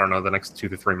 I don't know, the next 2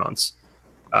 to 3 months.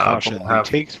 Caution, We'll the have-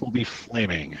 takes will be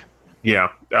flaming. yeah,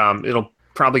 it'll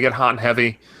probably get hot and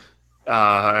heavy,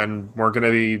 and we're going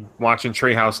to be watching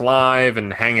Treehouse Live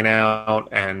and hanging out,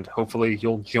 and hopefully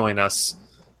you'll join us.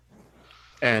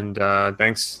 And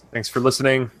thanks for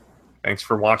listening. Thanks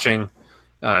for watching.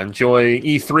 Enjoy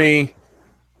E3.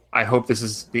 I hope this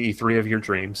is the E3 of your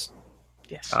dreams,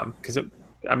 Yes. because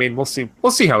we'll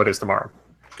see how it is tomorrow.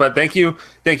 But thank you,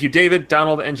 David,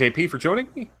 Donald, and JP for joining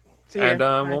me, See ya. and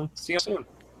Bye. we'll see you soon.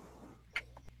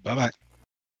 Bye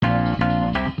bye.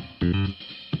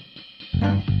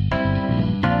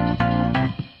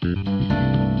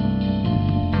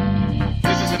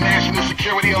 This is a national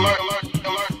security alert.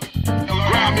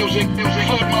 Ground music,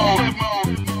 flip mode,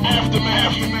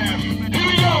 aftermath. Here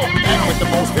we go. the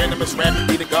most venomous rap.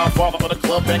 Be the godfather of the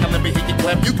club banger. Let me hear you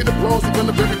clap. You can applause from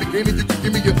the very beginning. You can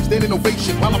give me your standing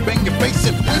ovation while I'm banging your face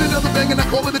in. With another bang and I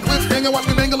call it a cliffhanger. Watch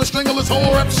me mangle and strangle this whole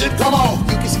rap shit. Come on.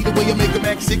 You can see the way I make a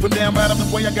act sick from down bottom. The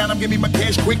way I got him, give me my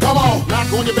cash quick. Come on.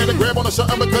 Knock on, you better grab on to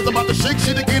something because I'm about to shake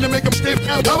shit again and make them stiff.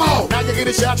 Come on. Now you get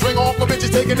a shot, ring off. My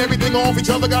bitches taking everything off each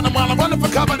other. Got them while I'm running for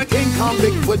cover. The King Kong,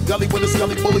 Bigfoot, Gully with a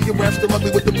scully. Bully your raps, still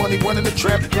ugly with the money running the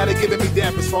trap. Now they giving me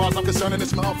dap as far as I'm concerned in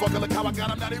this motherfucker. Look how I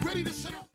got him. Now they ready to sit on.